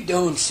if you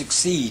don't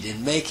succeed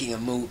in making a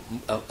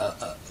movement,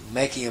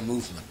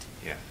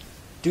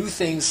 do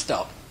things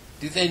stop?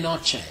 Do they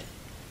not change?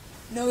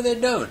 No, they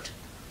don't.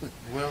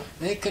 Well,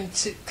 they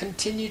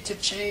continue to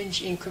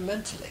change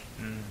incrementally.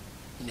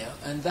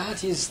 And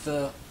that is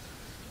the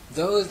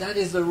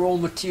raw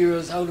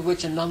materials out of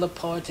which another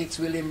politics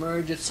will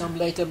emerge at some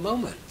later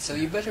moment. So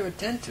you better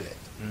attend to it.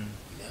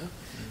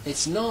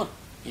 It's not,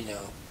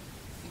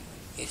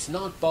 it's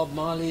not Bob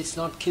Marley. It's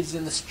not kids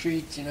in the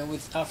street,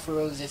 with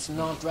afros. It's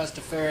not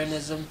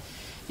Rastafarianism.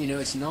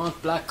 It's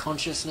not black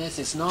consciousness.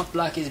 It's not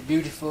black is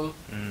beautiful.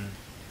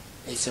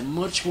 It's a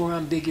much more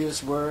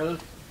ambiguous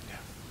world.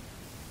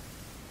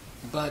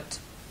 But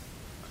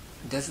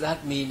does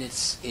that mean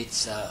its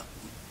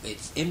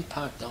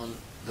impact on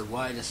the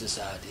wider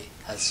society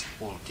has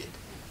halted?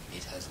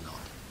 It has not.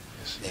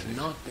 Yes, They've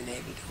not been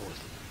able to hold it.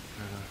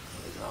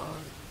 It's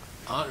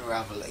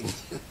unraveling,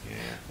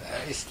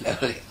 very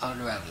slowly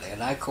unraveling.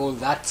 And I call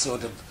that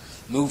sort of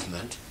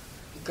movement,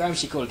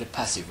 Gramsci called it a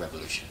passive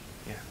revolution.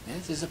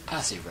 Yes, it's a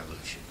passive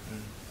revolution.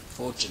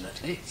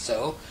 Fortunately,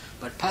 so,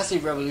 but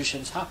passive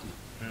revolutions happen.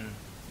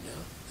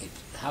 It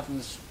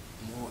happens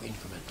more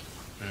incrementally.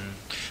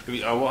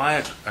 What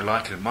I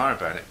like and admire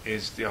about it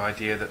is the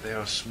idea that they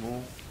are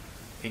small,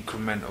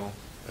 incremental,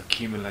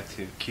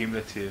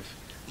 cumulative,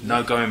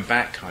 no going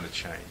back kind of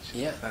change.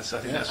 I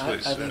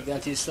think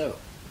that is so.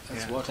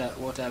 That's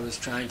what I was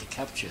trying to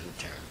capture, the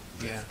term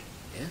drift.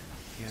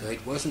 So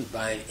it wasn't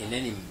in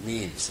any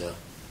means a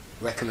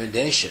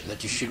recommendation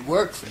that you should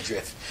work for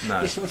drift. No.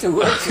 You should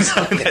work for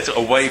something, that's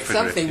away from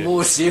something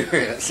more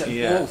serious and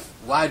more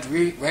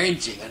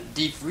wide-ranging and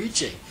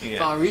deep-reaching,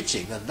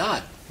 far-reaching than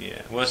that.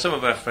 Well, some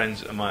of our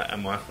friends and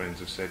my friends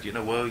have said,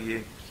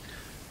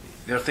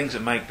 there are things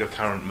that make the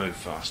current move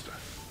faster,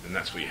 and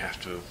that's what you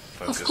have to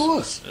focus on. Of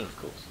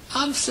course.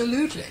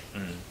 Absolutely.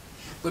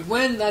 But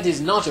when that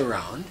is not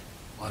around,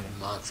 what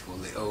Marx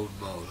called the old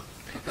mole,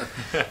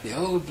 the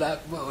old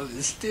black mole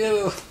is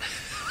still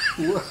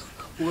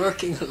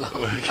working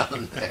along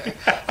down there,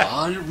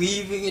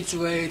 weaving its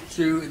way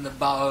through in the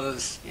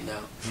bowels,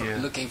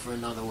 looking for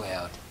another way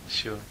out.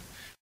 Sure.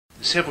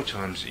 Several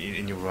times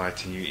in your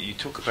writing, you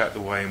talk about the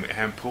way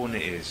how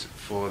important it is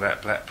for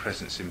that black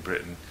presence in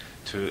Britain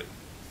to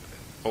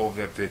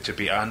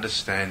be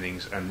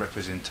understandings and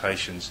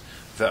representations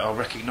that are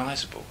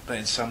recognisable, that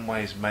in some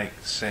ways make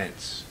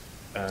sense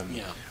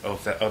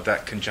of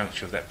that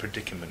conjuncture, of that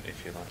predicament,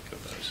 if you like,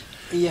 of those.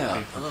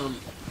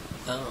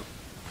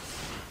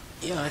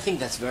 I think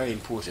that's very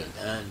important,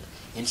 and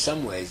in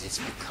some ways it's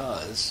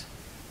because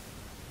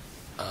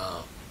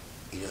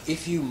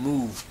if you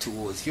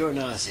if your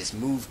analysis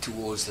move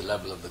towards the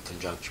level of the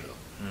conjunctural,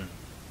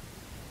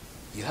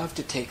 you have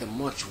to take a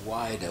much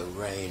wider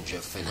range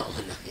of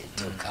phenomena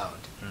into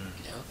account.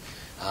 You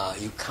know,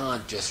 you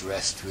can't just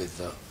rest with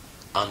the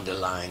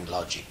underlying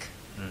logic.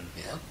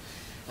 You know,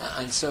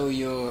 and so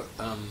you're,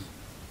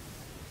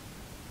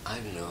 I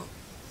don't know.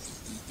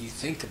 You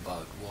think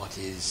about what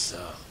is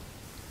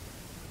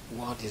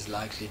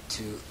likely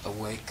to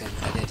awaken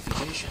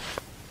identification.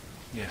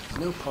 Yeah.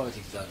 No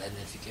politics without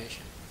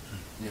identification.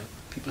 You know,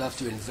 people have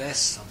to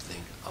invest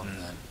something of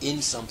them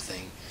in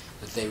something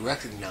that they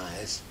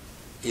recognize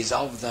is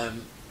of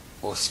them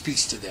or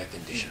speaks to their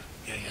condition.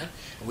 Yeah.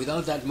 And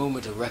without that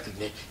moment of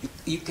recognition,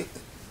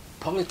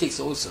 politics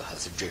also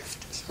has a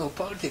drift. So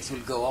politics will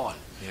go on,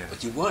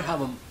 but you won't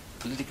have a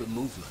political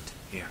movement.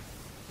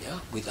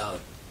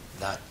 Without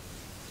that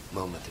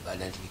moment of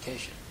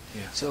identification.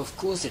 So of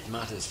course it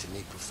matters to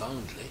me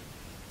profoundly,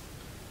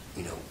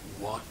 you know,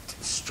 what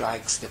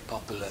strikes the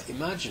popular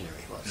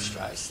imaginary, what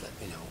strikes that,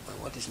 you know,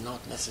 what is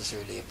not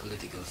necessarily a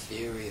political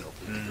theory or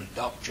political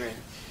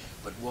doctrine,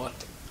 but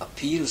what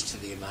appeals to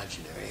the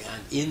imaginary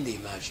and in the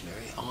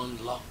imaginary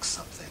unlocks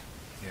something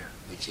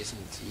which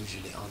isn't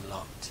usually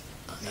unlocked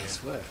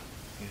elsewhere.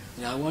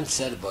 You know, I once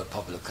said about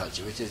popular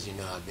culture, which is, you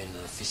know, I've been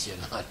an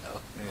aficionado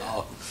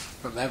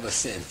from ever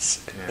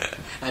since,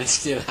 and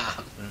still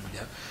am. You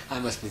know, I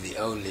must be the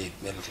only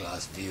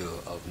middle-class viewer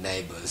of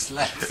neighbours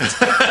left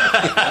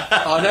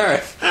on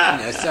earth. You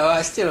know, so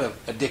I'm still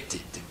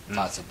addicted to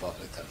parts of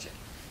popular culture.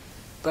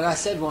 But I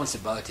said once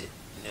about it,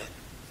 you know,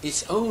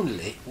 it's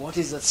only what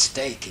is at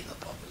stake in the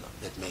popular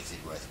that makes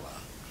it worthwhile.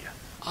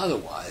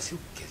 Otherwise, who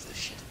gives a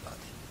shit about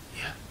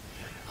it?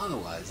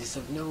 Otherwise, it's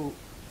of no...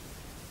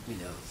 You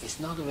know, it's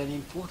not of any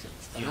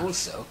importance. And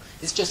also,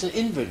 it's just an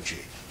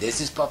inventory. This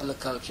is popular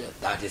culture,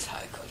 that is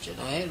high culture.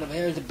 Now,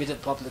 here's a bit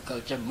of popular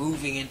culture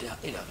moving into,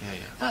 you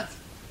know.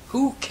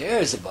 Who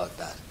cares about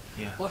that?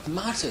 What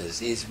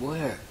matters is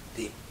where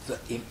the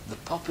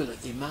popular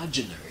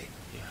imaginary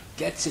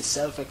gets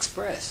itself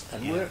expressed.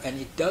 And where,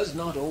 and it does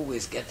not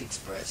always get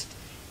expressed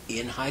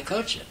in high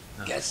culture.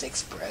 It gets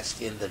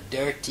expressed in the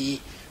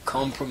dirty,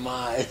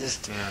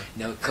 compromised,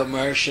 you know,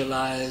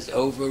 commercialized,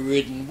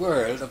 overridden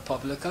world of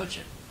popular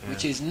culture.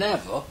 Which is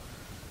never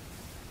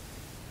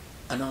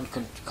an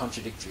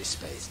uncontradictory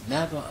space,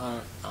 never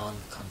an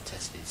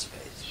uncontested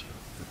space,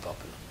 the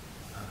popular.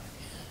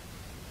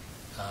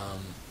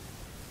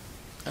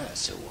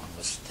 So one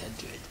must tend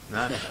to it.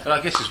 No, but I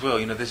guess as well,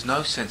 you know, there's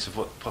no sense of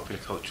what popular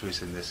culture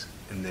is in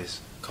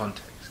this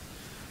context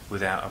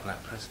without a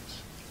black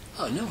presence.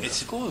 Oh no,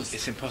 of course.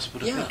 It's impossible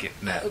to think it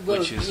now. Well,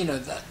 which is, you know,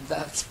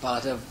 that's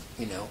part of,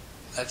 you know,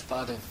 that's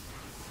part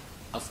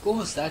of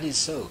course that is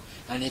so,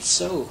 and it's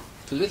so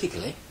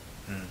politically.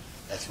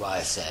 That's why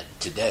I said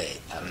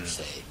today, I would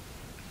say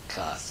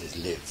class is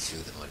lived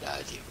through the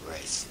modality of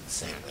race, in the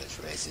same way as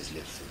race is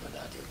lived through the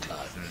modality of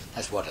class.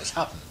 That's what has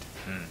happened.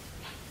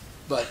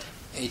 But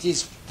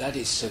that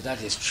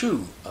is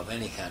true of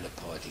any kind of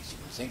politics you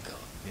can think of.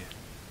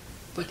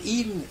 But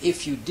even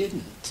if you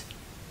didn't,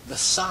 the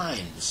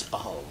signs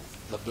of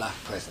the black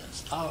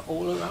presence are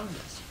all around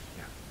us.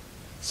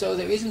 So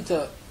there isn't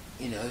a,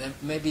 you know, there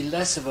may be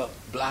less of a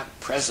black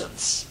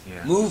presence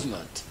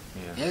movement.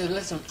 There's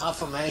less of an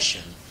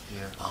affirmation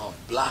of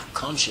black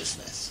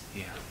consciousness.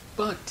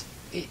 But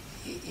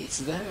it's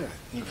there.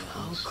 You know,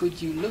 how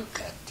could you look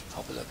at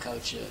popular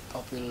culture,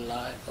 popular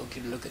life? How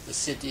could you look at the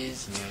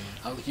cities?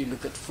 How could you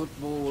look at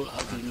football? How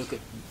could you look at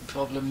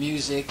popular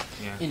music?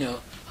 You know,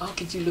 how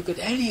could you look at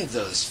any of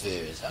those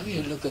spheres? How could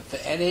you look at the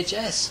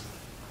NHS?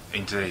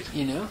 Indeed.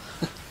 You know,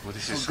 well,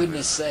 this for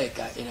goodness sake,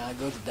 I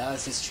go to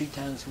dialysis 3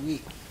 times a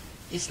week.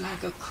 It's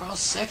like a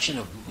cross-section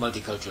of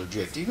multicultural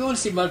drift. If you want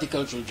to see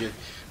multicultural drift,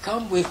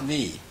 come with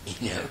me,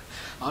 you know,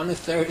 on a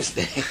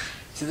Thursday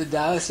to the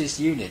dialysis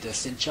unit of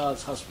St.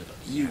 Charles Hospital.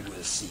 You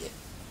will see it.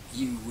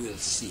 You will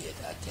see it,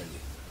 I tell you.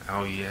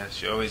 Oh,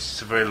 yes. Oh, it's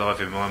very live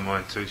in my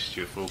mind too,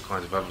 Stuart, for all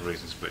kinds of other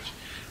reasons which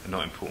are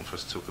not important for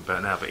us to talk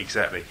about now. But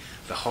exactly,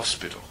 the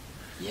hospital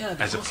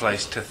as a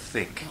place to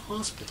think. The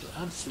hospital,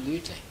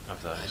 absolutely.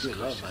 Of those. I do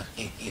love my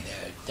thinking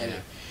there, I tell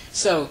you.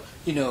 So,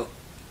 you know,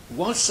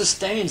 what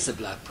sustains the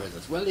black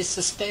presence? Well, it's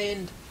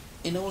sustained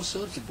in all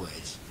sorts of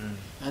ways.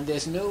 And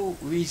there's no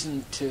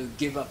reason to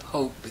give up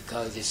hope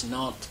because it's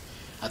not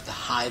at the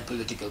high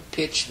political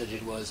pitch that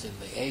it was in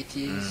the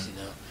 80s, you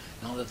know,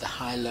 not at the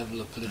high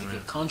level of political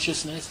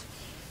consciousness.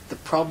 The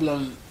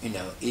problem, you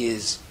know,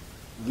 is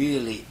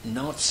really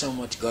not so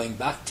much going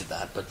back to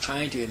that, but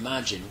trying to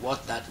imagine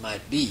what that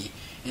might be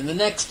in the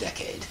next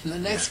decade, in the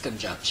next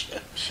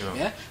conjuncture.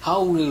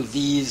 How will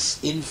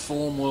these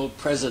informal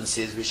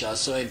presences, which are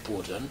so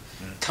important,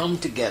 come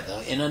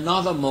together in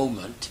another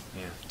moment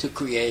to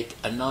create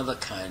another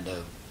kind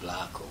of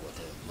black or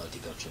whatever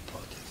multicultural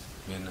politics?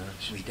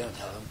 We don't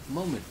have a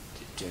moment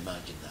to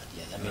imagine that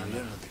yet. I mean, we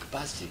don't have the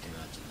capacity to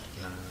imagine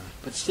that yet.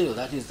 But still,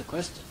 that is the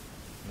question.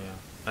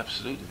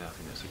 Absolutely, I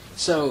think that's the question.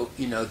 So,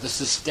 you know, the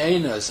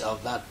sustainers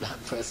of that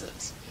black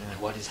presence,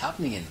 what is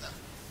happening in them,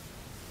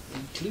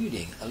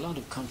 including a lot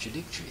of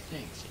contradictory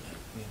things, you know.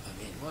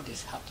 I mean, what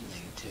is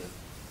happening to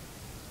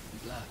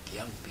black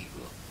young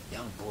people,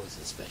 young boys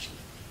especially,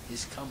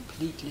 is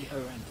completely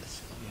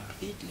horrendous.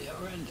 Completely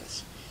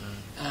horrendous.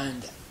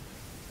 And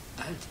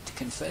I have to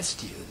confess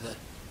to you that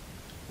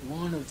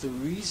one of the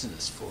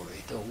reasons for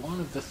it, or one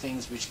of the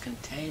things which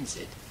contains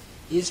it,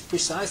 is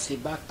precisely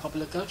about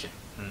popular culture.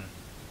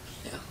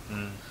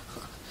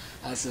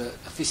 As an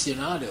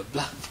aficionado of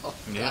black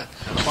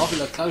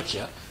popular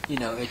culture,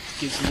 it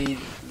gives me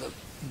the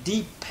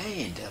deep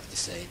pain to have to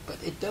say it, but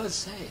it does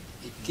say it.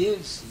 It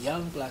gives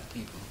young black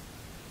people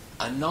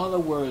another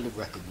world of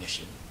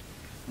recognition,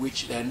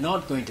 which they're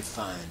not going to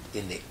find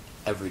in the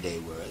everyday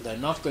world. They're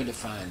not going to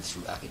find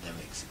through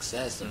academic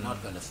success. They're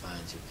not going to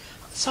find through...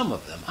 Some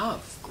of them have,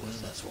 of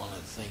course. That's one of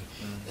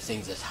the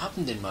things that's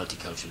happened in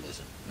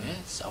multiculturalism.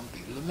 Some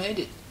people have made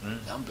it.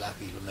 Some black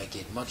people make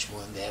it much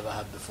more than they ever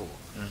have before.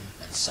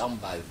 And some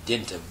by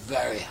dint of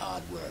very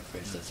hard work. For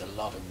instance, a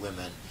lot of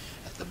women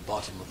at the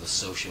bottom of the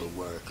social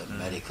work and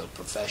medical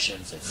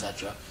professions,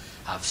 etc.,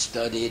 have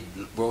studied,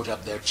 brought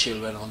up their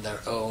children on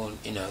their own.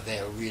 They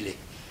have really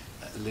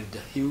lived a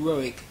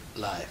heroic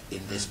life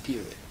in this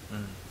period.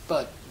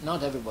 But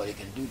not everybody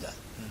can do that.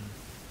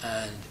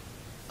 And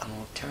an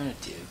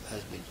alternative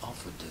has been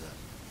offered to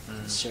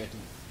them in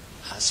certain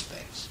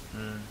aspects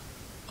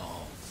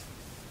of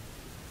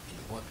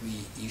what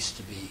we used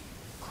to be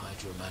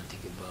quite romantic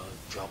about,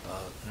 drop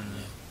out.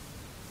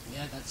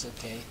 Yeah, that's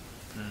okay.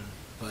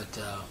 But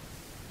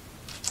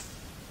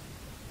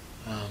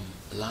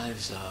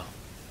lives are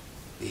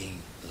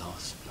being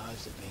lost,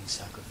 lives are being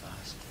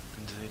sacrificed.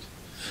 Indeed.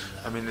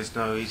 I mean, there's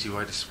no easy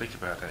way to speak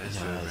about that, is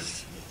there?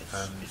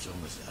 It's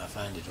almost, I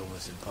find it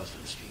almost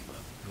impossible to speak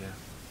about. Yeah.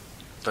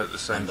 But at the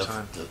same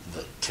time...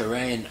 The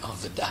terrain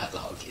of the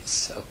dialogue is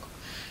so,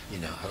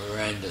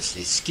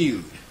 horrendously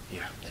skewed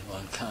that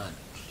one can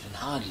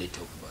hardly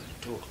talk about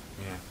it at all.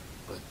 Yeah.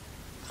 But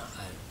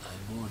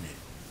I mourn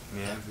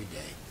it every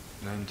day.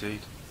 No,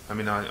 indeed. I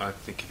mean, I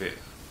think of it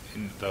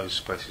in those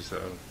spaces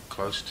that I'm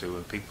close to,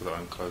 and people that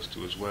I'm close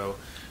to as well,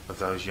 of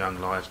those young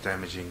lives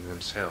damaging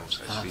themselves,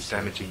 actually.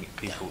 Damaging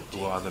people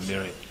who are the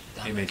mirror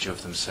image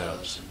of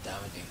themselves. And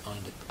damaging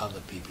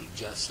other people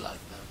just like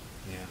them.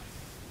 Yeah.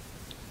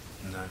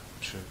 No,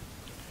 true.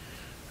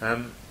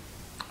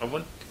 I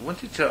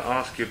wanted to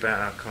ask you about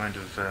our kind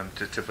of,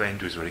 to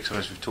end with really,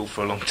 because we've talked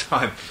for a long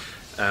time,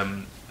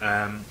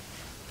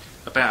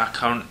 about our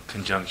current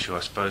conjuncture,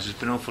 I suppose. There's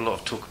been an awful lot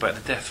of talk about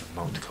the death of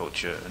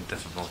multiculture and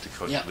death of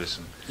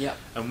multiculturalism. Yeah.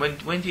 And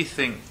when do you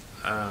think,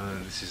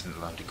 this isn't a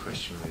loaded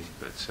question really,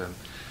 but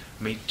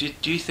I mean,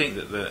 do you think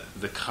that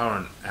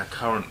our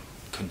current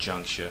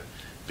conjuncture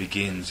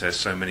begins, as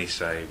so many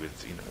say,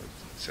 with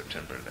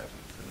September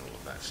 11th and all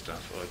of that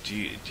stuff, or do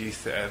you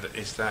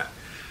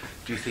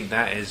think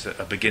that is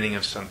a beginning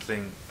of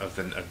something,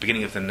 a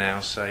beginning of the now,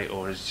 say,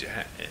 or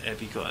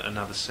have you got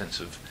another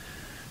sense of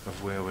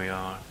where we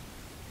are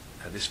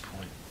at this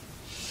point?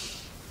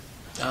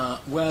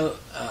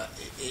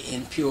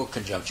 In pure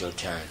conjunctural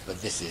terms,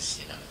 but this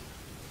is,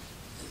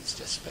 it's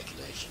just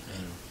speculation.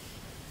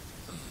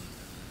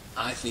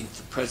 I think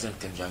the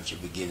present conjuncture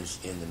begins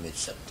in the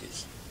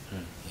mid-70s.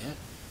 Yeah,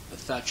 but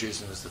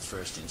Thatcherism was the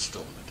first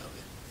installment of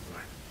it.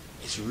 Right.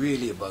 It's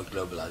really about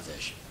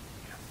globalization.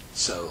 Yeah.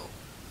 So,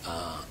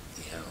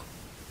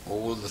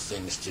 all the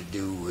things to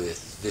do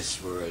with this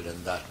world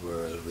and that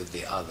world, with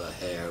the other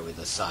here, with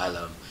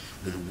asylum,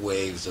 with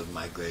waves of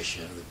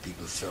migration, with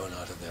people thrown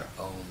out of their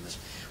homes,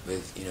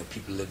 with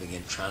people living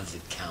in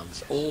transit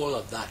camps, all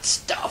of that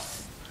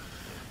stuff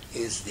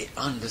is the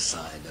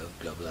underside of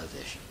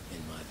globalization,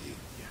 in my view.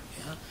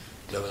 Yeah?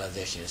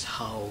 Globalization is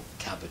how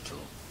capital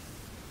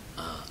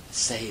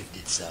saved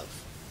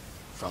itself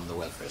from the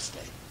welfare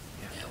state.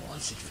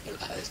 Once it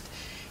realized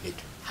it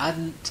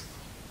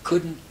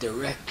couldn't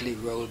directly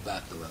roll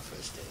back the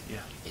welfare state.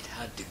 It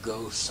had to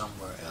go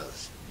somewhere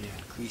else to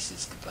increase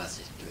its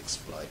capacity to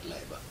exploit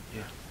labor.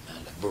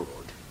 And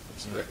abroad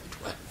was where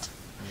it went.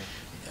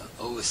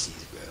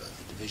 Overseas, where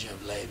the division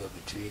of labor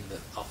between the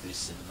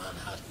office in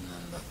Manhattan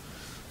and the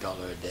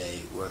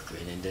 $1-a-day worker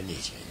in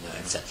Indonesia,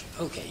 etc.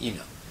 Okay,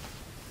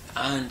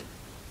 and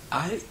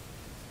I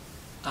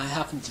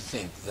happen to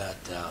think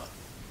that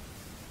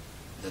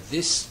that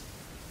this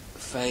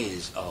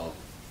phase of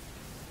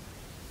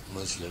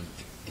Muslim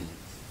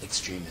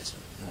extremism,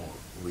 or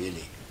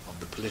really of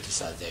the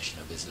politicization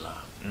of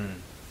Islam,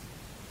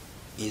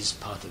 is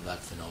part of that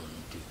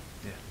phenomenon too.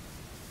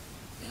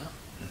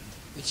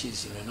 Which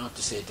is, not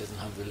to say it doesn't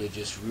have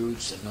religious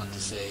roots, and not to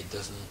say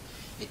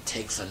it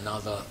takes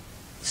another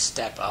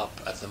step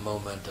up at the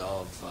moment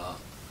of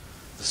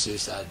the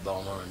suicide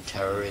bomber and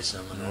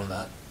terrorism and all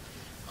that.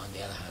 On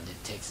the other hand,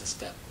 it takes a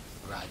step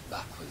right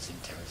backwards in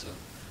terms of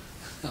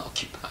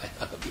occupying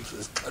other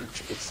people's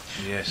countries,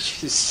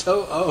 which is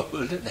so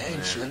old and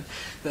ancient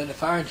that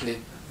apparently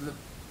the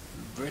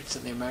Brits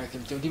and the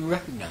Americans don't even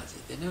recognize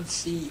it. They don't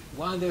see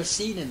why they're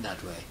seen in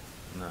that way.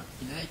 No.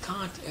 They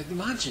can't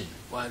imagine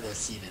why they're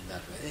seen in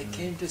that way. They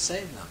came to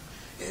save them.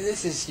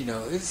 This is,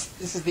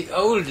 this is the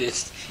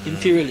oldest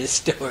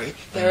imperialist story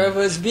there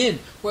ever has been.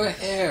 We're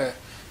here,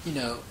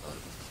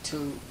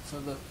 for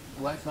the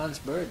white man's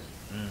burden.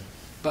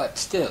 But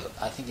still,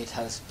 I think it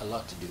has a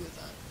lot to do with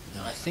that.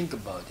 Now I think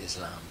about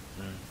Islam.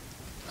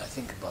 I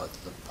think about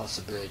the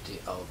possibility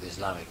of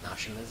Islamic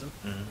nationalism.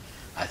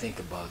 I think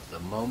about the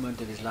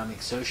moment of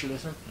Islamic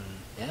socialism.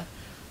 Yeah,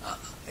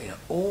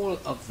 all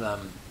of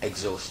them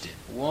exhausted,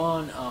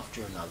 one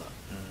after another,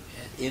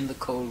 in the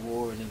Cold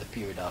War and in the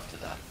period after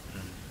that.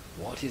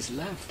 What is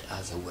left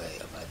as a way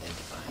of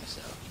identifying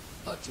yourself?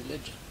 But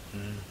religion.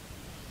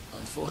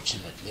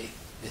 Unfortunately,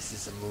 this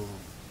is a move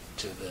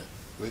to the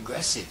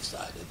regressive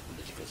side of the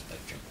political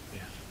spectrum.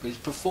 It's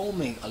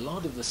performing a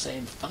lot of the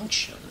same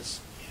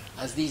functions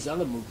as these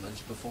other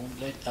movements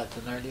performed at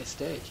an earlier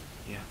stage.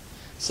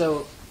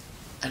 So,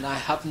 and I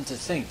happen to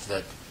think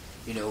that,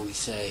 we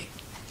say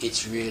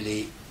it's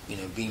really,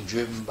 being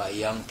driven by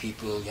young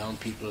people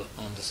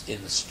on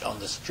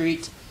the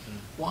street.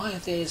 Why are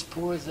they as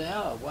poor as they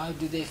are? Why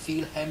do they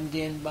feel hemmed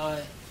in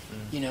by,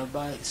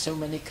 by so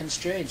many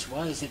constraints?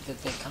 Why is it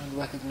that they can't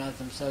recognize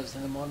themselves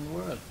in the modern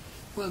world?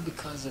 Well,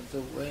 because of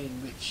the way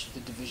in which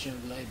the division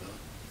of labor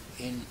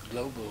in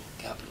global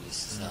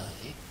capitalist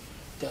society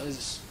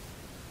does,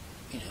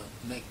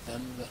 make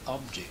them the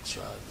objects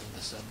rather than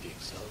the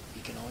subjects of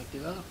economic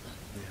development.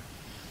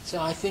 So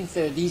I think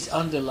there are these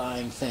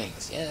underlying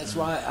things. That's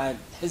why I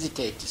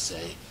hesitate to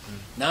say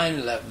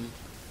 9/11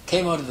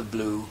 came out of the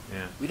blue.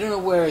 We don't know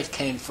where it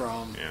came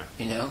from.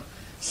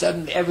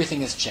 Suddenly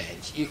everything has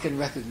changed. You can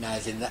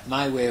recognize in that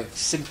my way of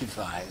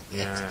simplifying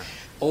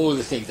all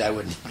the things I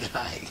wouldn't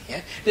like.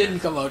 Didn't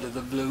come out of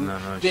the blue.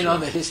 Been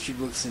on the history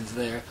books since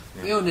there.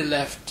 We only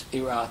left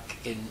Iraq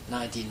in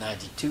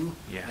 1992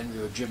 when we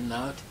were driven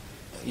out.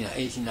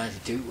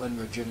 1892 when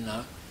we were driven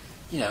out.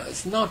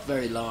 It's not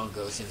very long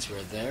ago since we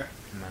were there.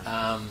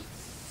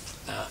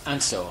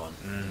 And so on.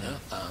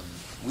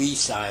 We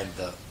signed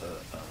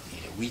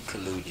we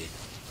colluded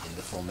in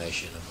the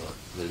formation of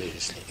a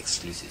religiously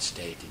exclusive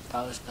state in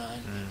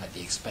Palestine at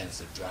the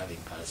expense of driving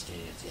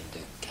Palestinians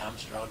into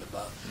camps round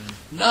about.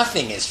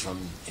 Nothing is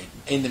from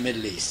in the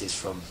Middle East is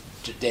from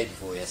the day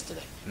before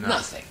yesterday.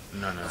 Nothing.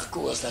 Of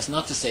course, that's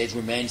not to say it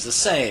remains the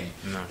same.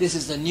 This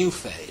is a new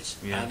phase,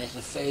 and it's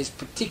a phase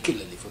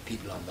particularly for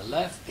people on the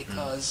left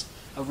because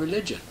of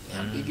religion, the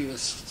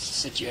ambiguous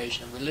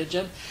situation of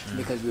religion,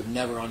 because we've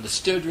never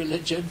understood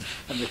religion,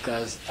 and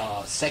because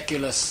our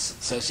secular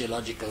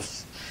sociological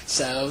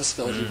selves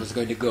thought it was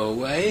going to go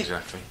away,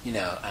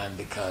 and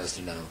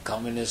because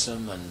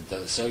communism and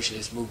those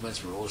socialist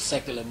movements were all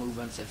secular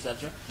movements,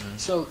 etc.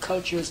 So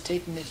culture has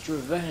taken its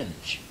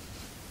revenge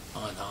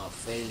on our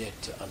failure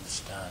to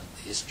understand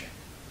history.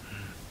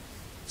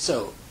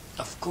 So,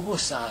 of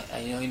course, I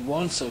in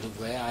one sort of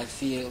way, I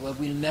feel, well,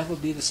 we'll never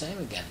be the same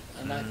again,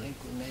 and I think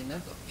we may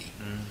never be.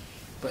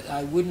 But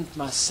I wouldn't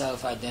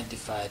myself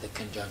identify the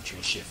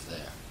conjunctural shift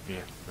there.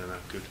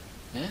 Good.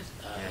 I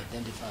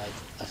identify it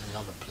as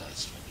another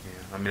place.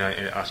 I mean,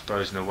 I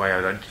suppose in a way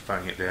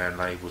identifying it there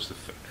enables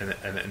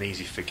an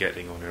easy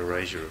forgetting or an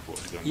erasure of what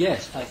has gone.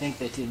 Yes, I think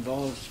that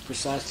involves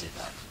precisely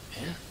that.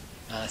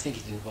 And I think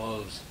it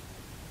involves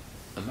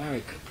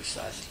America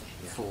precisely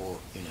for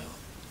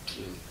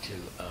to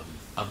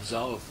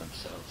absolve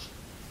themselves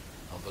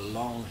of a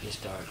long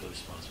historical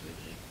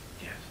responsibility,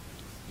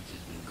 which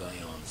has been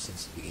going on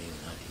since the beginning of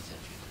the 19th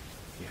century.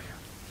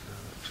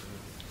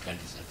 Absolutely.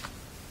 20th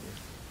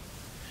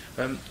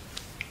century.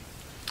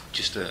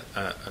 Just a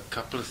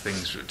couple of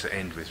things to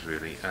end with,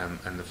 really,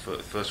 and the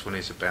first one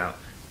is about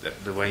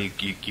the way you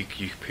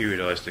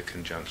periodise the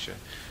conjuncture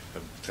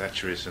of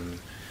Thatcherism,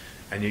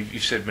 and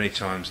you've said many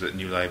times that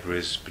New Labour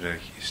has been a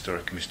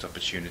historic missed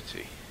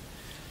opportunity.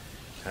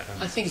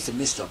 I think it's a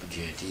missed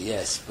opportunity,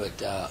 yes,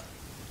 but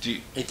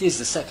it is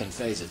the second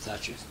phase of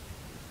Thatcherism,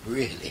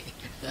 really.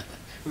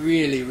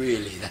 really,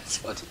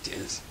 that's what it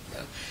is.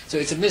 So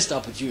it's a missed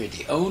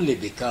opportunity only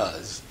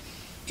because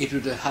it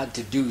would have had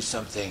to do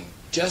something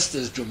just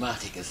as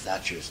dramatic as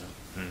Thatcherism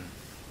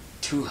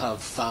to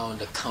have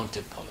found a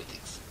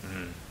counter-politics.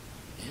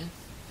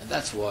 And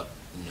that's what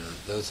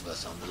those of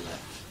us on the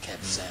left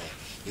kept saying.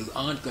 You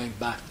aren't going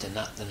back to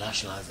the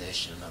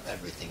nationalisation of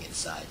everything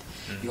inside.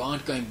 You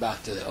aren't going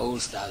back to the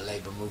old-style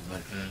labour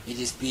movement. It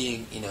is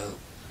being,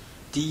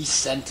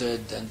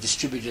 de-centred and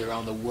distributed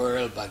around the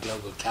world by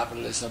global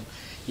capitalism.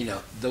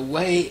 The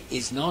way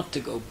is not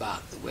to go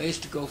back. The way is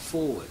to go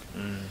forward.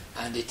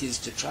 And it is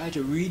to try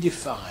to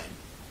redefine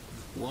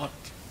what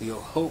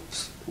your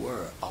hopes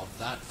were of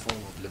that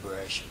form of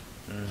liberation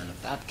and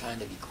of that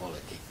kind of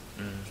equality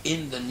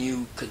in the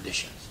new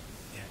conditions.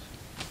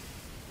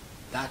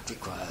 That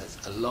requires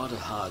a lot of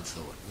hard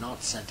thought,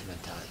 not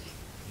sentimentality.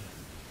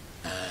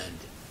 And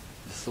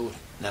the thought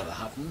never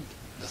happened.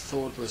 The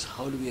thought was,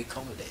 how do we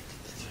accommodate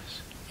this?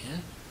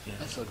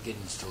 That's what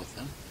Giddens taught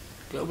them.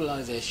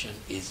 Globalization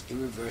is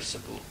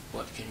irreversible.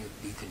 What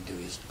you can do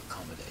is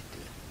accommodate to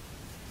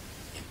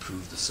it.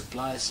 Improve the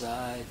supply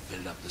side,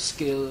 build up the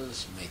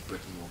skills, make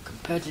Britain more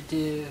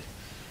competitive,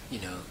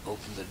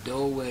 open the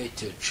doorway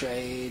to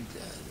trade,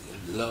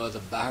 lower the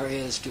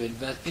barriers to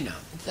invest,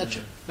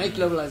 etc. Make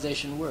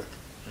globalization work.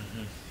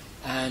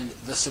 And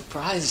the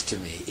surprise to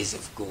me is,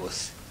 of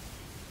course,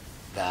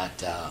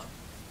 that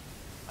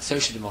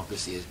social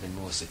democracy has been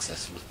more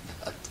successful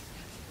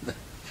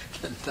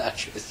than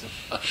Thatcherism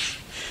was.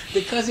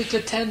 Because it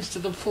attends to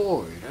the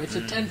poor, it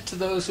attends to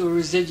those who are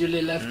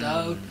residually left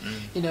out,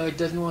 it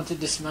doesn't want to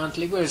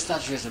dismantle it, whereas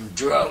Thatcherism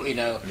drove, it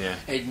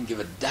didn't give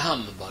a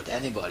damn about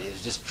anybody, it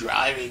was just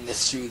driving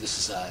this through the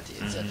society,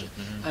 etc.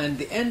 And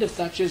the end of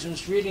Thatcherism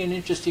is really an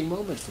interesting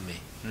moment for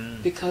me,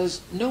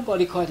 because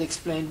nobody quite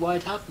explained why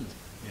it happened.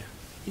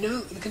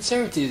 The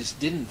Conservatives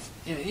didn't,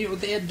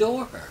 they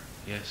adore her.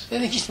 Yes. I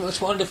think she's the most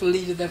wonderful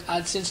leader they've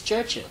had since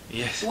Churchill.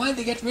 Yes. Why did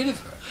they get rid of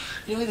her?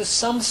 There's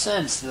some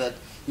sense that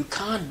you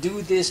can't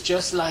do this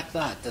just like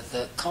that, that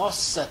the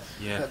costs, that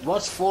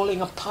what's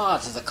falling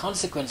apart as a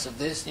consequence of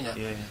this,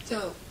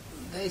 So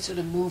they sort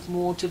of move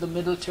more to the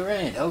middle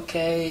terrain.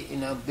 Okay,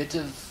 a bit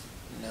of,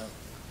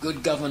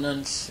 good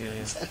governance,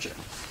 etc.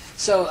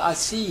 So I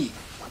see,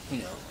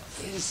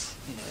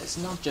 it's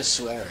not just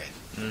swearing.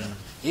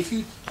 If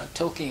you are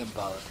talking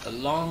about a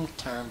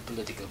long-term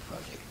political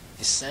project,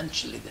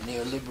 essentially the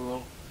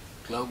neoliberal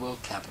global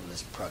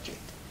capitalist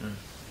project,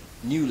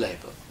 New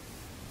Labour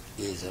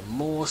is a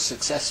more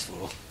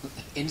successful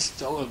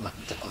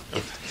installment of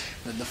it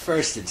than the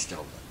first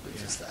installment,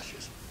 which is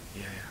Thatcherism.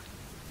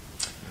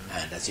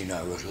 And as you know,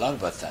 I wrote a lot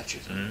about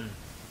Thatcherism.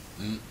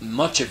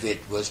 Much of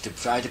it was to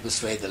try to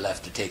persuade the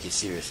left to take it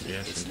seriously.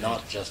 It's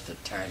not just a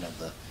turn of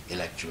the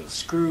electoral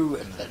screw,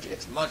 etc.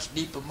 It's much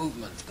deeper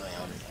movements going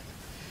on here.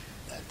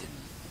 That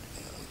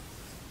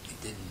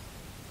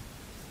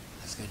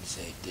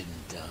didn't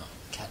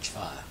catch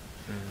fire.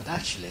 But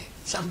actually,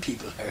 some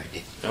people heard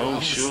it.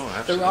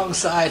 The wrong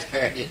side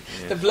heard it.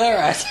 The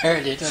Blairites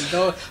heard it and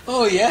thought,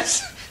 oh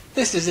yes,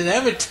 this is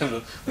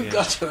inevitable. We've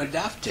got to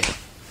adapt it.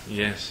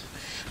 Yes.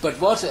 But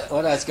what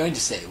I was going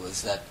to say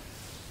was that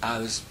I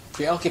was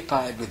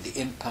preoccupied with the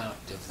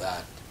impact of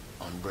that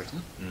on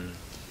Britain.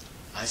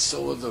 I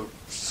saw the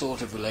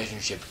sort of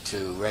relationship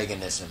to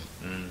Reaganism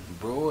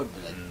abroad,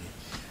 but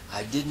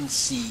I didn't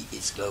see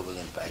its global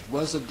impact. It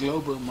was a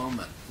global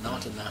moment,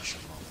 not a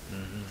national moment.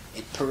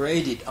 It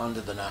paraded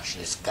under the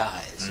nationalist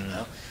guise,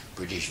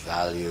 British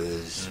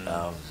values,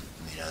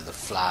 the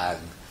flag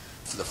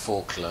for the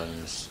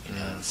Falklands,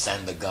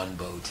 send the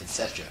gunboat,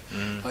 etc.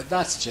 But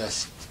that's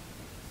just,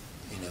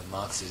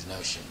 Marx's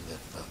notion that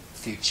the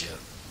future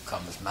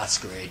comes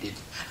masqueraded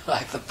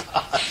like the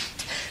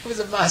past. It was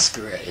a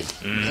masquerade.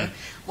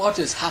 What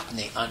is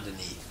happening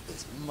underneath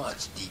is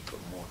much deeper,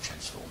 more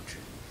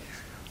transformative.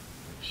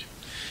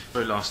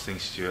 Very last thing,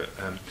 Stuart.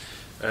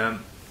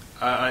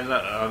 I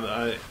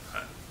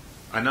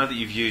know that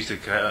you've used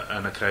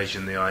on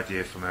occasion the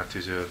idea from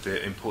Althusser of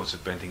the importance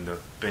of bending the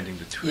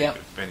twig,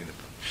 bending the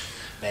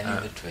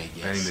twig,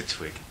 yes. Bending the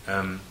twig.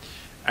 And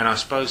I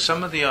suppose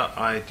some of the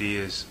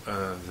ideas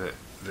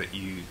that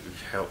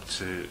you've helped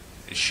to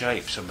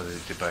shape some of the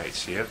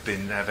debates here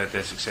have had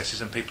their successes,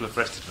 and people have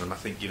rested on them. I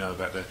think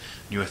about the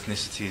new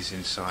ethnicities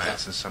in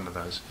science and some of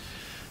those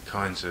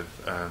kinds of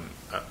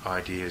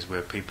ideas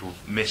where people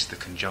miss the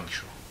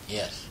conjunctural.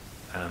 Yes.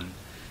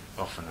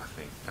 Often, I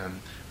think.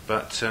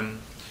 But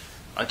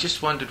I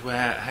just wondered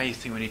how you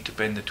think we need to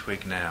bend the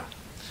twig now,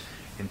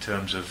 in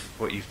terms of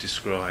what you've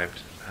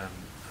described.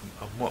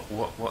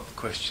 What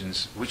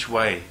questions, which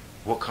way,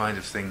 what kind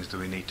of things do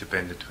we need to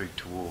bend the twig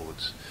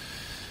towards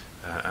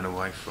and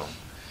away from?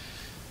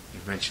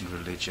 You've mentioned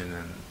religion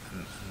and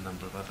a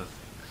number of other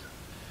things.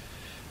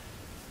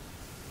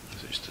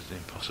 It's just an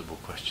impossible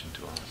question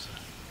to answer.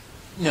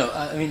 No,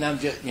 I mean, I'm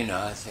just,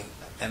 I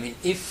think,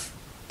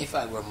 if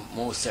I were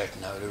more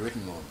certain, I would have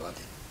written more about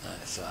it.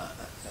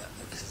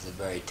 This is a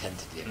very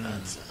tentative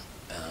answer.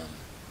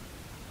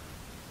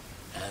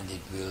 And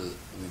it will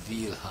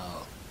reveal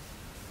how,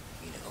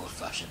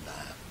 old-fashioned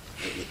I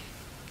am.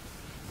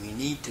 We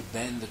need to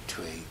bend the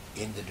twig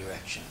in the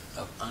direction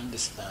of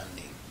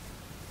understanding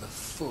the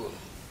full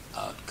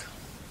outcome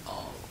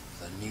of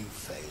the new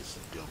phase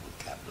of global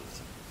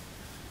capitalism.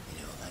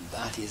 And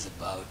that is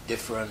about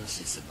difference.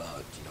 It's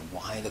about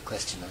why the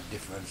question of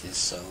difference is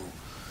so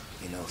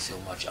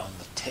much on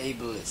the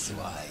table. It's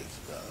why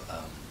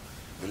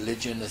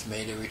religion has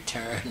made a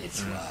return.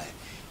 It's why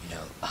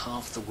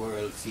half the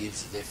world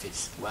feels as if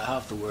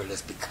half the world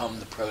has become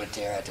the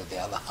proletariat of the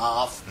other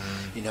half.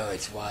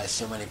 It's why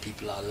so many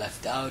people are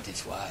left out.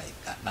 It's why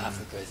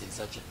Africa is in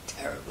such a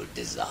terrible,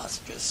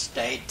 disastrous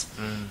state.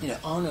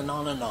 On and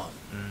on and on.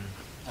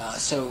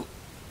 So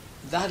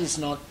that is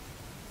not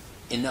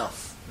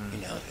enough.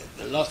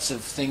 Lots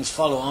of things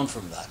follow on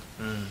from that.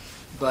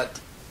 But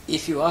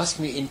if you ask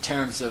me in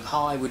terms of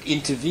how I would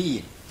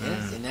intervene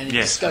in any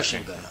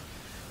discussion going on,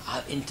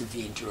 I'll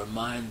intervene to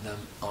remind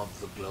them of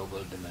the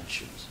global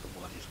dimensions of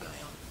what is going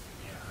on.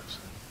 Yeah,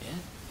 absolutely. Yeah?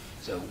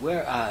 So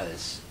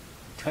whereas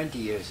 20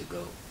 years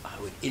ago I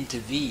would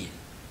intervene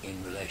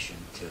in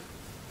relation to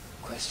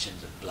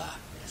questions of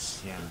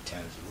blackness in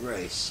terms of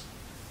race,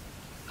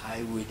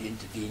 I would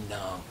intervene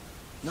now,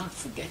 not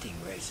forgetting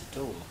race at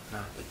all,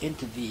 but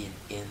intervene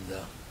in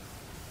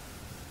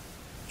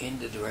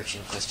the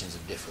direction of questions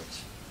of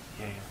difference.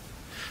 Yeah.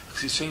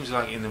 Because it seems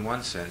like, in the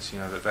one sense,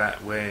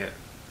 that where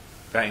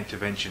that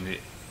intervention,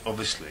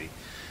 obviously,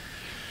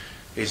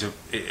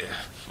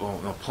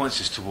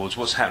 points us towards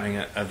what's happening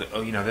at the,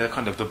 they're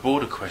kind of the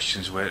border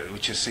questions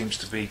which just seems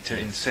to be,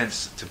 in a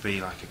sense, to be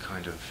like a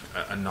kind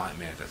of a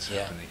nightmare that's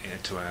happening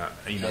to our.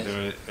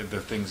 There are the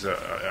things that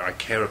I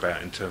care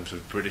about in terms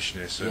of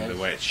Britishness and the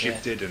way it's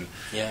shifted, and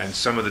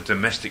some of the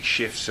domestic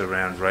shifts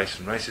around race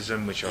and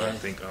racism, which I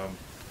think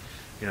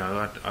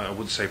I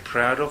wouldn't say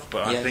proud of,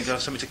 but I think are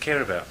something to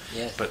care about.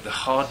 But the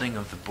hardening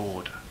of the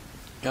border.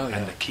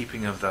 And the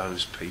keeping of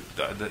those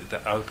people,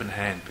 the open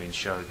hand being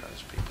shown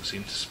those people,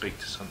 seem to speak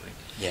to something.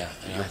 Yeah,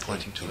 and you're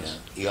pointing to us.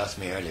 You asked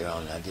me earlier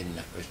on, and I didn't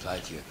reply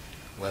to you,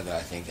 whether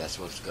I think that's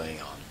what's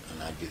going on,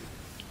 and I do.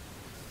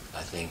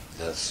 I think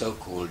the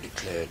so-called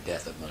declared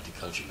death of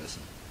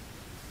multiculturalism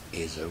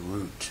is a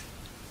route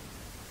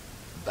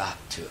back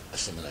to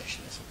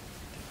assimilationism.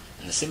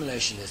 And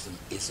assimilationism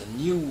is a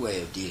new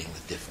way of dealing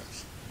with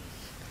difference,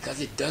 because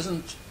it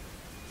doesn't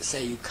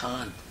say you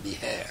can't be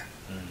here.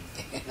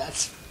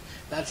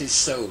 That is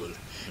soul.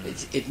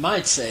 It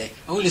might say,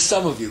 only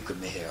some of you can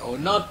be here, or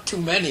not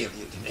too many of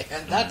you can be here,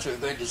 and that's what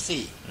we're going to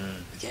see.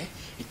 Okay?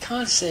 It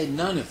can't say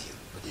none of you,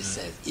 but it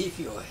says, if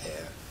you're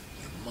here,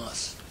 you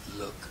must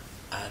look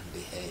and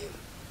behave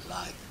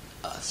like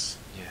us.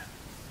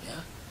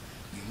 Yeah?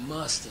 You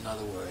must, in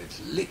other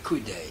words,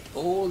 liquidate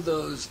all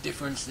those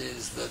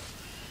differences that,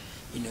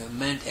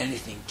 meant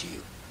anything to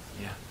you.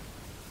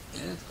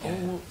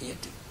 All you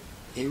have to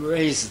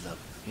erase them.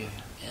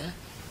 Yeah?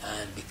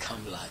 And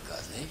become like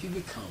us. And if you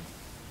become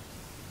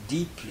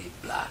deeply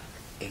black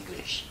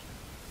English,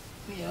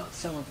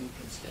 some of you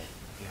can stay.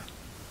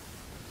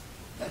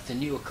 That's a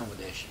new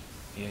accommodation.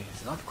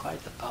 It's not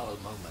quite the Powell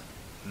moment.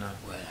 No.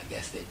 When I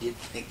guess they did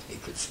think they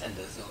could send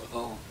us all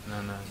home.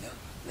 No.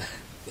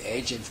 The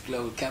agents of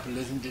global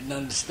capitalism didn't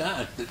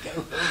understand that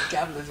global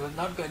capitalism was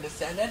not going to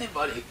send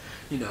anybody,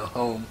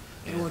 home.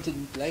 They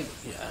didn't play. I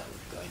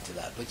would go into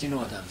that, but you know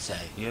what I'm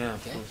saying. Yeah,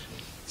 of course.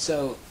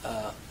 So.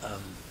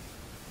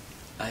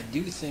 I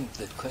do think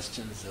that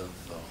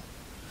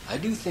I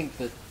do think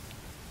that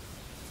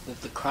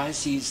the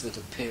crises that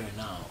appear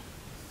now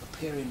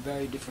appear in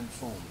very different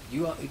forms.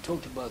 You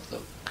talked about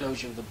the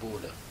closure of the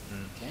border.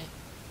 Okay,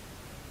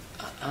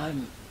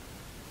 I'm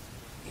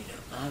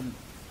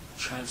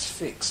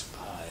transfixed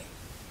by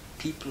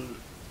people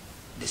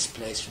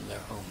displaced from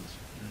their homes.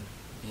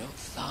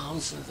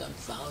 Thousands and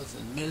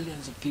thousands,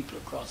 millions of people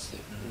across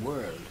the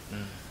world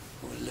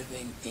who are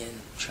living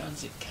in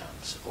transit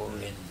camps or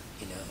in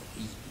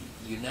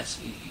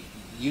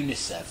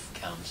UNICEF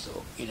camps,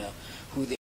 or who they